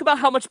talk about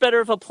how much better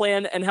of a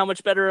plan and how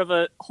much better of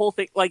a whole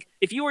thing? Like,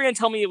 if you were going to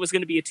tell me it was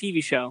going to be a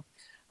TV show,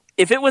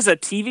 if it was a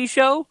TV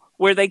show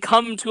where they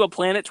come to a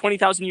planet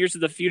 20,000 years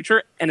in the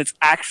future and it's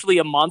actually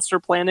a monster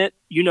planet,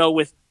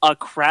 with a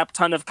crap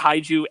ton of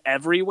kaiju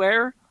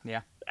everywhere.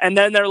 Yeah. And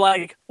then they're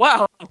like,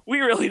 wow, we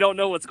really don't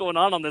know what's going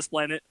on this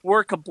planet.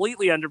 We're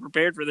completely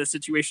underprepared for this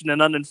situation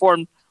and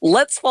uninformed.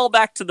 Let's fall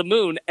back to the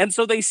moon. And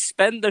so they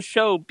spend the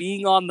show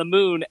being on the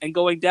moon and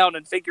going down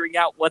and figuring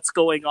out what's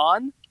going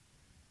on.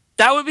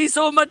 That would be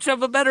so much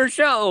of a better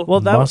show. well.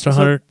 That Monster so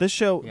Hunter. This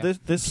show, Yeah.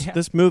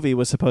 this movie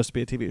was supposed to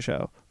be a TV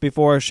show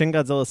before Shin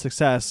Godzilla's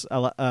success.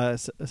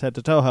 Said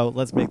to Toho,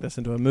 "Let's make this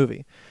into a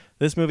movie."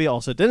 This movie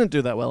also didn't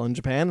do that well in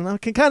Japan, and I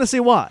can kind of see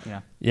why.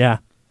 Yeah. Yeah.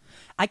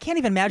 I can't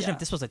even imagine Yeah. if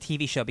this was a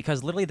TV show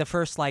because literally the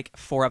first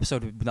 4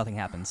 episodes nothing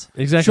happens.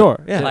 Exactly.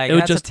 Sure, yeah. Like it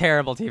would that's just a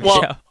terrible TV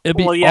Well, show. it'd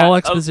be Well, yeah, all well-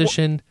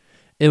 exposition.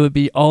 It would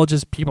be all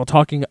just people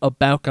talking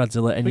about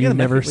Godzilla, and We you've get a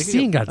never we could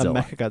seen get Godzilla.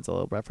 A Mecha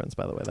Godzilla reference,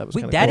 by the way. That was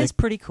kind of That cool. is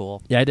pretty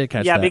cool. Yeah, I did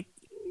catch yeah, that.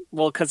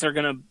 because they're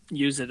going to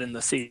use it in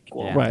the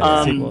sequel. Yeah. right. The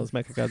Um, sequel is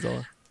Mecha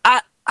Godzilla.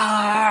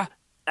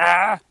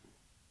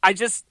 I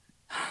just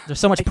There's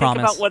so much I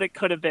promise. think about what it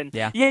could have been.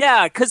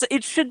 Yeah. Because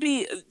it should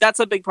be. That's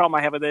a big problem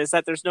I have with it is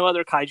that there's no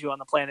other kaiju on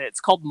the planet. It's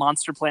called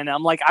Monster Planet.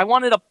 I'm like, I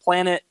wanted a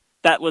planet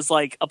that was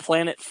like a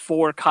planet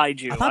for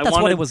kaiju. I thought that's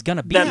what wanted it was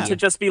gonna be. them to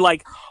just be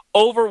like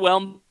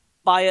overwhelmed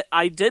by it.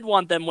 I did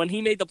want them when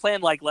he made the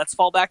plan, like, let's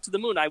fall back to the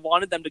moon. I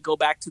wanted them to go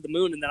back to the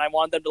moon, and then I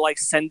wanted them to like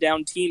send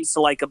down teams to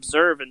like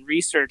observe and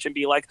research and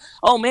be like,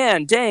 oh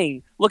man,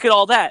 dang, look at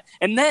all that.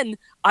 And then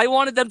I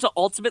wanted them to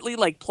ultimately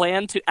like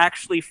plan to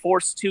actually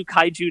force 2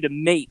 kaiju to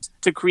mate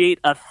to create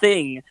a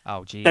thing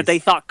Oh, geez. that they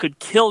thought could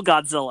kill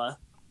Godzilla.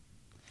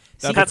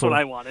 See, That's cool. what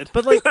I wanted.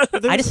 But like,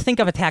 I just think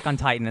of Attack on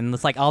Titan and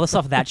it's like all the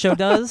stuff that show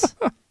does,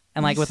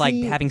 and like with like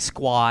See- having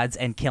squads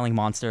and killing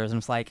monsters, and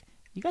it's like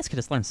you guys could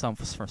just learn some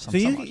from so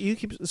you someone. you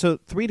keep so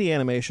 3D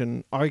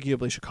animation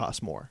arguably should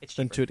cost more It's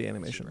than cheaper. 2D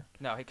animation.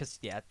 No, because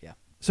yeah.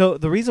 So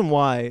the reason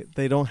why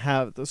they don't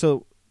have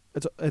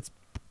it's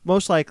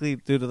most likely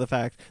due to the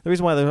fact the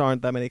reason why there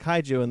aren't that many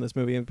kaiju in this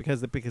movie and because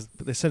they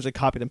essentially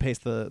copied and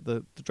pasted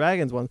the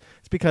dragons one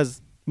is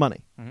because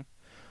money.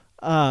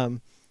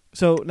 Mhm.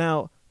 So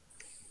now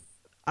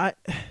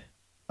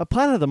a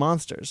Planet of the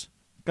Monsters,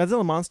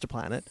 Godzilla Monster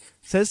Planet,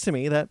 says to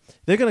me that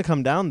they're going to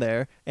come down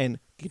there and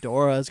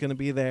Ghidorah is going to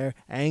be there,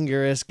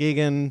 Anguirus,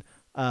 Gigan,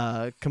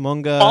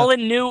 Kumonga. all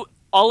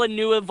in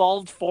new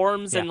evolved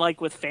forms and Yeah.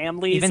 like with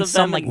families Even of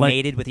some them. like and,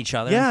 mated with each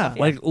other. Yeah, and stuff.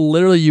 Like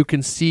literally, you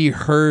can see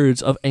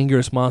herds of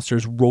Anguirus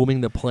monsters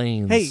roaming the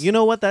plains. Hey, you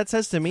know what that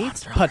says to me?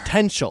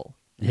 Potential.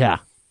 Yeah.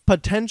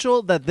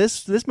 Potential that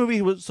this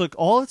movie was like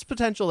all its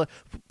potential.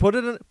 Put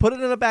it in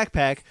a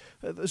backpack,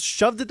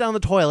 shoved it down the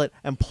toilet,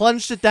 and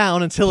plunged it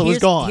down until it was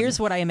gone. Here's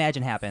what I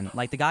imagine happened.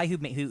 Like the guy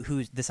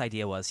who this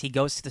idea was, he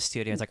goes to the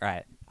studio and he's like, all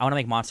right, I want to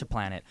make Monster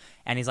Planet.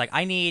 And he's like,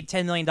 I need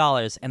 $10 million.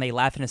 And they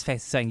laugh in his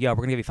face saying, yo, we're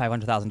going to give you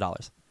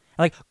 $500,000.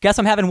 Like, guess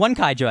I'm having one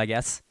kaiju, I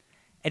guess.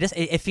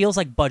 It feels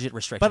like budget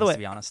restrictions, By the way, to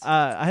be honest.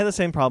 I had the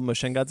same problem with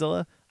Shin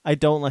Godzilla. I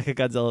don't like a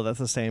Godzilla that's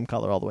the same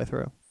color all the way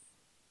through.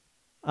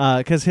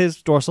 Because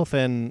his dorsal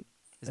fin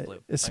It's blue.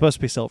 is right? supposed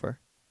to be silver.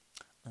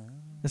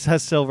 This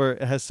has silver.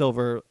 It has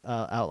silver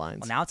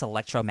outlines, Well, now it's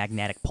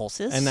electromagnetic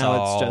pulses. and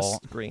now it's so-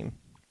 just green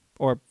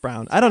or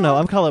brown. I don't know.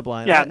 I'm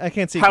colorblind. Yeah, I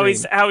can't see how green.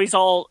 he's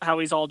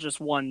all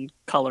just one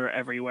color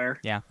everywhere.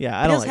 Yeah. Yeah,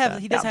 I He don't does like have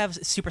that. he does have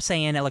Super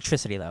Saiyan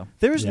electricity though.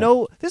 There's Yeah.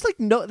 no.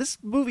 This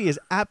movie is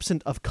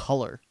absent of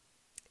color.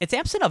 It's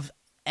absent of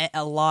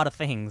a lot of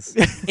things.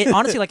 It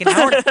honestly like an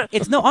hour.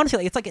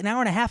 It's like an hour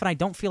and a half, and I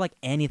don't feel like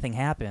anything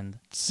happened.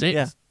 Same,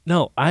 Yeah.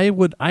 No,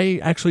 I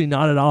actually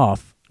nodded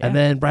off, and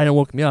then Brandon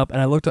woke me up,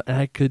 and I looked up, and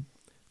I could.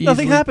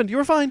 Nothing easily- happened. You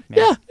were fine.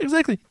 Yeah,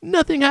 exactly.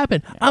 Nothing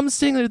happened. I'm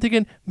sitting there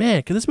thinking,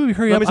 man, can this movie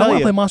hurry Let up? me I tell want to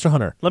you. play Monster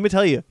Hunter. Let me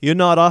tell you, you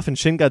nod off in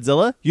Shin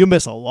Godzilla, you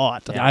miss a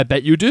lot. Yeah, I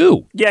bet you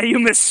do. Yeah, you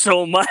missed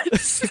so much.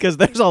 Because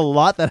there's a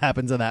lot that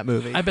happens in that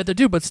movie. I bet they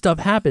do, but stuff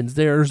happens.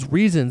 There's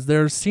reasons.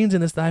 There's scenes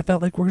in this that I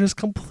felt like were just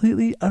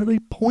completely, utterly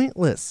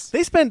pointless.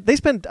 They spent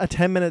a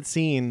 10-minute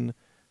scene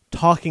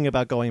talking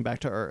about going back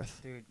to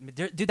Earth.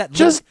 Dude, that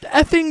Just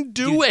effing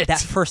do dude, it. That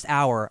first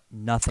hour,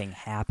 nothing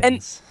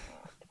happens.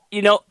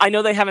 You know, I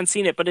know they haven't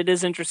seen it, but it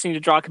is interesting to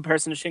draw a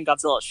comparison to Shin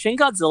Godzilla. Shin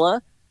Godzilla,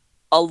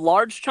 a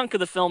large chunk of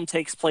the film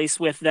takes place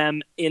with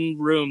them in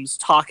rooms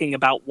talking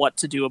about what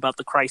to do about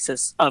the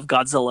crisis of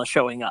Godzilla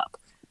showing up.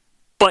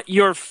 But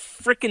you're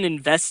freaking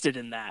invested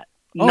in that.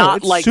 Oh, Not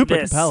it's like super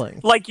this. compelling.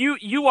 Like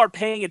you are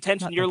paying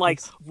attention. Not You're like like,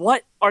 this.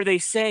 what are they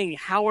saying?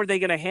 How are they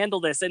going to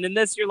handle this? And in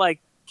this, you're like,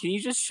 can you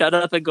just shut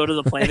up and go to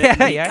the planet and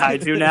meet Yeah.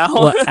 kaiju now?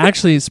 Well,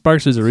 actually,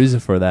 Sparks, there's a reason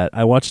for that.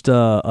 I watched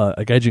a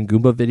Gaijin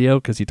Goomba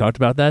video because he talked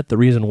about that. The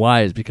reason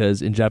why is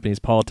because in Japanese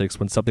politics,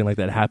 when something like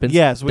that happens,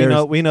 Yes, we there's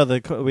know. We know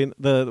we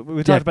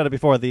Yeah. talked about it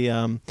before.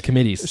 The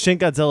committees. Shin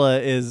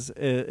Godzilla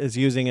is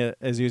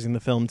using the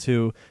film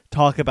to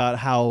talk about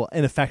how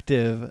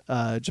ineffective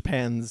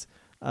Japan's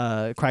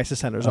crisis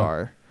centers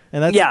are,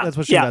 and that's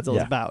what Shin Yeah. Godzilla is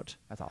Yeah. about.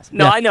 That's awesome.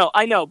 No, Yeah.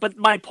 I know. But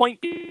my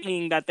point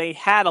being that they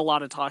had a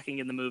lot of talking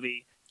in the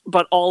movie,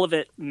 but all of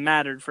it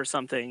mattered for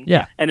something.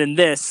 Yeah. And in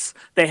this,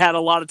 they had a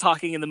lot of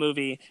talking in the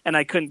movie, and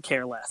I couldn't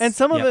care less. And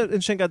some of Yep. it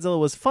in Shin Godzilla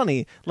was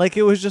funny. Like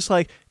it was just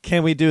like,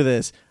 can we do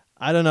this?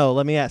 I don't know.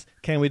 Let me ask.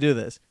 Can we do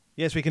this?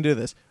 Yes, we can do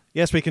this.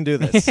 Yes, we can do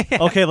this.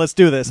 Okay, let's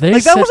do this. They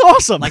Like that said- was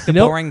awesome. Like the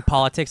Nope. boring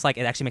politics, like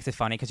it actually makes it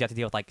funny because you have to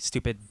deal with like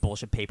stupid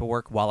bullshit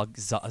paperwork while a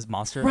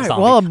monster, right.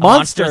 zombie, While a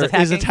monster is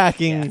is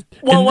attacking. Yeah.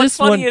 well, And what's this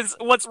funny one- is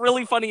what's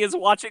really funny is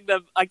watching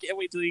them. I can't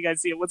wait till you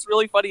guys see it. What's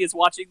really funny is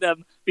watching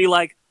them be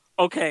like,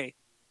 okay,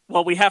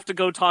 well, we have to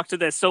go talk to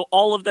this. So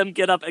all of them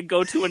get up and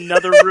go to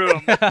another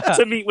room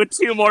to meet with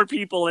two more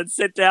people and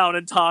sit down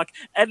and talk.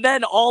 And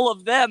then all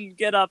of them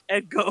get up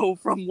and go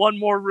from one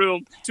more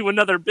room to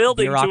another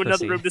building to another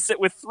Bureaucracy. room to sit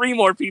with three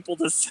more people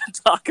to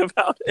talk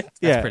about it.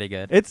 Yeah, pretty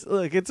good. It's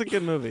a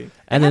good movie.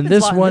 And It then happens a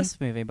this lot in one,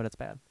 this movie, but it's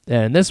bad.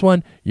 and in this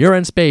one, you're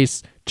in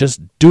space.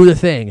 Just do the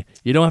thing.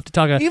 You don't have to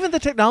talk. Even the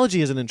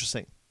technology isn't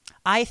interesting.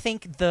 I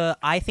think the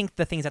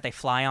things that they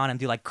fly on and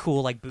do like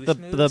cool like boost The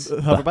moves.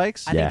 hover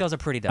bikes. I Yeah. think those are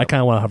pretty dope. I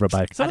kind of want to hover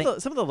bike. Some I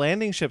of the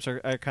landing ships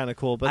are kind of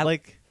cool, but I-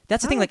 like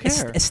That's the I thing. don't Like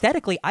care.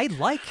 aesthetically, I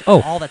like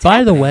Oh, all that's.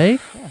 by the happening. way,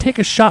 take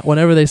a shot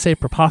whenever they say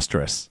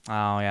preposterous.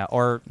 Oh yeah,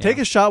 or take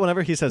a shot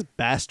whenever he says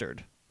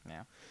bastard.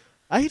 Yeah.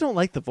 I don't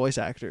like the voice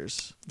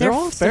actors. They're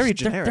all very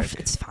generic.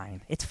 It's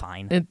fine. It's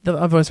fine.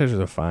 The voice actors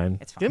are fine.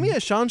 It's fine. Give me a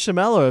Sean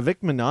Schimmel or a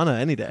Vic Mignogna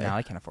any day. No,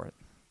 I can't afford it.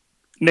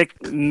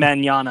 Nick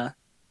Manana.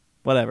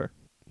 Whatever.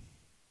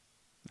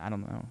 I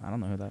don't know. I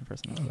don't know who that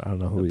person is. I don't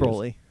know who he is.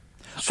 Broly.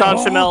 Sean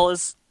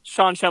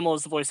Schemmel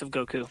is the voice of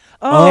Goku.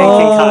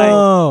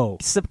 Oh,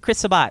 Chris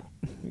Sabat.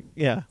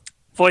 Yeah.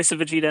 Voice of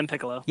Vegeta and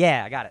Piccolo.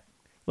 Yeah, I got it.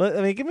 Well,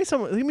 I mean, give me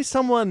someone.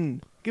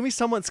 Give me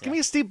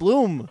a Steve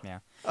Bloom. Yeah.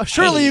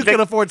 Surely Hey, you can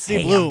Vic- afford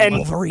Steve hey, Bloom. And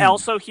Wolverine.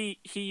 also, he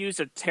used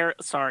a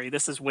sorry,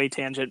 this is way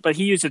tangent, but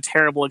he used a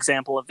terrible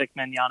example of Vic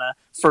Mignogna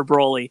for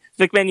Broly.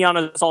 Vic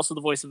Mignogna is also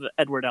the voice of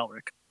Edward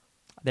Elric.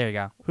 There you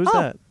go. Who's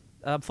that?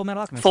 Full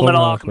Metal Alchemist. Full Metal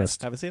Metal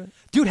Alchemist. Haven't seen it.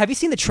 Dude, have you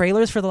seen the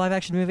trailers for the live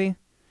action movie?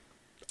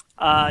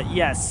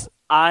 Yes,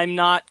 I'm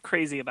not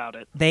crazy about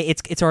it.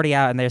 It's already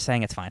out and they're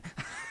saying it's fine.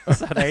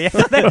 So there you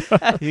go.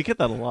 You get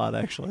that a lot,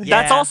 actually.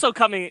 Yeah. That's also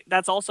coming.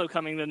 That's also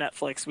coming to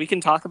Netflix. We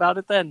can talk about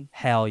it then.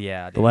 Hell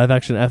yeah. the Dude. live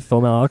action F Full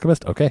Metal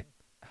Alchemist. Okay,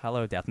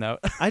 Hello, Death Note.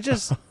 I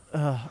just,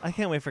 I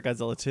can't wait for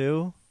Godzilla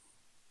 2.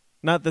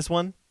 Not this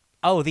one.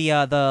 Oh, the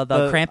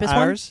Krampus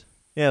ours?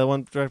 Yeah, the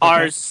one directed by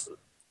Ours,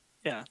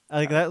 yeah, Krampus. I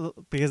think that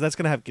because that's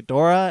gonna have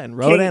Ghidorah and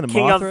Rodan and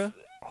Mothra.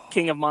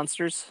 King of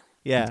Monsters.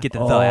 Yeah. Get the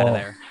hell out of Oh.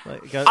 there.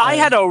 Like, I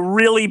had a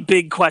really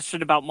big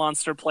question about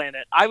Monster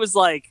Planet. I was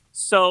like,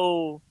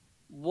 so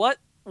what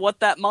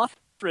that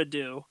Mothra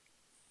do?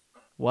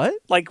 what?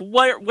 Like,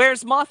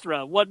 where's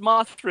Mothra? What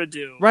Mothra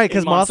do? Right,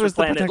 'cause in Monster Mothra's the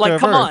Planet? protector Like, of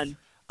come Earth. on.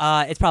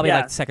 It's probably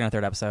Yeah. like second or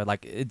third episode.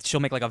 Like she'll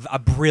make like a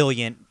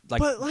brilliant like.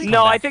 But, like-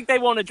 No, I comeback. think they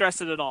won't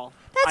address it at all.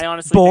 I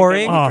honestly boring.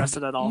 think they won't Oh, address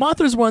it at all.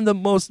 Mothra's one of the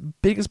most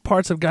biggest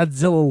parts of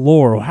Godzilla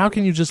lore. How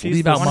can you just She's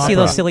leave the out I want to Mothra? see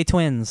those silly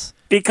twins.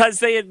 Because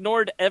they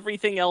ignored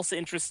everything else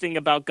interesting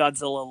about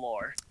Godzilla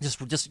lore.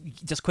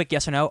 Just quick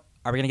yes or no.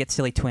 Are we gonna get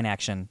silly twin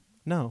action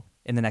No.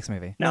 in the next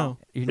movie? No.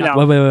 You're No.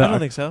 not, Wait, I wait. don't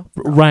think so.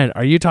 Ryan,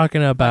 are you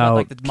talking about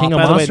like the King of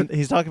By the Monsters? way,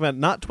 he's talking about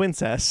not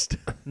twincest.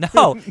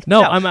 No,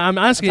 No, I'm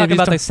asking if talking he's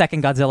about ta- the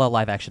second Godzilla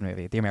live action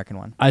movie, the American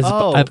one. I Oh,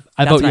 vote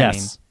that's what I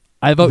yes.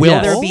 I vote Will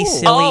yes. there be Oh.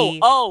 silly?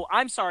 Oh,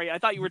 I'm sorry. I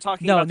thought you were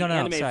talking No, about no, the no,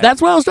 animated. sorry.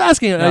 That's what I was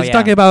asking. No, Is he yeah.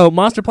 talking about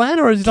Monster Planet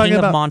or is he talking King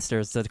of about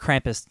Monsters, the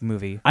Krampus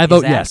movie. I vote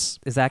Is that- yes.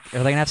 Is that are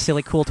they gonna have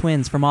silly cool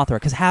twins for Mothra?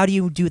 Because how do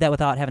you do that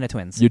without having a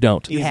twins? You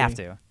don't. You Easy. have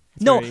to.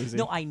 It's No, very easy.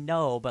 no, I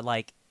know, but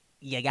like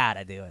you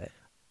gotta do it.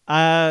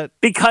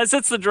 Because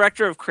it's the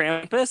director of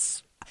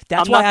Krampus.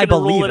 That's I'm why not I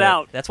gonna believe rule it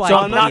out. That's why So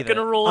I I'm believe not going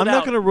to rule it I'm out.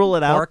 not going to rule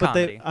it Horror out, but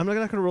comedy. I'm not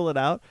going to rule it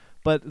out.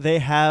 But they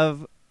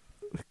have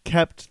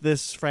kept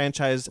this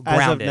franchise as of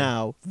Grounded.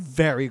 now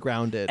very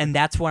grounded. And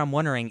that's what I'm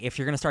wondering. If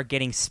you're gonna start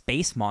getting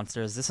space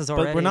monsters, this is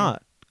already. but we're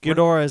not.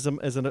 Ghidorah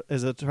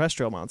is a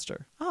terrestrial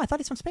monster. Oh, I thought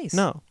he's from space.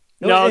 No,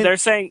 No, and they're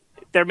saying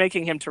they're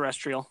making him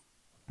terrestrial.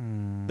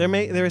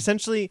 they're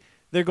essentially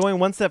they're going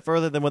one step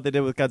further than what they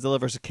did with Godzilla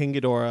versus King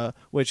Ghidorah,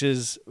 which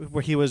is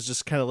where he was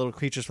just kind of little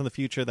creatures from the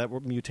future that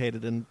were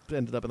mutated and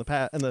ended up in the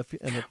past in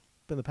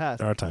the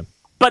past. Our time.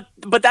 But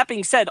that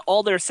being said,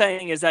 all they're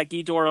saying is that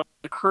Ghidorah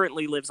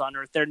currently lives on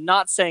Earth. They're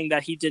not saying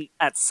that he didn't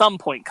at some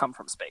point come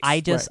from space.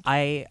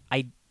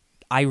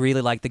 I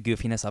really like the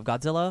goofiness of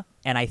Godzilla,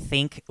 and I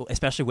think,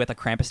 especially with a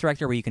Krampus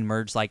director where you can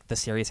merge like the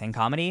serious and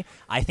comedy,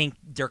 I think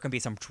there can be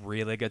some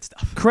really good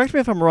stuff. Correct me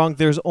if I'm wrong.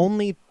 There's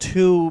only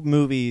 2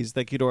 movies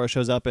that Ghidorah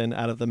shows up in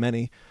out of the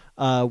many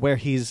where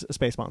he's a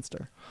space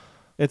monster.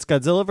 It's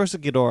Godzilla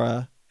versus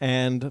Ghidorah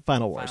and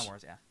Final Wars. Final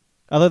Wars, yeah.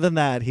 Other than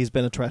that, he's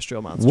been a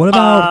terrestrial monster. What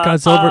about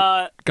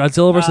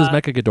Godzilla versus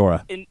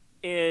Mechaghidorah?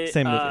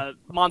 Same movie.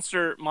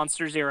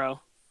 Monster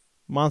Zero.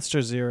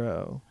 Monster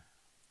Zero.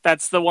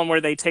 That's the one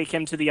where they take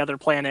him to the other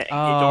planet and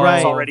Oh.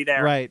 Ghidorah's already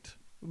there. Right.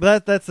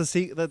 But that's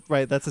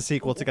the that's a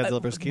sequel to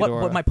Godzilla vs.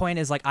 Ghidorah. What my point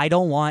is, like, I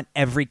don't want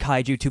every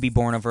kaiju to be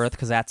born of Earth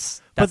because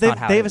that's but not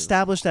how they've it is.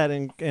 established that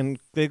and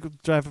they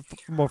drive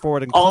more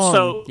forward in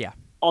Also, Kong Yeah.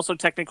 also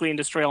technically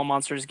Industrial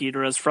Monsters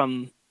Ghidorah's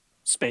from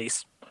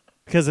space.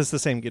 because it's the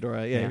same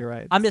Ghidorah. Yeah, you're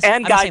right. I'm just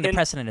And saying the Gigan.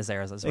 precedent is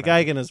there. Is what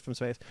I mean. Gigan is from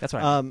space. That's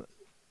what I mean.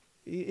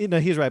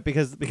 He's right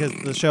because the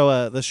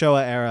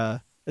Showa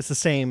era, it's the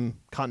same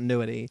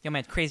continuity. Yo,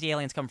 man, crazy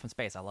aliens coming from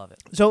space. I love it.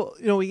 So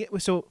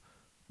so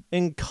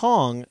in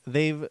Kong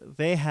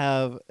they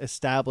have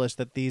established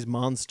that these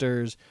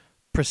monsters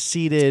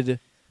preceded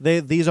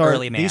these are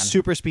Early man. these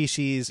super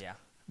species Yeah.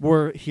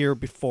 were here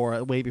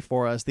way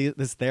before us. This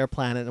is their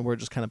planet, and we're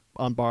just kind of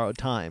on borrowed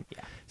time.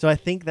 Yeah. So I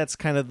think that's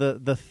kind of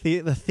the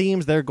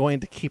themes they're going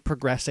to keep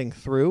progressing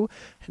through.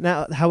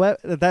 Now, however,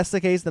 if that's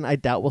the case, then I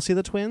doubt we'll see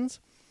the twins.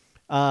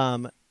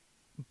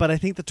 But I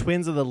think the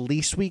twins are the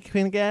least we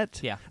can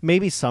get. Yeah.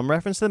 Maybe some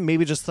reference to them.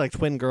 Maybe just like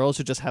twin girls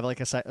who just have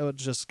like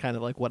just kind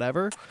of like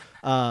whatever.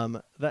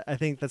 I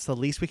think that's the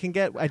least we can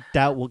get. I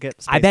doubt we'll get.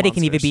 I space bet it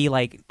can even monsters. be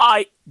like.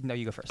 I No,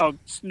 you go first. oh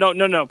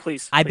no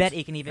please. I please. bet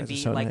it can even Those are be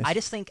so like nice. I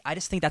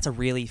just think that's a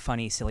really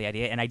funny, silly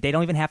idea, and they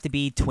don't even have to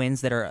be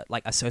twins that are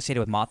like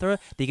associated with Mothra.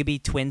 They could be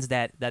twins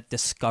that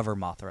discover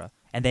Mothra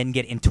and then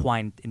get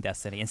entwined in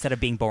destiny instead of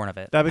being born of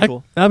it. That'd be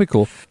cool. That'd be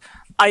cool.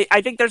 I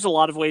think there's a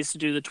lot of ways to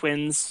do the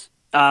twins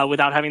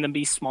without having them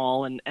be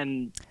small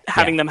and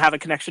having them have a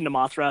connection to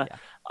Mothra.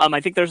 Yeah. I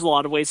think there's a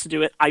lot of ways to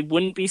do it. I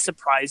wouldn't be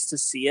surprised to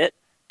see it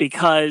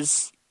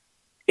because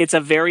it's a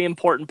very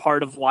important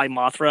part of why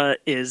Mothra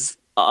is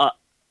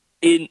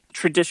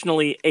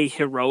traditionally a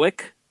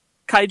heroic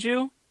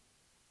kaiju.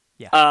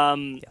 Yeah.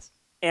 Yes.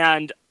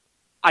 And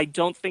I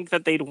don't think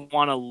that they'd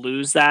want to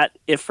lose that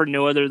if for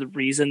no other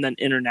reason than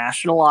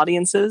international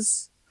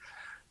audiences.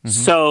 Mm-hmm.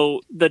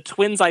 So the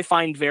twins I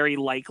find very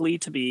likely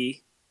to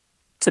be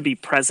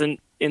present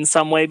in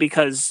some way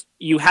because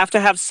you have to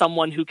have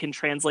someone who can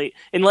translate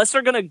unless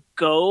they're going to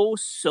go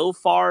so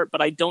far,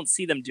 but I don't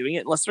see them doing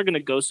it unless they're going to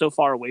go so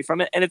far away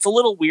from it. And it's a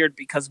little weird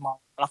because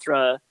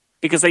Mothra,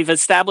 because they've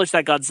established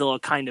that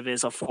Godzilla kind of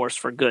is a force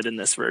for good in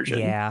this version.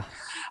 Yeah.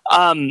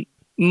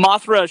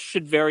 Mothra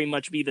should very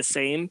much be the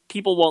same.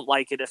 People won't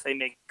like it if they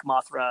make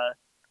Mothra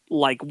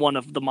like one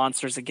of the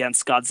monsters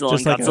against Godzilla,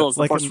 Just and like Godzilla's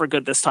the like force for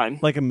good this time.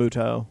 Like a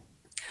Muto.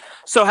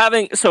 So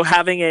having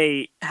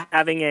a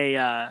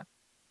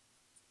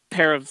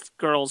pair of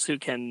girls who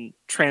can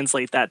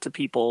translate that to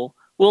people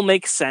will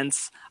make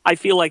sense. I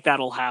feel like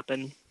that'll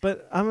happen.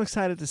 But I'm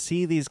excited to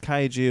see these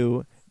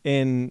kaiju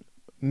in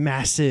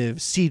massive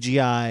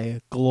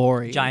CGI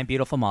glory. Giant,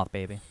 beautiful moth,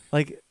 baby.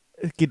 Like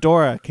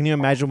Ghidorah. Can you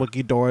imagine what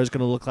Ghidorah is going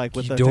to look like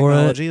with the Ghidorah-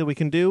 technology that we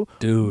can do?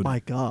 Dude. My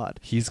God.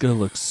 He's gonna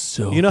look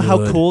so. You know how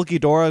good. cool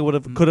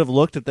Ghidorah could have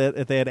looked if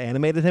they had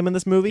animated him in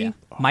this movie? Yeah.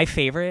 My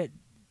favorite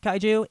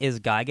kaiju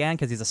is Gigan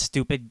because he's a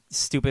stupid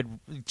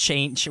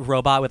chain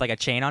robot with like a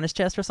chain on his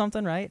chest or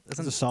something, right? It's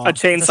Isn't a saw. A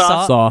it's a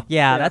chainsaw Saw.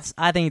 Yeah, Yeah.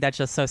 I think that's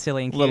just so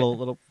silly and cute.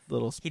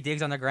 little He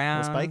digs on the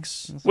ground.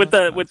 spikes. with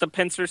the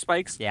pincer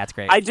spikes. Yeah, it's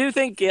great. I do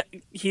think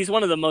he's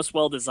one of the most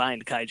well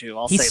designed kaiju.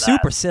 I'll He's say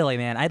super that. silly,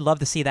 man. I'd love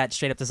to see that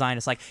straight up design.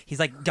 It's like he's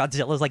like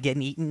Godzilla's like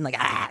getting eaten, like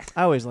ah.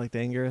 I always liked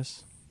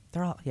Anguirus.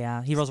 They're all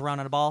He rolls around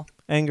on a ball.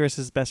 Anguirus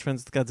is best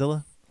friends with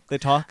Godzilla. They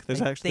talk. There's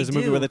a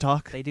movie do. where they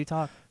talk. They do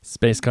talk.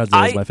 Space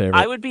Godzilla is my favorite.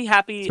 I would be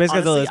happy. Space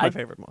honestly, Godzilla is my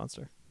favorite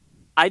monster.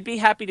 I'd be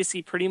happy to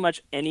see pretty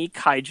much any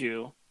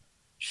kaiju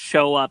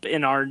show up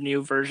in our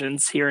new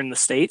versions here in the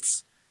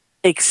States,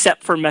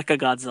 except for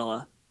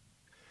Mechagodzilla.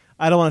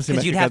 I don't want to see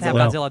Because you'd have to have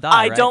Mechagodzilla. Godzilla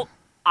die. right?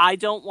 I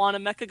don't want a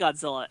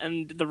Mechagodzilla,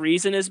 and the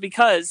reason is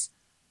because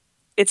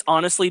it's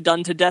honestly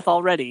done to death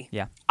already.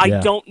 Yeah. I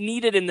Yeah. don't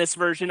need it in this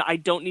version. I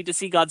don't need to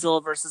see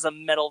Godzilla versus a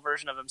metal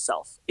version of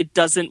himself. It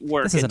doesn't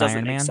work. This is It an doesn't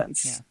Iron make Man.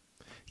 sense.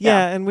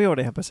 Yeah, and we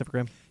already have Pacific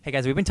Rim. Hey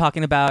guys, we've been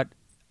talking about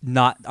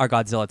not our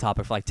Godzilla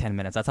topic for like 10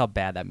 minutes. That's how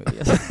bad that movie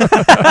is.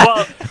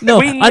 Well, No,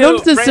 we knew, I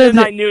don't just Brandon say and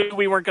that. I knew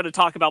we weren't going to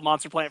talk about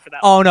Monster Planet for that.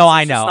 Oh long. no,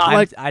 I It's just know. not-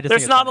 I just there's think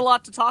it's not a funny.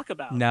 lot to talk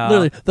about. No,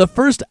 Literally, the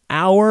first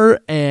hour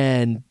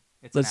and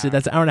It's let's an see, hour.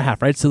 that's an hour and a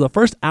half, right? So the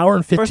first hour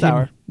and 15 First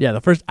hour. Yeah,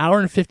 the first hour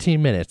and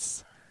 15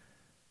 minutes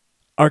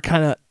are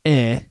kind of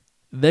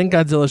Then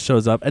Godzilla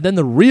shows up, and then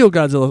the real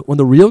Godzilla. When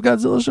the real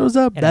Godzilla shows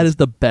up, It that is. is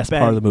the best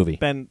part of the movie.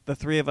 Ben, the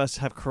three of us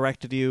have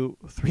corrected you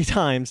 3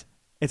 times.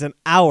 It's an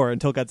hour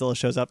until Godzilla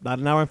shows up, not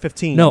an hour and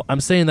 15. No,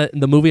 I'm saying that in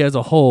the movie as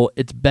a whole,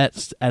 it's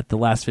best at the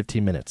last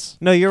 15 minutes.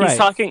 No, you're He's right.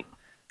 talking.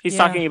 He's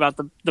Yeah. talking about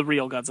the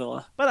real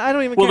Godzilla. But I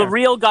don't even Will care. the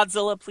real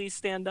Godzilla please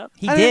stand up?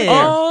 He I did. didn't-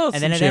 Oh,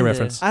 and then some it shade ended.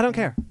 reference. I don't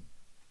care.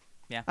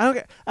 Yeah. I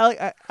don't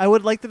care. I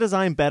would like the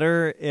design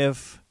better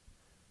if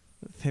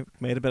they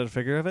made a better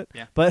figure of it.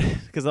 Yeah. But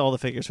because all the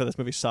figures for this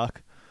movie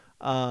suck,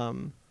 I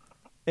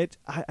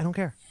don't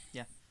care.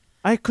 Yeah.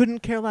 I couldn't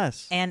care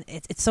less. And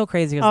it's so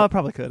crazy. Oh, I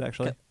probably could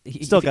actually.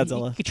 Still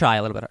Godzilla. You could try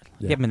a little bit.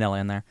 Yeah. Get Manila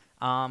in there.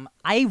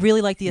 I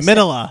really like the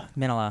Manila.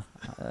 Manila,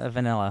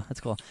 vanilla.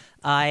 That's cool.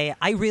 I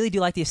really do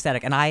like the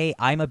aesthetic, and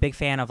I'm a big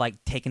fan of like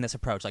taking this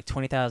approach, like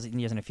 20,000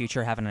 years in the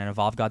future, having an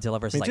evolved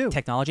Godzilla versus Me too. like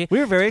technology. We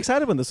were very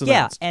excited when this was Yeah,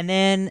 announced. and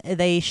then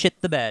they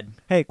shit the bed.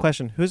 Hey,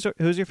 question: Who's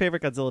your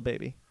favorite Godzilla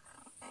baby?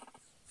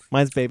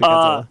 Mine's Baby Uh,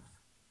 Godzilla.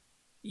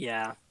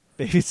 Yeah.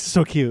 Baby's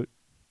so cute.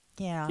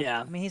 Yeah,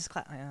 Yeah. I mean, he's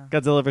yeah.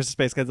 Godzilla versus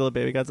Space Godzilla,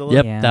 Baby Godzilla.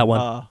 Yep, Yeah. that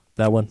one. Oh,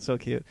 That one. so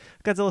cute.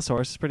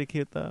 Godzillasaurus is pretty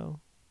cute though.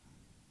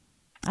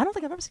 I don't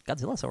think I've ever seen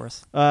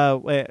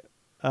Godzillasaurus. Wait.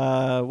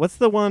 What's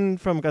the one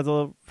from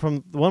Godzilla?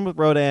 From the one with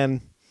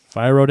Rodan?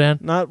 Fire Rodan?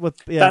 Not with.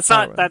 Yeah, that's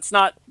Fire not.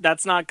 Rodan.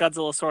 That's not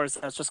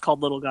Godzillasaurus. That's just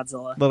called Little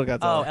Godzilla. Little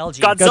Godzilla. Oh,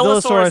 LG.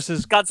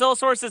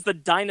 Godzillasaurus is the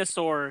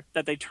dinosaur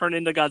that they turn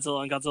into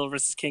Godzilla in Godzilla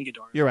vs. King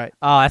Ghidorah. You're right.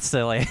 Oh, that's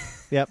silly.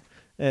 Yep.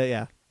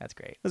 Yeah. That's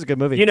great. That's a good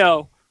movie. You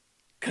know,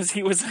 because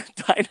he was a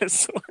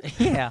dinosaur.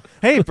 Yeah.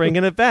 Hey,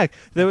 bringing it back.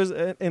 There was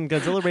in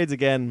Godzilla Raids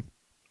Again,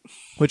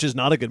 which is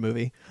not a good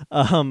movie.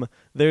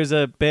 There's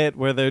a bit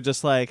where they're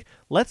just like,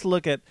 let's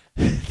look at,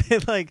 they're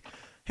like,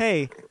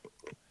 hey,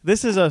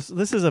 this is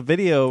a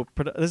video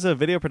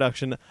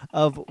production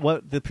of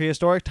what the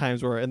prehistoric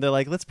times were, and they're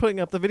like, let's putting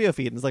up the video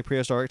feed. And it's like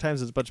prehistoric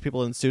times. There's a bunch of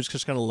people in suits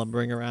just kind of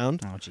lumbering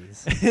around. Oh,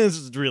 jeez. It's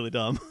just really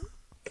dumb.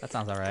 That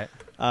sounds all right.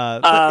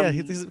 But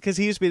yeah, because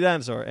he used to be a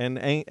dinosaur, and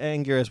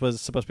Anguirus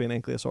was supposed to be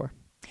an ankylosaur.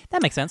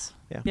 That makes sense.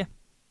 Yeah.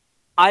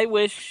 I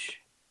wish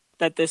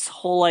that this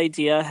whole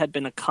idea had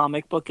been a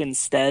comic book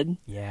instead.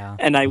 Yeah.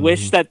 And I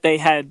wish that they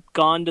had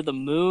gone to the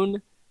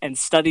moon and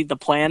studied the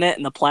planet,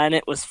 and the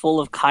planet was full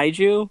of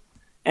kaiju.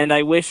 And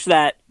I wish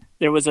that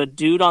there was a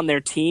dude on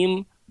their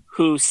team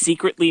who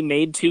secretly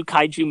made 2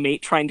 kaiju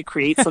mate trying to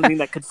create something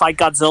that could fight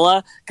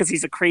Godzilla because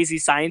he's a crazy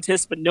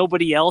scientist, but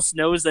nobody else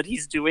knows that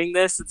he's doing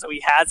this, and so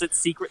he has it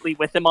secretly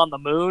with him on the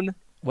moon.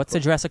 What's the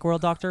Jurassic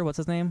World doctor? What's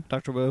his name?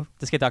 Dr. Wu.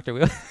 Just get Dr.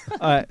 Wu. All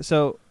right,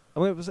 so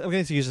I'm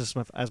going to use this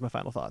as my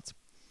final thoughts.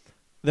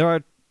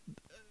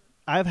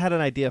 I've had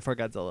an idea for a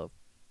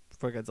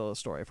Godzilla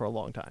story for a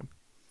long time,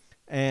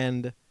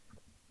 and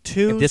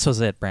If this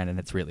was it, Brandon,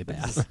 it's really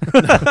bad.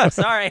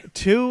 Sorry.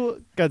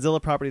 2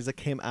 Godzilla properties that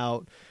came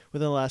out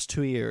within the last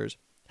 2 years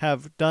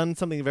have done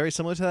something very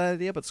similar to that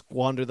idea, but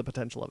squandered the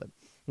potential of it.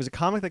 There's a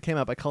comic that came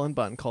out by Cullen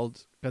Bunn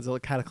called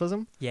Godzilla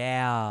Cataclysm.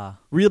 Yeah.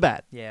 Real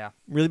bad, Yeah.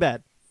 really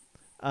bad.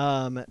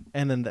 And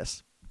then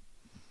this.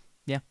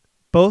 Yeah.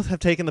 Both have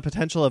taken the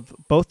potential of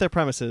both their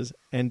premises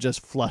and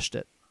just flushed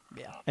it.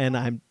 Yeah. And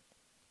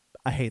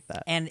I hate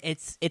that. And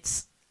it's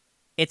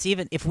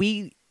even if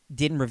we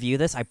didn't review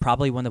this, I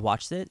probably wouldn't have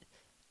watched it.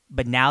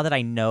 But now that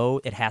I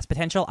know it has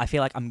potential, I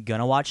feel like I'm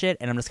gonna watch it,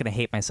 and I'm just gonna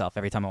hate myself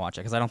every time I watch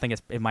it because I don't think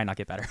it might not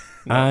get better.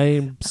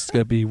 I'm just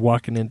going to be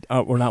walking in.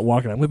 Or not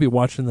walking. I'm going to be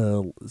watching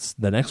the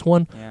next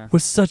one Yeah.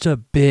 with such a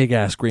big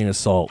ass grain of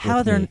salt. How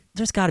with there? me.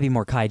 There's got to be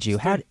more kaiju.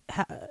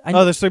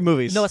 There's 3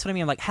 movies. No, that's what I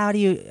mean. Like, how do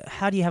you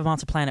have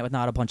Monster Planet with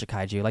not a bunch of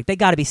kaiju? Like, they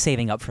got to be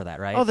saving up for that,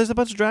 right? Oh, there's a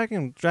bunch of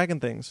dragon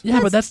things. Yeah,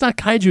 but that's not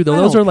kaiju though. I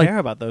Those don't are like care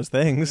about those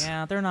things.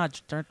 yeah, they're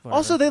not. Whatever.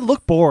 Also, they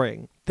look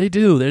boring. they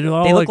do. They're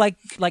all they look like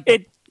like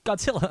It-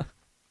 Godzilla.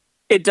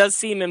 It does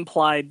seem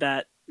implied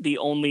that the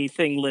only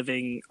thing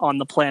living on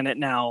the planet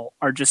now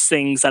are just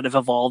things that have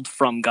evolved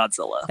from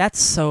Godzilla. That's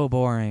so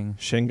boring.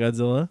 Shin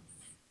Godzilla.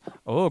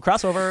 Oh,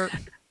 crossover.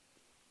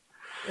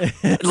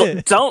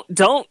 Look,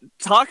 don't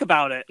talk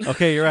about it.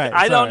 Okay, you're right.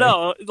 I don't Sorry.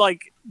 know.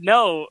 Like,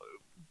 no,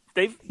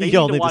 they need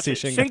You'll to need to watch see it.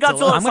 Shin Shin Godzilla.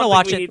 Godzilla. I'm gonna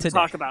watch we it need to today.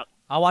 talk about.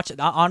 I'll watch it.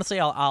 Honestly,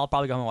 I'll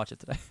probably go home and watch it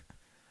today.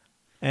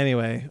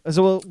 Anyway,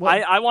 so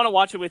I want to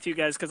watch it with you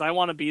guys because I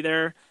want to be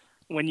there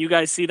when you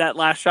guys see that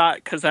last shot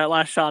because that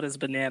last shot is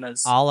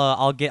bananas.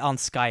 I'll get on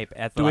Skype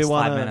at the Do we last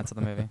 5 wanna- minutes of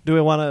the movie. do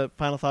we want to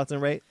final thoughts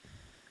and rate?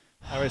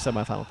 I already said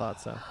my final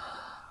thoughts. So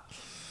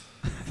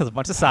There's a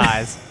bunch of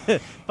size.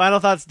 final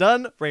thoughts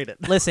done. Rate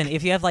it. Listen,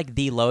 if you have like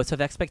the lowest of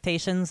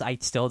expectations, I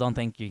still don't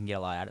think you can get a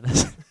lot out of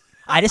this.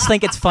 I just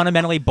think it's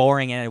fundamentally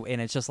boring, and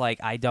it's just like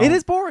I don't. It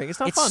is boring. It's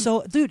not It's fun.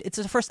 so, dude. It's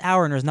the first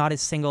hour, and there's not a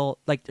single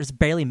like. There's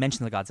barely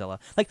mention of Godzilla.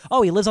 Like,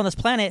 oh, he lives on this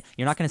planet.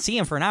 You're not going to see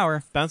him for an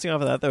hour. Bouncing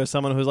off of that, there was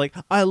someone who was like,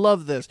 "I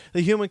love this.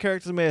 The human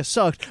characters may have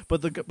sucked,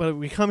 but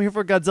we come here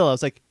for Godzilla." I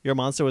was like, "Your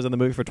monster was in the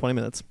movie for 20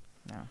 minutes."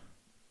 No.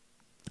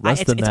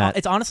 Less than that.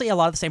 It's honestly a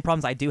lot of the same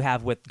problems I do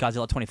have with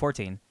Godzilla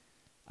 2014.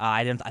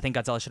 I think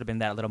Godzilla should have been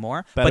that a little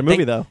more. Better but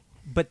movie though.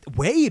 but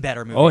way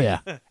better movie. Oh yeah.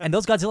 And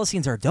those Godzilla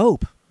scenes are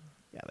dope.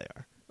 Yeah, they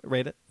are.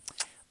 Rate it.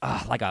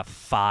 Like a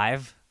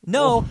 5.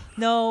 No,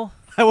 no,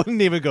 I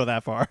wouldn't even go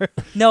that far.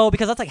 no,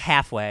 because that's like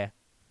halfway.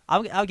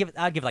 I'll give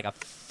it like a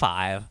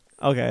 5.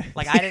 Okay.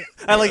 Like I didn't.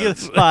 I like it.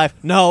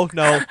 5. No.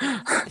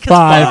 'cause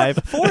 5.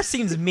 4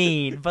 seems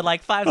mean, but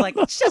like 5's like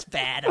it's just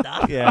bad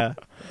enough. Yeah.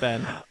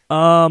 Ben.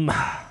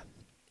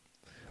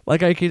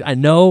 Like I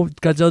know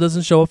Godzilla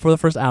doesn't show up for the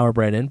first hour,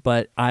 Brandon,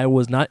 but I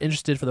was not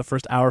interested for the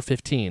first hour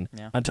 15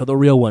 until the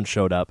real one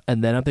showed up,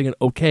 and then I'm thinking,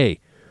 okay,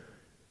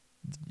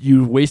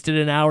 you wasted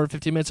an hour and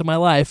 15 minutes of my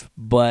life,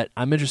 but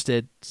I'm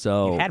interested.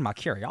 So You had my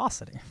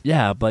curiosity.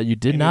 yeah, but you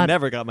did And not. You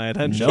never got my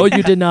attention. No,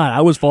 you did not.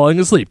 I was falling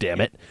asleep. Damn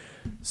it.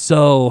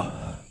 So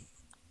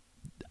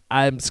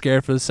I'm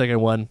scared for the second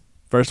one.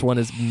 First one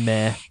is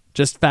meh.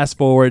 Just fast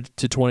forward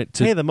to 20.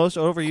 To Hey, the most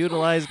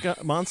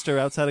overutilized monster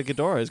outside of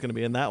Ghidorah is going to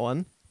be in that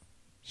one.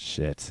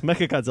 Shit.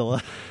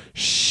 Mechagodzilla.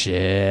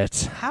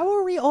 Shit. How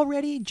are we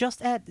already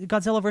just at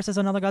Godzilla versus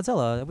another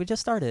Godzilla? We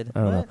just started. I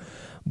don't know. What?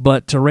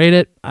 But to rate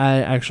it,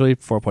 I actually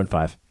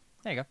 4.5.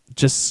 There you go.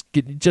 Just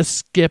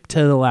skip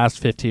to the last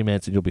 15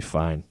 minutes and you'll be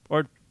fine.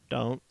 Or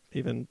don't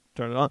even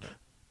turn it on.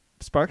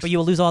 Sparks? But you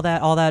will lose all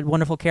that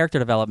wonderful character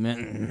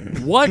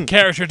development. What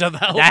character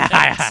development?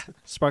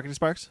 Sparkety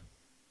Sparks?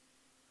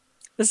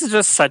 This is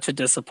just such a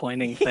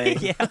disappointing thing.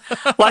 Yeah.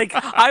 Like,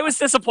 I was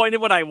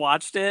disappointed when I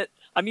watched it.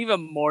 I'm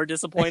even more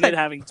disappointed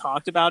having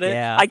talked about it.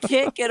 Yeah. I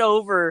cannot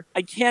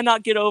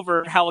get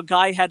over how a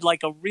guy had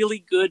like a really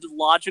good,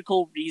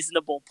 logical,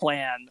 reasonable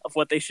plan of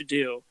what they should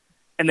do,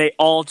 and they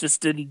all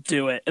just didn't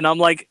do it. And I'm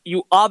like,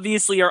 you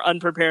obviously are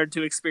unprepared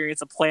to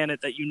experience a planet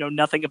that you know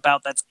nothing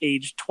about that's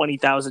aged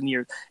 20,000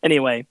 years.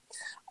 Anyway,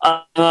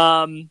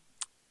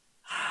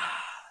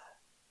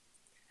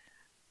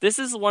 this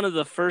is one of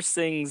the first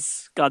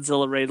things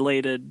Godzilla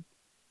related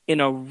in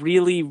a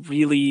really,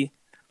 really,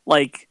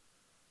 like,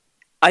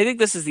 I think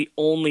this is the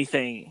only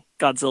thing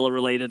Godzilla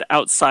related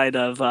outside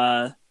of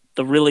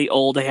the really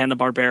old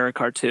Hanna-Barbera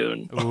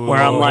cartoon,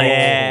 where I'm like,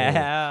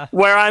 yeah.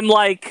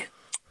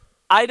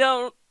 I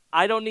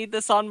don't need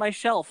this on my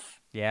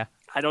shelf. Yeah.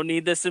 I don't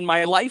need this in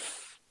my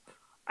life.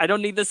 I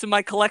don't need this in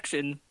my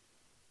collection.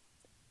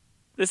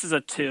 This is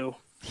a 2.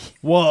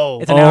 Whoa.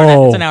 It's an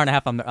hour. It's an hour and a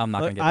half. I'm not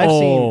gonna Look,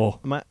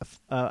 get.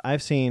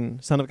 I've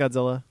seen Son of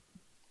Godzilla,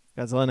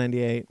 Godzilla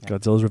 98,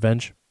 Godzilla's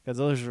Revenge.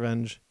 Godzilla's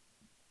Revenge.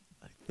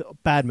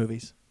 Bad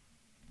movies,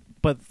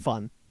 but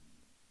fun,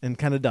 and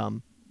kind of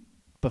dumb,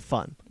 but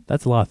fun.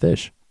 That's a lot of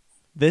fish.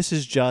 This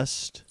is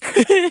just.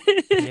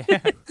 Yeah.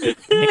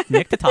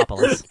 Nick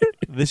Totopoulos.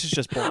 This is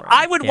just boring.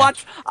 I would Yeah.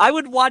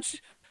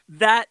 watch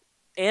that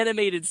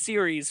animated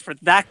series for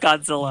that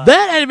Godzilla.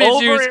 That animated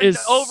over series and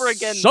is over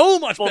again so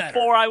much before better.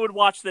 I would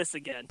watch this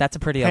again. That's a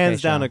pretty okay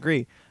Hands down show.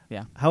 agree.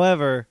 Yeah.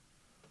 However,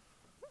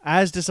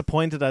 as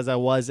disappointed as I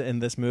was in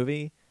this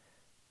movie,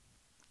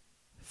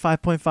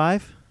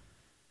 5.5.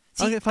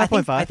 See, Okay, I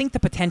think- 5.5. I think the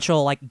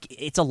potential, like,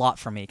 it's a lot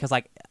for me because,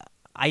 like,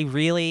 I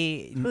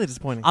really. Really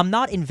disappointing. I'm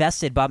not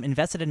invested, but I'm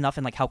invested enough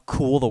in like how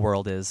cool the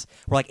world is.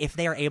 Where like if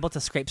they are able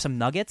to scrape some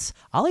nuggets,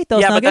 I'll eat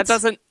those yeah, nuggets.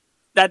 but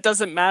that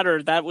doesn't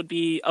matter. That would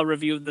be a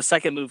review of the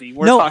second movie.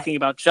 We're No, talking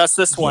about just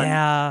this one.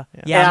 Yeah.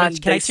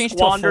 And Can I they change it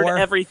to a squandered 4?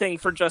 everything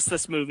for just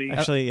this movie.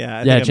 Actually, yeah.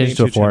 I Yeah, think I'm change being it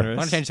to a too 4. generous. I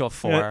want to change it to a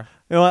 4 Yeah.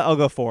 You know what? I'll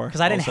go 4.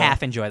 because I didn't also.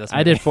 half enjoy this movie.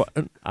 I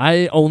did.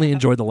 I only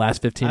enjoyed the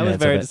last 15 I was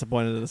minutes very of it.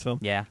 disappointed in this film.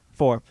 Yeah.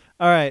 4.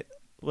 All right,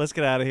 let's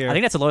get out of here. I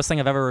think that's the lowest thing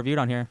I've ever reviewed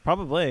on here.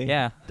 Probably.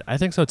 Yeah. I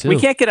think so too. We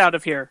can't get out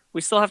of here.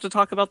 We still have to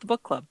talk about the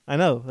book club. I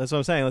know. That's what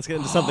I'm saying. Let's get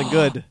into something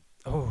good.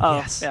 Oh, Oh,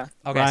 yes. yeah.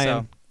 Okay, Ryan,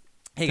 so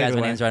hey take guys, it my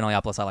away. name's Ryan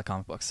Oliopoulos. I like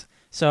comic books.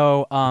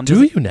 So Do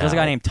there's, you now? There's a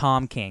guy named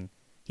Tom King.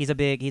 He's a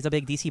big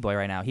DC boy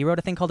right now. He wrote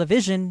a thing called A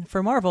Vision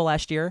for Marvel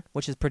last year,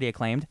 which is pretty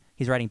acclaimed.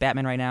 He's writing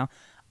Batman right now.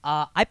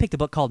 I picked a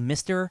book called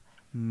Mr.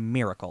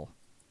 Miracle.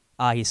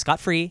 He's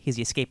scot-free. He's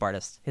the escape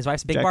artist. His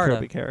wife's a big Jack Barda.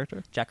 Kirby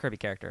character. Jack Kirby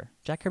character.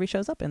 Jack Kirby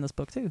shows up in this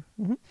book too.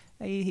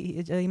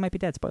 He might be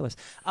dead. Spoilers.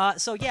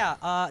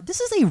 This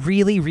is a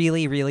really,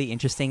 really, really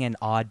interesting and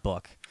odd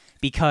book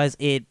because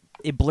it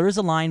blurs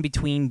the line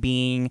between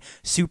being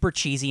super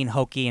cheesy and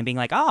hokey and being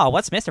like, oh,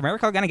 what's Mr.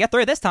 Miracle gonna get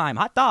through this time?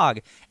 Hot dog.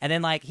 And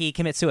then like he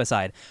commits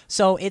suicide.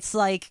 So it's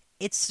like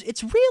it's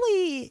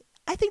really.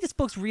 I think this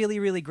book's really,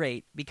 really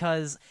great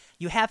because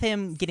you have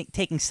him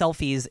taking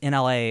selfies in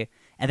LA.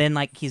 And then,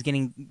 like, he's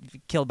getting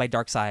killed by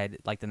Darkseid,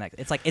 like, the next.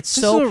 It's like, it's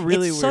This so, is a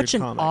really it's weird such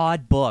an comic.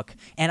 odd book.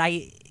 And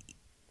I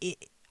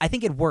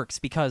think it works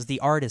because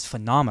the art is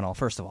phenomenal,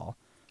 first of all.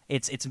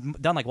 It's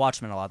done like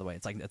Watchmen a lot of the way.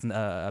 It's like, it's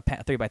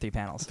 3x3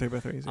 panels.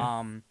 3x3s.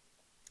 Yeah.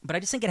 But I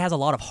just think it has a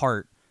lot of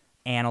heart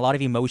and a lot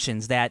of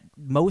emotions that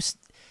most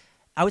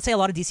I would say a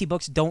lot of DC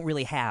books don't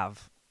really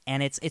have,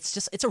 and it's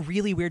a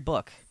really weird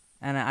book,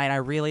 and I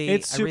really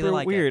It's I super really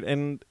like weird, it.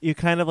 and you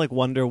kind of like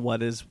wonder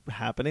what is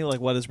happening, like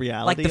what is Like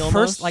reality. the almost.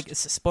 first, like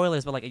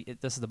spoilers, but like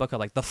this is the book of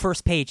like the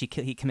first page,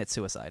 he commits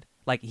suicide.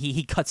 Like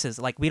he cuts his,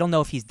 like we don't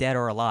know if he's dead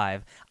or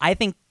alive. I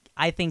think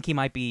he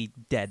might be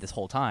dead this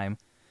whole time.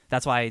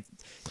 That's why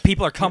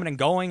people are coming and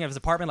going of his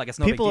apartment like it's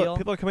no big deal.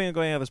 People are coming and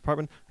going out of his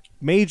apartment.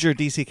 Major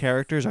DC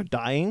characters are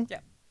dying. Yeah.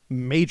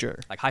 Major.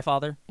 Like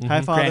Highfather,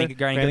 Highfather,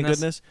 Granny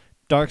Goodness.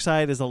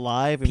 Darkseid is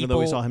alive, even though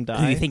we saw him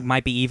die. Who you think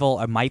might be evil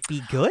or might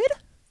be good?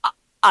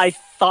 I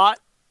thought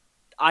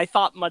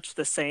much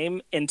the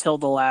same until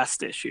the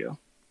last issue,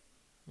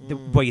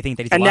 What you think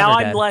that he's and alive now or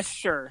I'm dead? less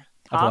sure.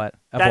 Of Huh? what?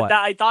 Of that, what?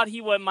 that I thought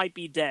he might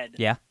be dead.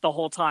 Yeah. The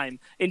whole time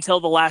until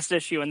the last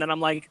issue, and then I'm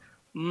like,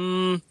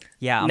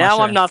 Yeah. now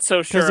sure. I'm not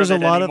so sure. Because there's a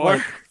of it lot anymore. of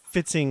like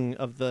fitsing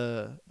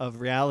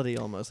of reality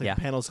almost. Like Yeah.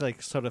 panels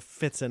like sort of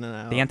fits in and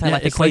out. The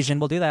anti-life it's like- equation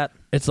will do that.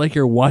 It's like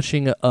you're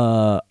watching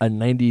a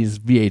 90s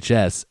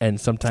VHS, and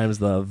sometimes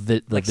the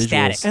Like visuals.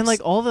 static. and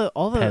like all the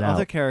Pan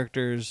other out.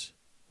 characters.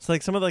 It's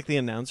like some of like the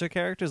announcer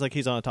characters, like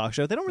he's on a talk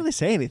show. They don't really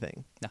say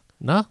anything.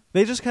 No?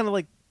 They just kind of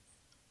like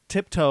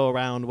tiptoe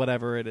around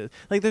whatever it is.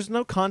 Like there's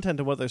no content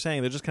to what they're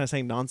saying. They're just kind of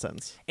saying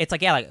nonsense. It's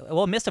like, yeah, like,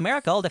 well, Miss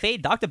America will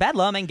defeat Dr.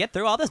 Bedlam and get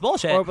through all this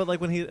bullshit. Or but like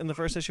when he in the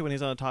first issue when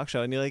he's on a talk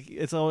show and you're like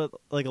it's all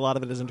like a lot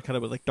of it is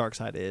intercut with like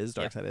Darkseid is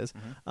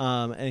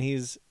and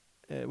he's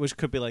which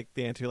could be like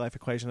the anti-life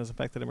equation has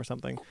affected him or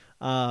something.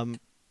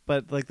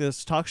 But like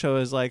this talk show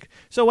is like,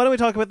 so why don't we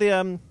talk about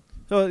the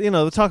so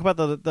let's talk about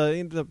let's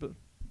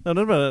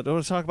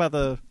talk about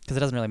the Because it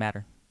doesn't really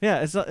matter.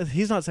 yeah, it's not,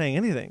 he's not saying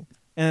anything.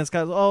 And it's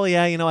got, oh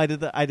yeah, I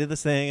did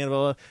this thing, and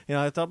blah,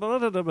 blah, I thought, blah,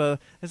 blah, blah, blah.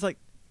 It's like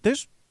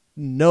there's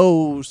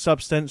no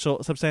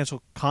substantial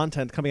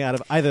content coming out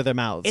of either of their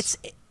mouths. It's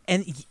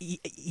and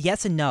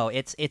yes and no.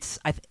 It's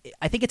I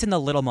think it's in the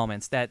little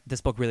moments that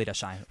this book really does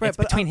shine. right, It's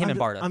but between him and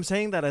Barda. I'm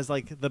saying that as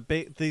like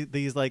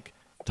these like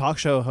talk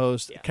show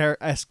host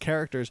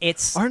characters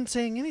It's aren't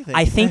saying anything.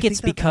 I think And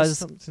it's that has because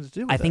something to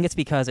do with I think it. it's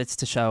because it's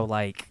to show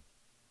like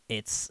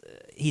it's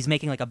he's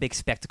making like a big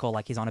spectacle,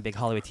 like he's on a big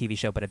Hollywood TV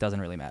show, but it doesn't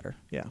really matter.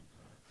 yeah.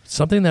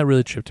 Something that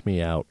really tripped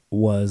me out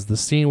was the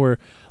scene where,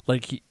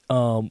 like,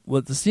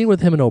 the scene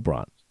with him and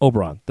Oberon.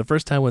 The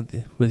first time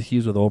with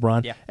Hughes with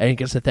Oberon, Yeah. and he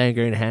gets to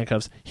Thangary in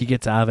handcuffs, he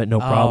gets out of it, no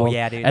Oh, problem.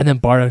 yeah, dude. And then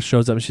Barda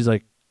shows up, and she's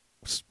like,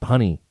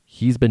 "Honey,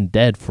 he's been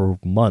dead for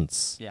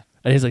months." Yeah.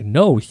 And he's like,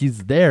 "No,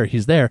 he's there.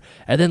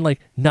 And then, like,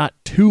 not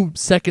 2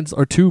 seconds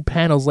or 2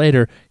 panels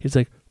later, he's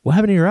like, "What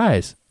happened to your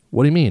eyes?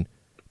 What do you mean,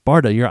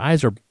 Barda? Your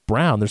eyes are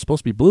brown. They're supposed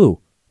to be blue.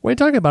 What are you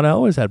talking about? I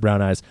always had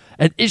brown eyes."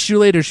 An issue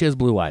later, she has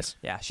blue eyes.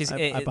 Yeah, she's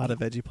I bought a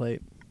veggie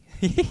plate.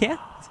 yeah,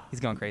 he's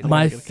going crazy.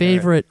 My get a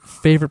carrot.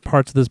 favorite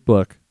parts of this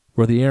book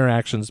were the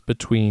interactions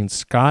between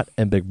Scott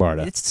and Big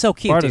Barda. It's so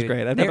cute. Barda's dude.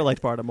 great. I've They're- never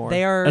liked Barda more.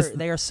 They are That's-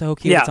 they are so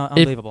cute. Yeah. It's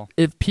unbelievable.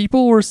 If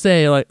people were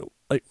saying like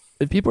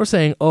if people are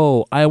saying,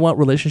 "Oh, I want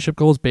relationship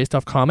goals based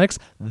off comics,"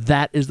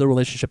 that is the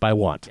relationship I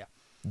want. Yeah.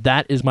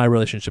 That is my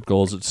relationship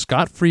goals. It's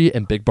Scott Free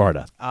and Big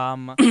Barda.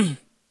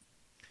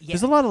 Yeah.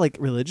 There's a lot of like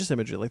religious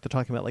imagery, like they're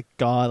talking about like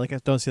God, like I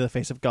don't see the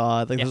face of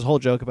God. Like Yeah. there's a whole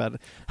joke about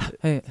it.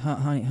 Hey,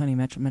 honey,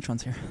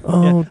 Metron's here.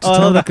 Oh, Yeah. Oh, I tell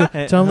love him to that. go,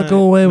 Hey, tell him to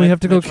go away. We have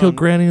to go kill Metron-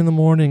 Granny in the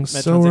morning so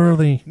Metron's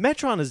early.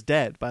 Metron is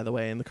dead, by the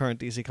way, in the current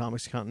DC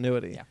Comics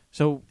continuity. Yeah.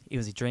 So He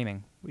was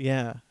dreaming.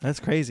 yeah,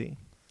 that's crazy.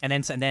 And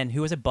then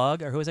who was it?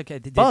 Bug or who was it?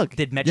 Did, Bug.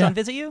 Did Metron Yeah.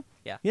 visit you?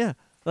 Yeah. Yeah,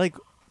 like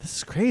this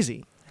is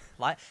crazy.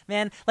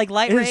 Man, like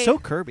Light It Ray. is so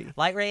Kirby.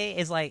 Light Ray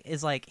is like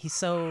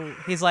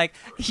he's like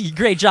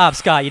great job,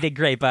 Scott. You did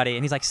great, buddy.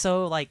 And he's like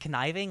so like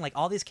conniving. Like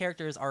all these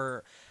characters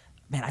are,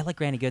 man. I like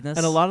Granny Goodness.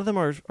 And a lot of them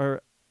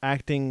are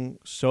acting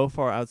so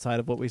far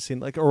outside of what we've seen.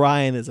 Like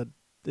Orion has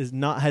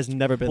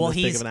never been well, this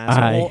big he's of an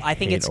asshole. well, I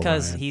think hate it's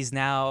because Orion. he's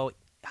now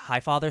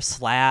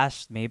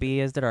Highfather / maybe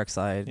is the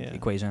Darkseid Yeah.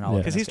 equation. Yeah.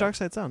 Because he's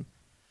Darkseid's son.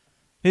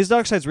 He's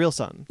Darkseid's real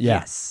son. Yeah.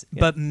 Yes,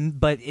 Yeah.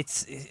 but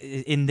it's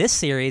in this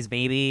series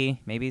maybe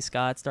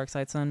Scott's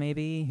Darkseid's son.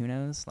 Maybe who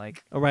knows?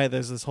 Like Oh, right,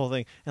 there's this whole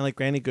thing. And like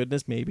Granny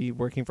Goodness maybe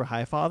working for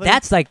Highfather.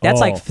 that's like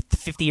Oh.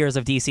 50 years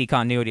of DC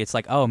continuity. It's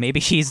like, oh, maybe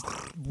she's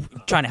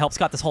trying to help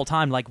Scott this whole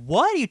time. Like,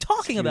 what are you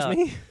talking Excuse about?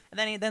 me?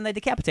 And then they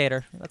decapitate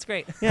her. That's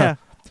great. Yeah.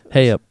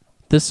 Hey,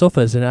 this sofa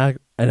is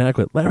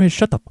inadequate. Larry,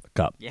 shut the fuck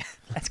up. Yeah,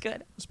 that's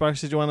good.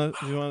 Sparks, did you want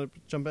to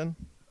jump in?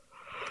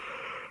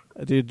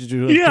 Did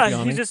you Yeah, keep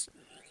yawning?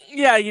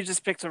 you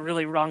just picked a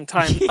really wrong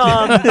time.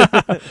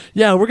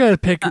 Yeah, we're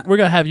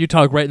gonna have you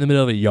talk right in the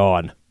middle of a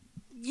yawn.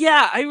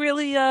 Yeah, I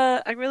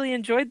really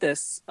enjoyed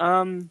this.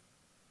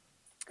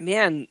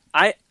 Man,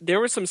 there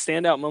were some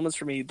standout moments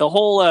for me. The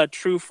whole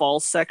true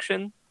false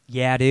section.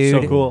 Yeah,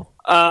 dude. so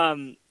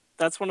cool.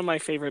 That's one of my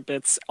favorite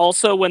bits.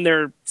 Also, when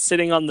they're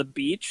sitting on the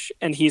beach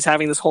and he's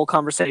having this whole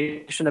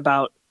conversation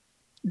about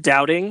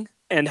doubting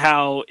and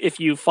how if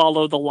you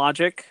follow the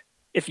logic,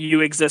 if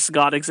you exist,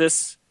 God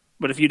exists.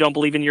 But if you don't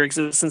believe in your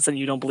existence, then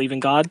you don't believe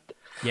in God.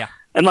 Yeah.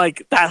 And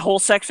like that whole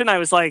section, I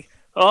was like,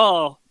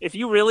 oh, if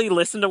you really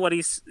listen to what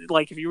he's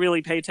like, if you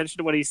really pay attention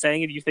to what he's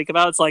saying and you think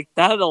about it, it's like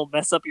that'll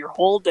mess up your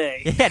whole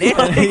day. Yeah, it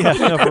is. Yeah,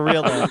 no, for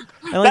real though.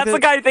 And like That's the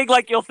kind of thing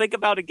like you'll think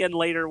about again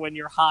later when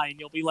you're high, and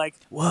you'll be like,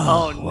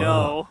 "Oh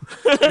no!"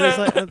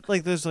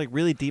 there's like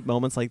really deep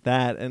moments like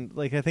that, and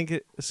like I think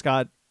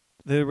Scott,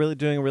 they're really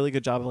doing a really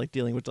good job of like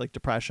dealing with like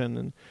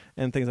depression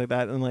and things like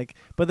that, and like,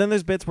 but then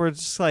there's bits where it's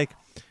just like,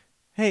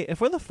 hey,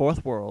 if we're the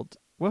fourth world,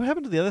 what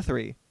happened to the other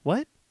three?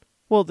 What?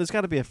 Well, there's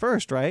got to be a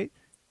first, right?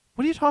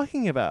 What are you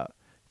talking about?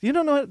 Do you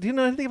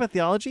know anything about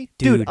theology?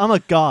 Dude, I'm a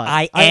god.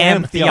 I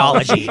am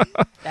theology.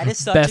 That is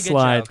such Best a good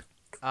line. joke.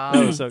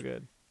 That was so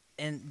good.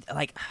 And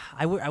like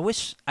I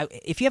wish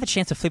if you have a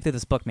chance to flip through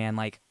this book, man,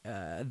 like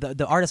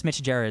the artist Mitch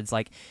Gerrard's,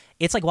 like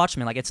it's like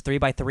Watchmen, like it's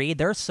 3x3.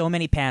 There are so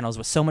many panels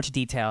with so much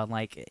detail, and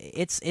like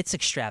it's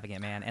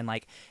extravagant, man. And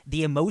like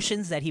the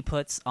emotions that he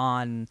puts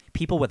on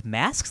people with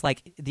masks,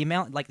 like the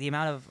amount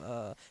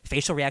of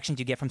facial reactions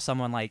you get from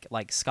someone like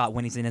Scott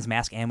when he's in his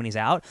mask and when he's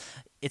out,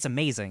 it's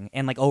amazing.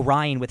 And like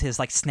Orion with his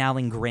like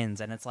snarling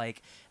grins, and it's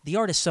like the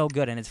art is so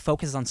good, and it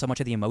focuses on so much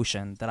of the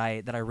emotion that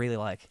I really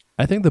like.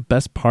 I think the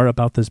best part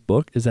about this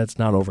book is that it's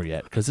not over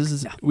yet, because this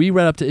is we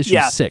read up to issue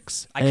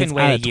 6. I and couldn't it's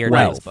wait out a of year to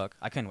read 12. this book.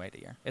 I couldn't wait a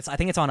year. I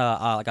think it's on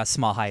a like a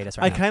small hiatus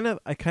right now.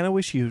 I kind of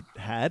wish you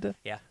had.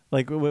 Yeah.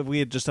 Like we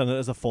had just done it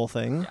as a full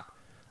thing.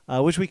 Yeah.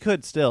 Which we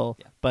could still.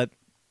 Yeah. But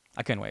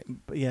I couldn't wait.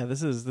 yeah,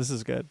 this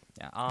is good.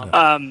 Yeah.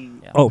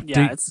 Yeah. Oh,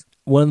 yeah, it's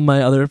one of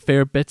my other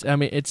favorite bits, I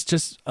mean, it's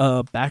just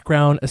a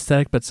background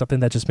aesthetic, but something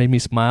that just made me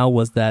smile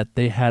was that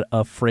they had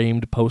a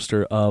framed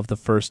poster of the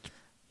first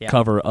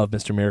cover of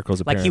Mr.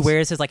 Miracle's appearance. Like he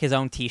wears his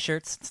own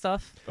T-shirts and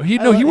stuff. He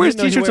wears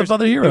T-shirts of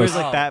other He heroes. wears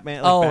like Oh.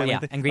 Batman. Oh, Batman yeah,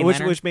 thing, and Green which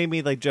Lantern. which made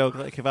me like joke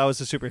like if I was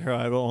a superhero,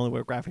 I would only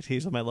wear graphic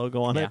tees with my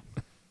logo on Yeah.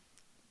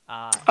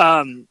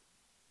 it.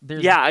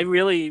 There's, yeah, I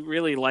really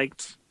really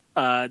liked.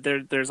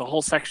 There's a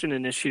whole section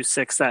in issue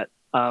 6 that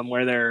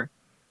where they're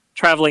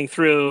traveling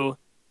through,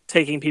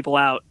 taking people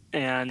out,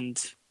 and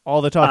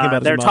All they're talking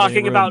about is they're remodeling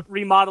talking the room. about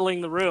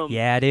remodeling the room.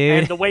 Yeah, dude.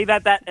 And the way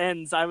that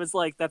ends, I was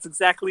like, that's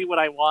exactly what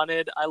I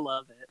wanted. I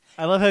love it.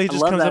 I love how he just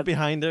love comes that. up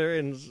behind her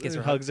and Gives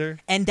her a hugs her.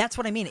 And that's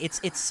what I mean.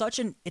 It's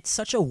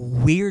such a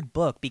weird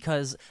book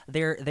because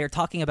they're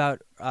talking about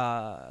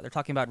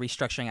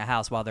restructuring a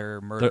house while they're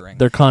murdering.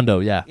 Their condo,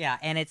 yeah. Yeah,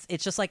 and it's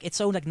just like it's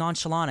so like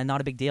nonchalant and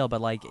not a big deal, but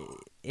like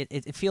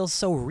it feels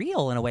so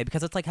real in a way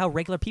because it's like how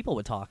regular people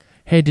would talk.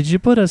 Hey, did you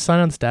put a sign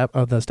on the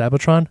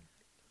Stabotron?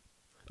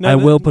 No, I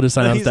will put a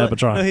sign on the he's like-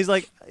 Stabotron. No, he's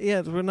like, yeah,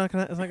 it's not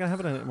gonna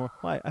happen anymore.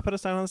 Why? I put a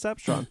sign on the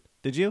Stabotron.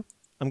 Did you?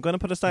 I'm gonna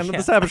put a sign on the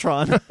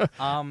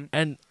Stabotron.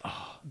 And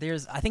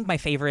There's I think my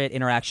favorite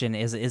interaction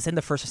is in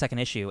the first or second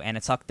issue, and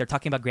they're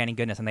talking about Granny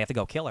Goodness, and they have to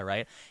go kill her,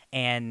 right?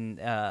 And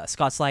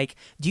Scott's like,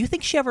 "Do you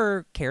think she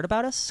ever cared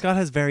about us?" Scott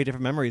has very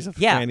different memories of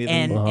Yeah, Granny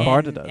and, than and,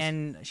 Barda does.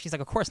 and she's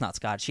like, "Of course not,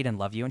 Scott. She didn't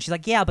love you." And she's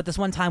like, "Yeah, but this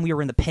one time we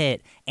were in the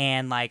pit,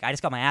 and like I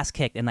just got my ass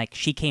kicked, and like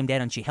she came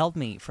down and she held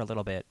me for a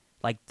little bit.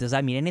 Like, does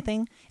that mean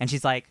anything?" And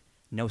she's like,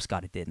 "No,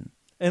 Scott, it didn't.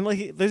 And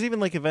like, there's even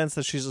like events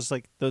that she's just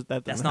like, that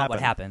That's doesn't not happen. what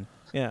happened."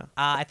 Yeah.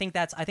 I think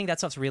that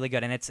stuff's really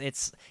good, and it's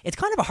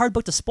kind of a hard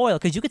book to spoil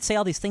because you could say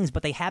all these things,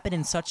 but they happen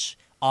in such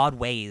odd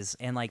ways,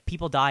 and like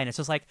people die, and it's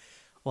just like,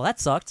 well, that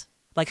sucked.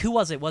 Like, who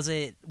was it? Was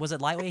it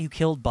Lightweight who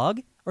killed Bug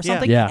or Yeah.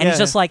 something? Yeah. And it's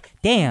Yeah. just like,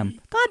 damn,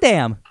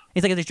 goddamn.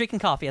 He's like, he's drinking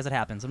coffee as it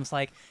happens. I'm just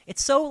like,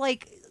 it's so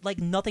like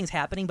nothing's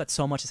happening, but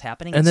so much is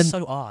happening. And It's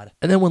then- so odd.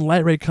 And then when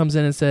Light Ray comes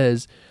in and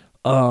says,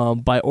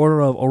 by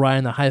order of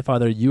Orion the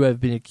Highfather, you have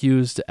been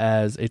accused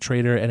as a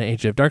traitor and an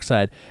agent of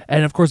Darkseid.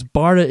 And of course,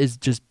 Barda is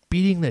just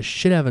beating the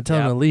shit out of him,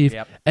 telling him to leave.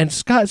 Yep. And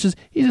Scott's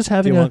he's just Do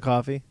having you a want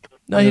coffee?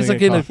 no, I'm he's gonna like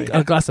get getting coffee.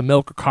 a glass of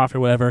milk or coffee or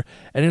whatever.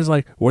 And he's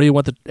like, "What do you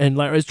want?" And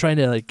Light Ray's trying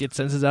to like get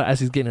sentences out as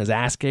he's getting his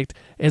ass kicked.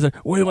 And he's like,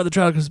 "What do you want the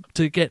trial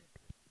to get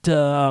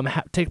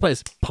to take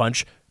place?"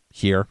 Punch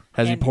here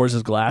as And he pours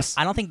his glass.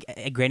 I don't think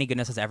Granny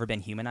Goodness has ever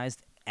been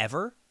humanized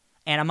ever.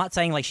 And I'm not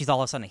saying like she's all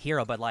of a sudden a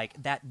hero, but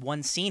like that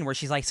one scene where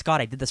she's like,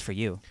 "Scott, I did this for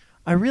you."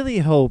 I really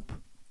hope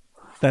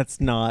that's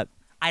not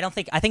I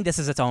think this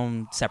is its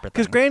own separate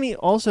because thing.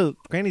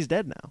 Granny's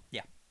dead now.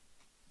 Yeah.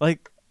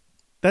 Like,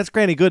 that's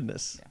Granny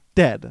Goodness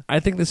dead. I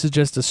think this is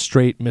just a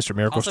straight Mr.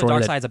 Miracle Also, story.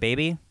 that- Darkseid's a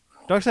baby,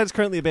 Darkseid's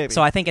currently a baby.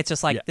 so I think it's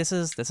just like Yeah. this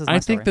is my I story.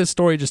 think this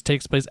story just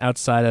takes place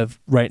outside of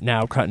right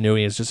now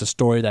continuity. It's just a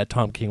story that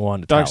Tom King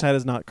wanted to tell. Darkseid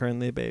is not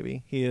currently a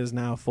baby. He is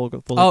now fully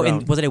Oh, grown.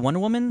 and was it a Wonder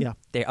Woman? Yeah.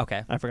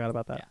 Okay. I forgot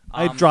about that. Yeah.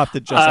 I dropped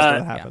it just after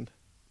that yeah. happened.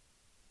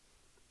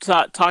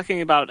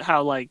 Talking about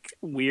how like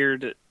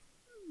weird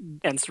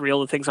and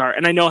surreal the things are,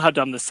 and I know how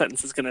dumb this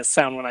sentence is going to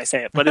sound when I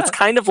say it, but it's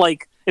kind of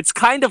like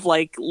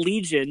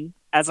Legion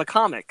as a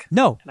comic,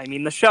 No. and I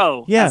mean the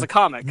show Yeah. as a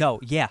comic. No.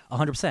 Yeah.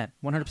 100%.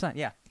 100%.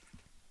 Yeah.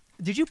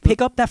 Did you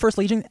pick up that first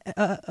Legion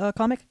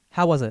comic?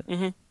 How was it?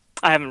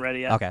 I haven't read it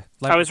yet. Okay.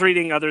 I was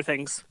reading other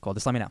things Cool.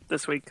 Just let me know.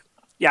 this week.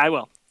 Yeah, I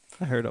will.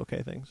 I heard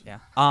okay things. Yeah.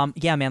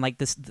 Yeah, man. Like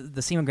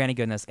the scene with Granny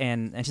Goodness,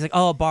 and she's like,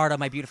 "Oh, Barda,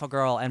 my beautiful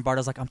girl," and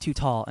Barda's like, "I'm too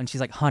tall," and she's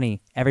like,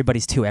 "Honey,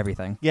 everybody's too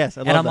everything." Yes,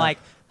 I love and I'm that. like,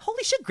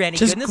 "Holy shit, Granny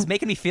Just Goodness,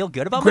 making me feel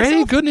good about Granny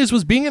myself." Goodness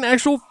was being an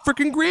actual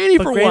freaking granny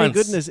But for Granny once.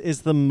 Goodness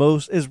is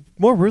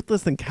more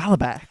ruthless than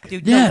Calabac.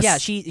 Dude, Yes. no, yeah,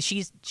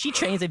 she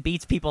trains and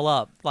beats people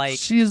up like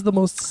She is the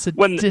most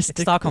When- sadistic.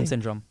 it's Stockholm thing.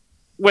 syndrome.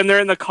 When they're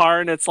in the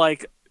car and it's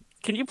like,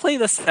 can you play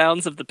the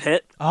sounds of the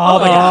pit? Oh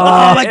my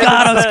God. Oh my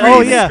god, I was And screaming.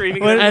 Oh, yeah.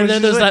 screaming When- at And her.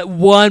 then there's that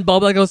one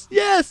bulb that goes,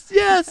 yes,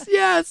 yes,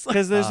 yes.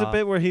 Because there's a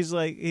bit where he's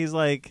like,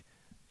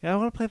 yeah, I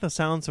want to play the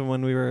sounds from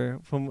when we were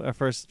from our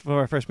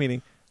first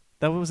meeting.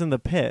 That was in the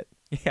pit.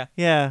 Yeah.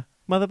 Yeah,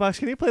 Motherbox,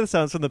 can you play the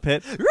sounds from the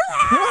pit?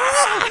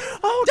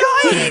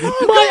 Dying!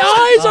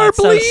 My eyes are it's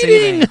so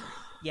bleeding. soothing.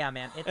 Yeah,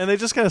 man. And they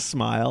just kind of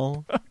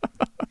smile.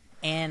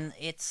 And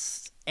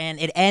it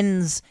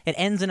ends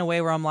in a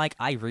way where I'm like,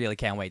 I really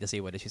can't wait to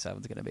see what issue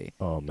 7's gonna be.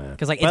 Oh man.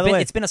 Because like By the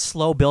way- it's been a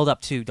slow build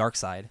up to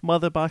Darkseid.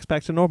 Motherbox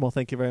back to normal.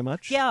 Thank you very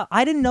much. Yeah,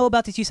 I didn't know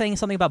about this. You saying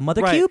something about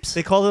mother Right. cubes?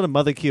 They called it a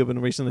mother cube in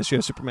a recent issue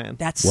of Superman.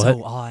 That's What?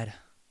 so odd.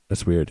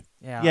 That's weird.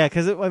 Yeah. Yeah,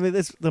 because I mean,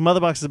 the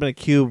Motherbox has been a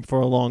cube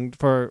for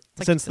It's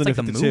like, since the it's New like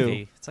the 52.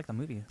 movie. It's like the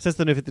movie. Since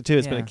the New 52,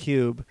 it's been a Yeah.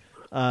 cube.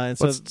 And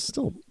so But it's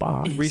still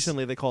box.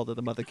 recently they called it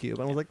the mother cube.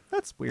 I was like,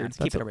 that's Yeah, weird.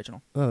 keep it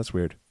original. Oh, that's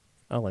weird.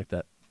 I don't like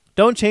that.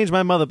 Don't change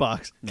my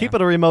Motherbox. Keep Yeah.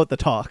 it a remote that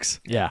talks.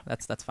 Yeah.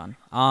 That's fun.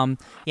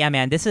 Yeah,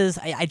 man. This is.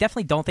 I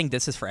definitely don't think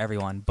this is for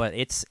everyone, but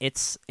it's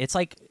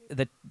like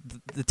the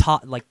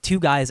top, like two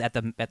guys at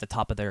the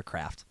top of their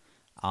craft.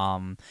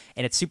 And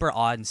it's super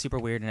odd and super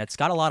weird, and it's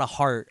got a lot of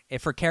heart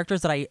for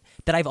characters that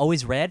I've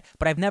always read,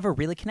 but I've never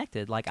really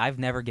connected. Like I've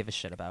never give a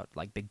shit about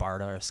like Big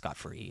Barda or Scott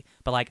Free,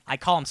 but like I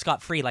call him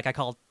Scott Free, like I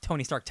call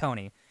Tony Stark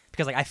Tony,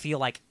 because like I feel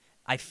like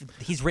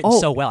he's written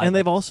so well. And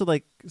they've also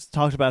like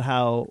talked about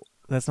how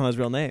that's not his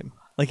real name.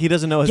 Like he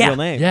doesn't know his Yeah. real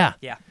name. Yeah.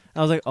 yeah,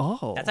 I was like,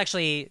 oh, that's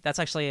actually a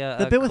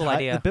the bit cool with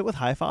idea. the bit with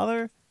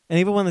Highfather, and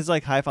even when it's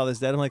like Highfather's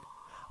dead, I'm like,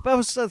 but that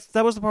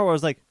was the part where I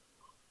was like,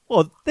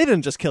 well, they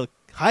didn't just kill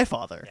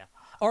Highfather. Yeah.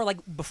 Or like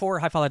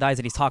before Highfather dies,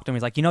 and he's talked to him.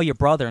 He's like, your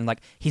brother, and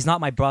like he's not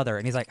my brother,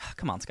 and he's like,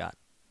 come on, Scott,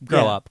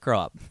 grow Yeah. up.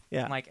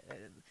 Yeah. I'm like,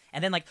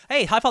 and then like,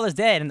 hey, Highfather's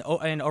dead,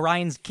 and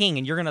Orion's king,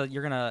 and you're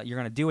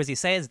gonna do as he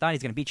says. If not,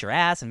 he's gonna beat your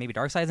ass, and maybe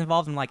Darkseid's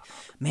involved. I'm like,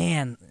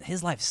 man,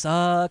 his life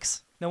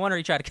sucks. No wonder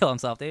he tried to kill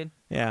himself, dude.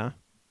 Yeah.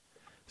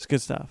 It's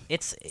good stuff.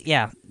 It's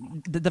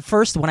the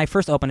first when I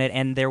first opened it,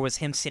 and there was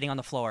him sitting on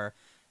the floor,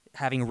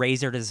 having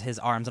razored his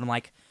arms, and I'm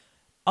like,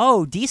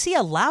 oh, DC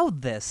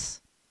allowed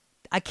this.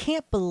 I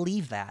can't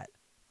believe that.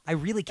 I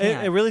really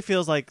can't. It really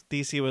feels like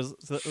DC was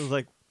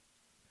like,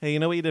 hey, you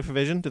know what you did for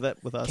Vision? Do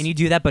that with us. Can you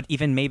do that, but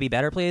even maybe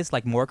better, please?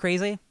 Like more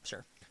crazy?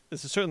 Sure.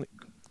 This is certainly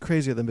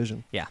crazier than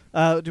Vision. Yeah.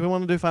 Do we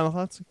want to do final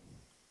thoughts?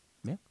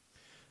 Yeah.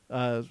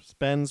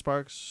 Ben,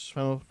 Sparks,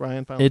 final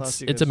thoughts.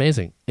 It's You guys-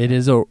 amazing. It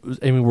is. I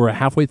mean, we're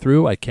halfway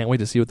through. I can't wait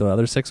to see what the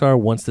other 6 are.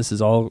 Once this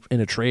is all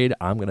in a trade,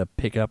 I'm gonna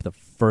pick up the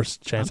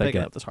first I'm chance I picking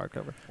get. up this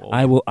hardcover.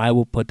 I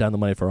will put down the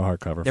money for a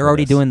hardcover. They're for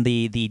already this. doing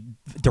the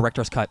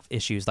director's cut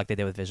issues like they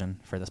did with Vision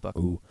for this book.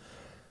 Ooh.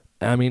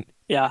 I mean,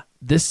 Yeah.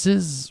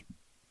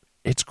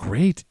 it's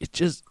great. It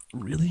just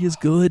really is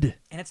good.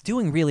 And it's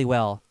doing really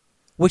well,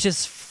 which is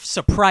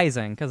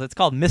surprising because it's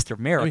called Mr. I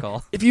mean,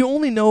 Miracle. if you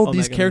only know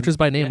these Omega characters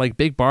by name, Yeah. like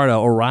Big Barda,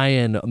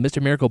 Orion, Mr.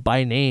 Miracle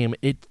by name,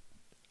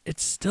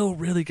 it's still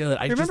really good.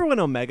 I Remember when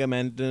Omega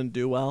Man didn't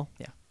do well?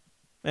 Yeah.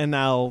 And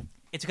now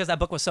It's because that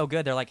book was so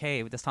good. They're like,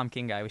 hey, with this Tom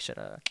King guy, we should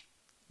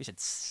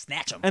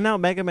snatch him.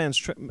 Omega Man's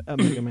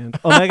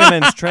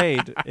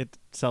trade, it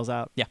sells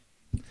out. Yeah.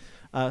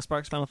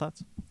 Sparks, final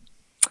thoughts?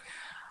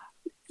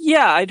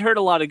 Yeah, I'd heard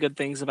a lot of good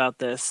things about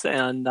this,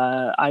 and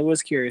I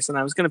was curious, and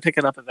I was going to pick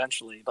it up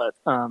eventually. But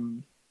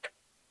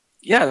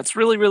yeah, it's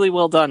really, really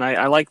well done.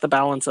 I like the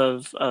balance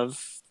of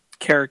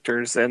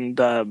characters and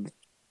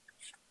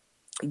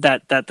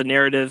that the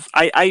narrative.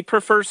 I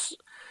prefer.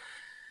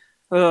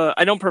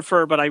 I don't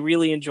prefer, but I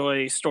really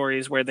enjoy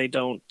stories where they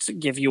don't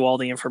give you all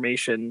the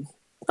information.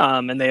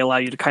 And they allow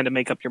you to kind of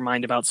make up your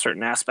mind about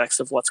certain aspects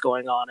of what's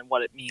going on and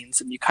what it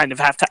means. And you kind of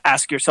have to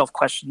ask yourself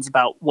questions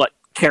about what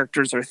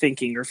characters are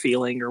thinking or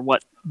feeling or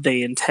what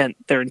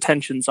their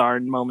intentions are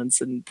in moments.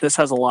 And this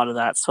has a lot of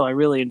that. So I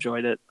really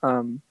enjoyed it.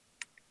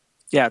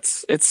 Yeah,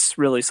 it's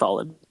really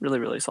solid. Really,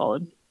 really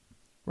solid.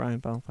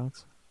 Ryan, final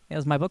thoughts? It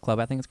was my book club.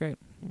 I think it's great.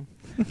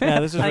 Yeah,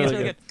 this is I think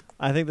really it's good.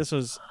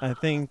 I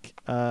think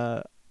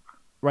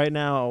right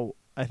now,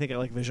 I think I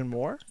like Vision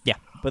more. Yeah.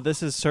 But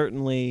this is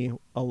certainly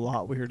a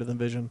lot weirder than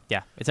Vision.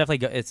 Yeah, it's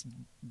definitely it's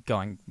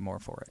going more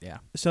for it. Yeah,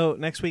 So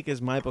next week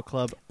is my book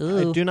club. I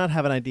Ooh. do not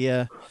have an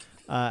idea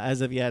as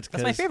of yet.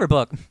 that's my 'cause- favorite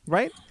book.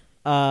 Right?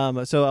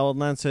 So I'll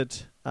announce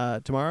it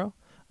tomorrow.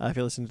 If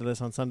you listen to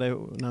this on Sunday,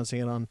 we're announcing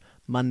it on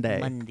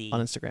Monday on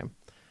Instagram.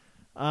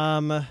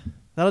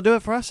 That'll do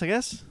it for us, I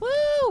guess.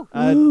 Woo!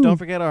 Don't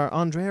forget our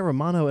Andrea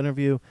Romano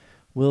interview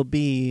will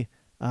be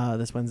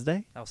this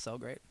Wednesday. That was so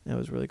great. It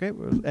was really great.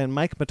 And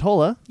Mike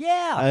Matola,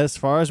 Yeah. as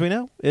far as we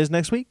know, is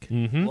next week.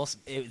 Mm-hmm. Well,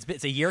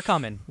 it's a year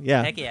coming.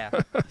 Yeah. Heck yeah.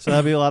 So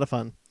that'll be a lot of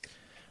fun.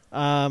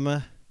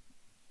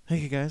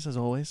 Thank you guys, as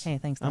always. Hey,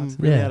 thanks. I'm Dogs.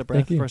 really Yeah, out of breath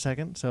thank you. for a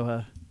second,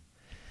 so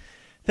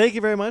thank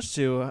you very much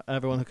to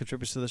everyone who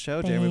contributes to the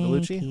show. Jeremy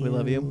Bellucci, we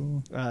love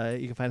you.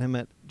 You can find him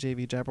at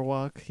JV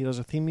Jabberwock. He does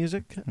our theme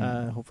music.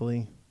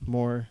 Hopefully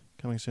more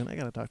coming soon. I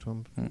got to talk to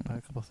him about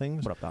a couple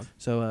things. What up, dog?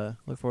 So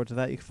look forward to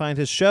that. You can find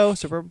his show,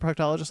 Suburban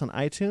Proctologist, on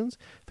iTunes,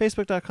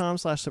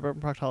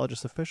 Facebook.com/Suburban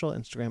Proctologist Official,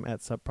 Instagram at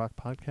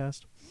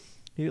SubProcPodcast.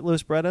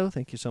 Louis Bretto,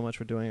 thank you so much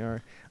for doing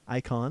our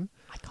icon.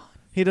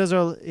 He did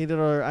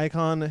our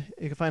icon.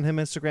 You can find him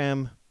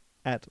Instagram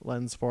at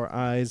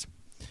Lens4Eyes.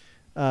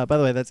 By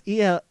the way, that's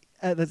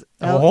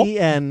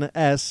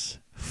LENS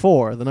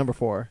 4, the number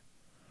 4,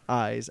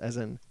 eyes as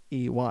in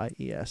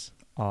EYES.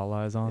 All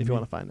eyes on If you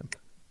want to find him.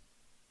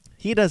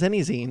 He does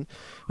Anyzine,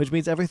 which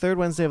meets every third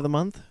Wednesday of the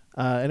month.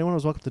 Anyone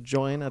is welcome to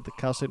join at the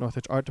Cal State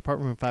Northridge Art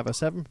Department from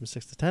 507 from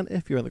 6 to 10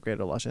 if you're in the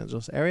greater Los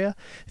Angeles area.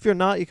 If you're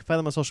not, you can find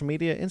them on social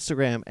media.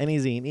 Instagram,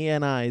 Anyzine,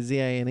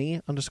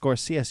 ENIZINE_CSUN.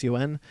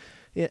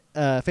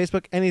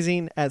 Facebook,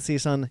 Anyzine at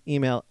CSUN.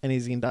 Email,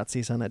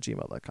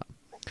 anyzine.csun@gmail.com.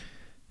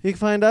 You can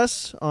find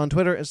us on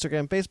Twitter,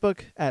 Instagram,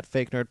 Facebook at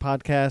Fake Nerd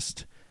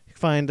Podcast. You can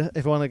find,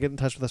 if you want to get in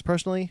touch with us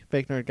personally,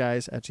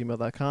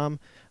 fakenerdguys@gmail.com.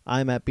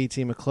 I'm at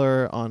BT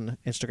McClure on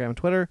Instagram and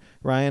Twitter.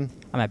 Ryan,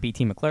 I'm at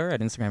BT McClure at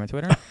Instagram and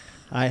Twitter.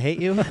 I hate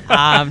you.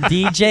 I'm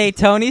DJ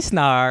Tony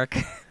Snark.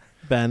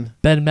 Ben.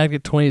 Ben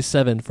Magnet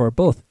 27 for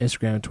both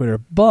Instagram and Twitter.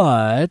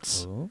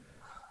 But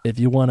if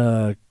you want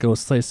to go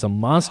slay some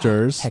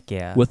monsters Heck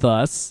yeah. with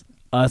us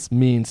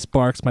means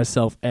Sparks,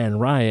 myself,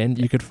 and Ryan,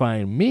 you could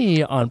find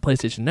me on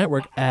PlayStation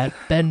Network at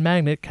Ben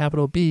Magnet,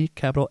 capital B,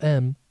 capital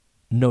M,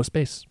 no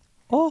space.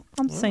 Oh,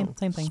 I'm the same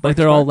thing. Like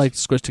they're all like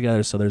squished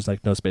together, so there's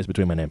like no space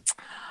between my name.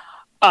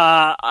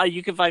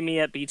 You can find me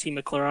at BT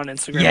McClure on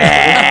Instagram.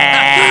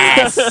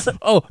 Yes!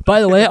 Oh, by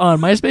the way, on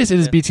MySpace, it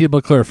is BT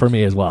McClure for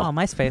me as well. Oh,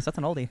 MySpace. That's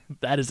an oldie.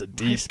 That is a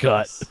deep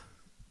cut.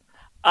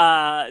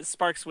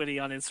 Sparks Witty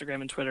on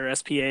Instagram and Twitter,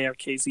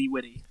 SPARKZ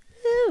Witty.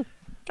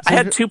 I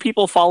had 2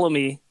 people follow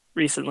me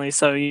recently,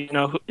 so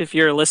if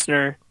you're a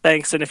listener,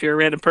 thanks, and if you're a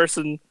random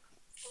person,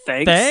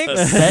 thanks.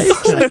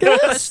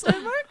 Thanks.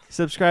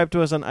 Subscribe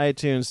to us on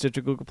iTunes,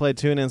 Stitcher, Google Play,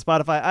 TuneIn,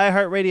 Spotify,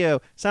 iHeartRadio,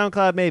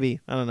 SoundCloud, maybe.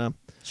 I don't know.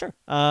 Sure.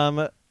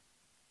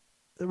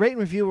 Rate and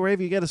review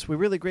wherever you get us. We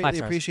really 5 greatly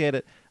stars. appreciate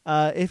it.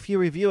 If you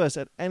review us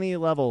at any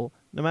level,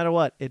 no matter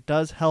what, it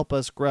does help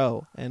us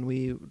grow, and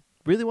we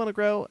really want to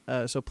grow.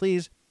 So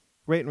please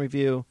rate and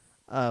review.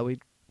 We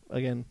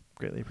again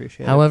greatly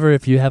appreciate it. However,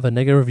 if you have a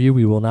negative review,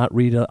 we will not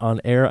read it on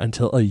air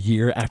until a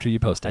year after you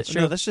post it. That's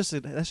true. No, that's just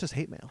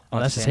hate mail. Oh,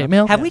 that's just hate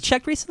mail? Have we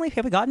checked recently?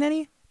 Have we gotten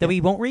any that we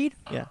won't read?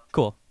 Yeah,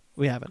 Cool.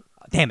 we haven't.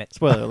 Damn it.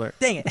 Spoiler alert.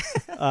 Dang it.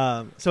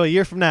 So a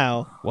year from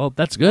now, Well,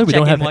 that's good. We Check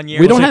don't in have 1 year.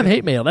 we don't We'll have check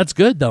hate mail. That's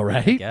good though,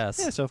 right? Yes.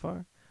 yeah, so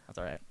far. That's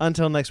all right.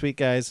 Until next week,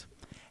 guys.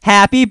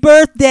 Happy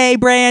birthday,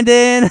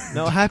 Brandon.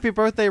 No, happy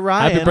birthday,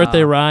 Ryan. Happy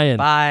birthday, Ryan.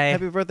 Bye.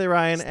 Happy birthday,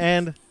 Ryan,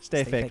 and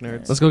stay fake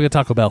nerds. Let's go get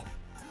Taco Bell.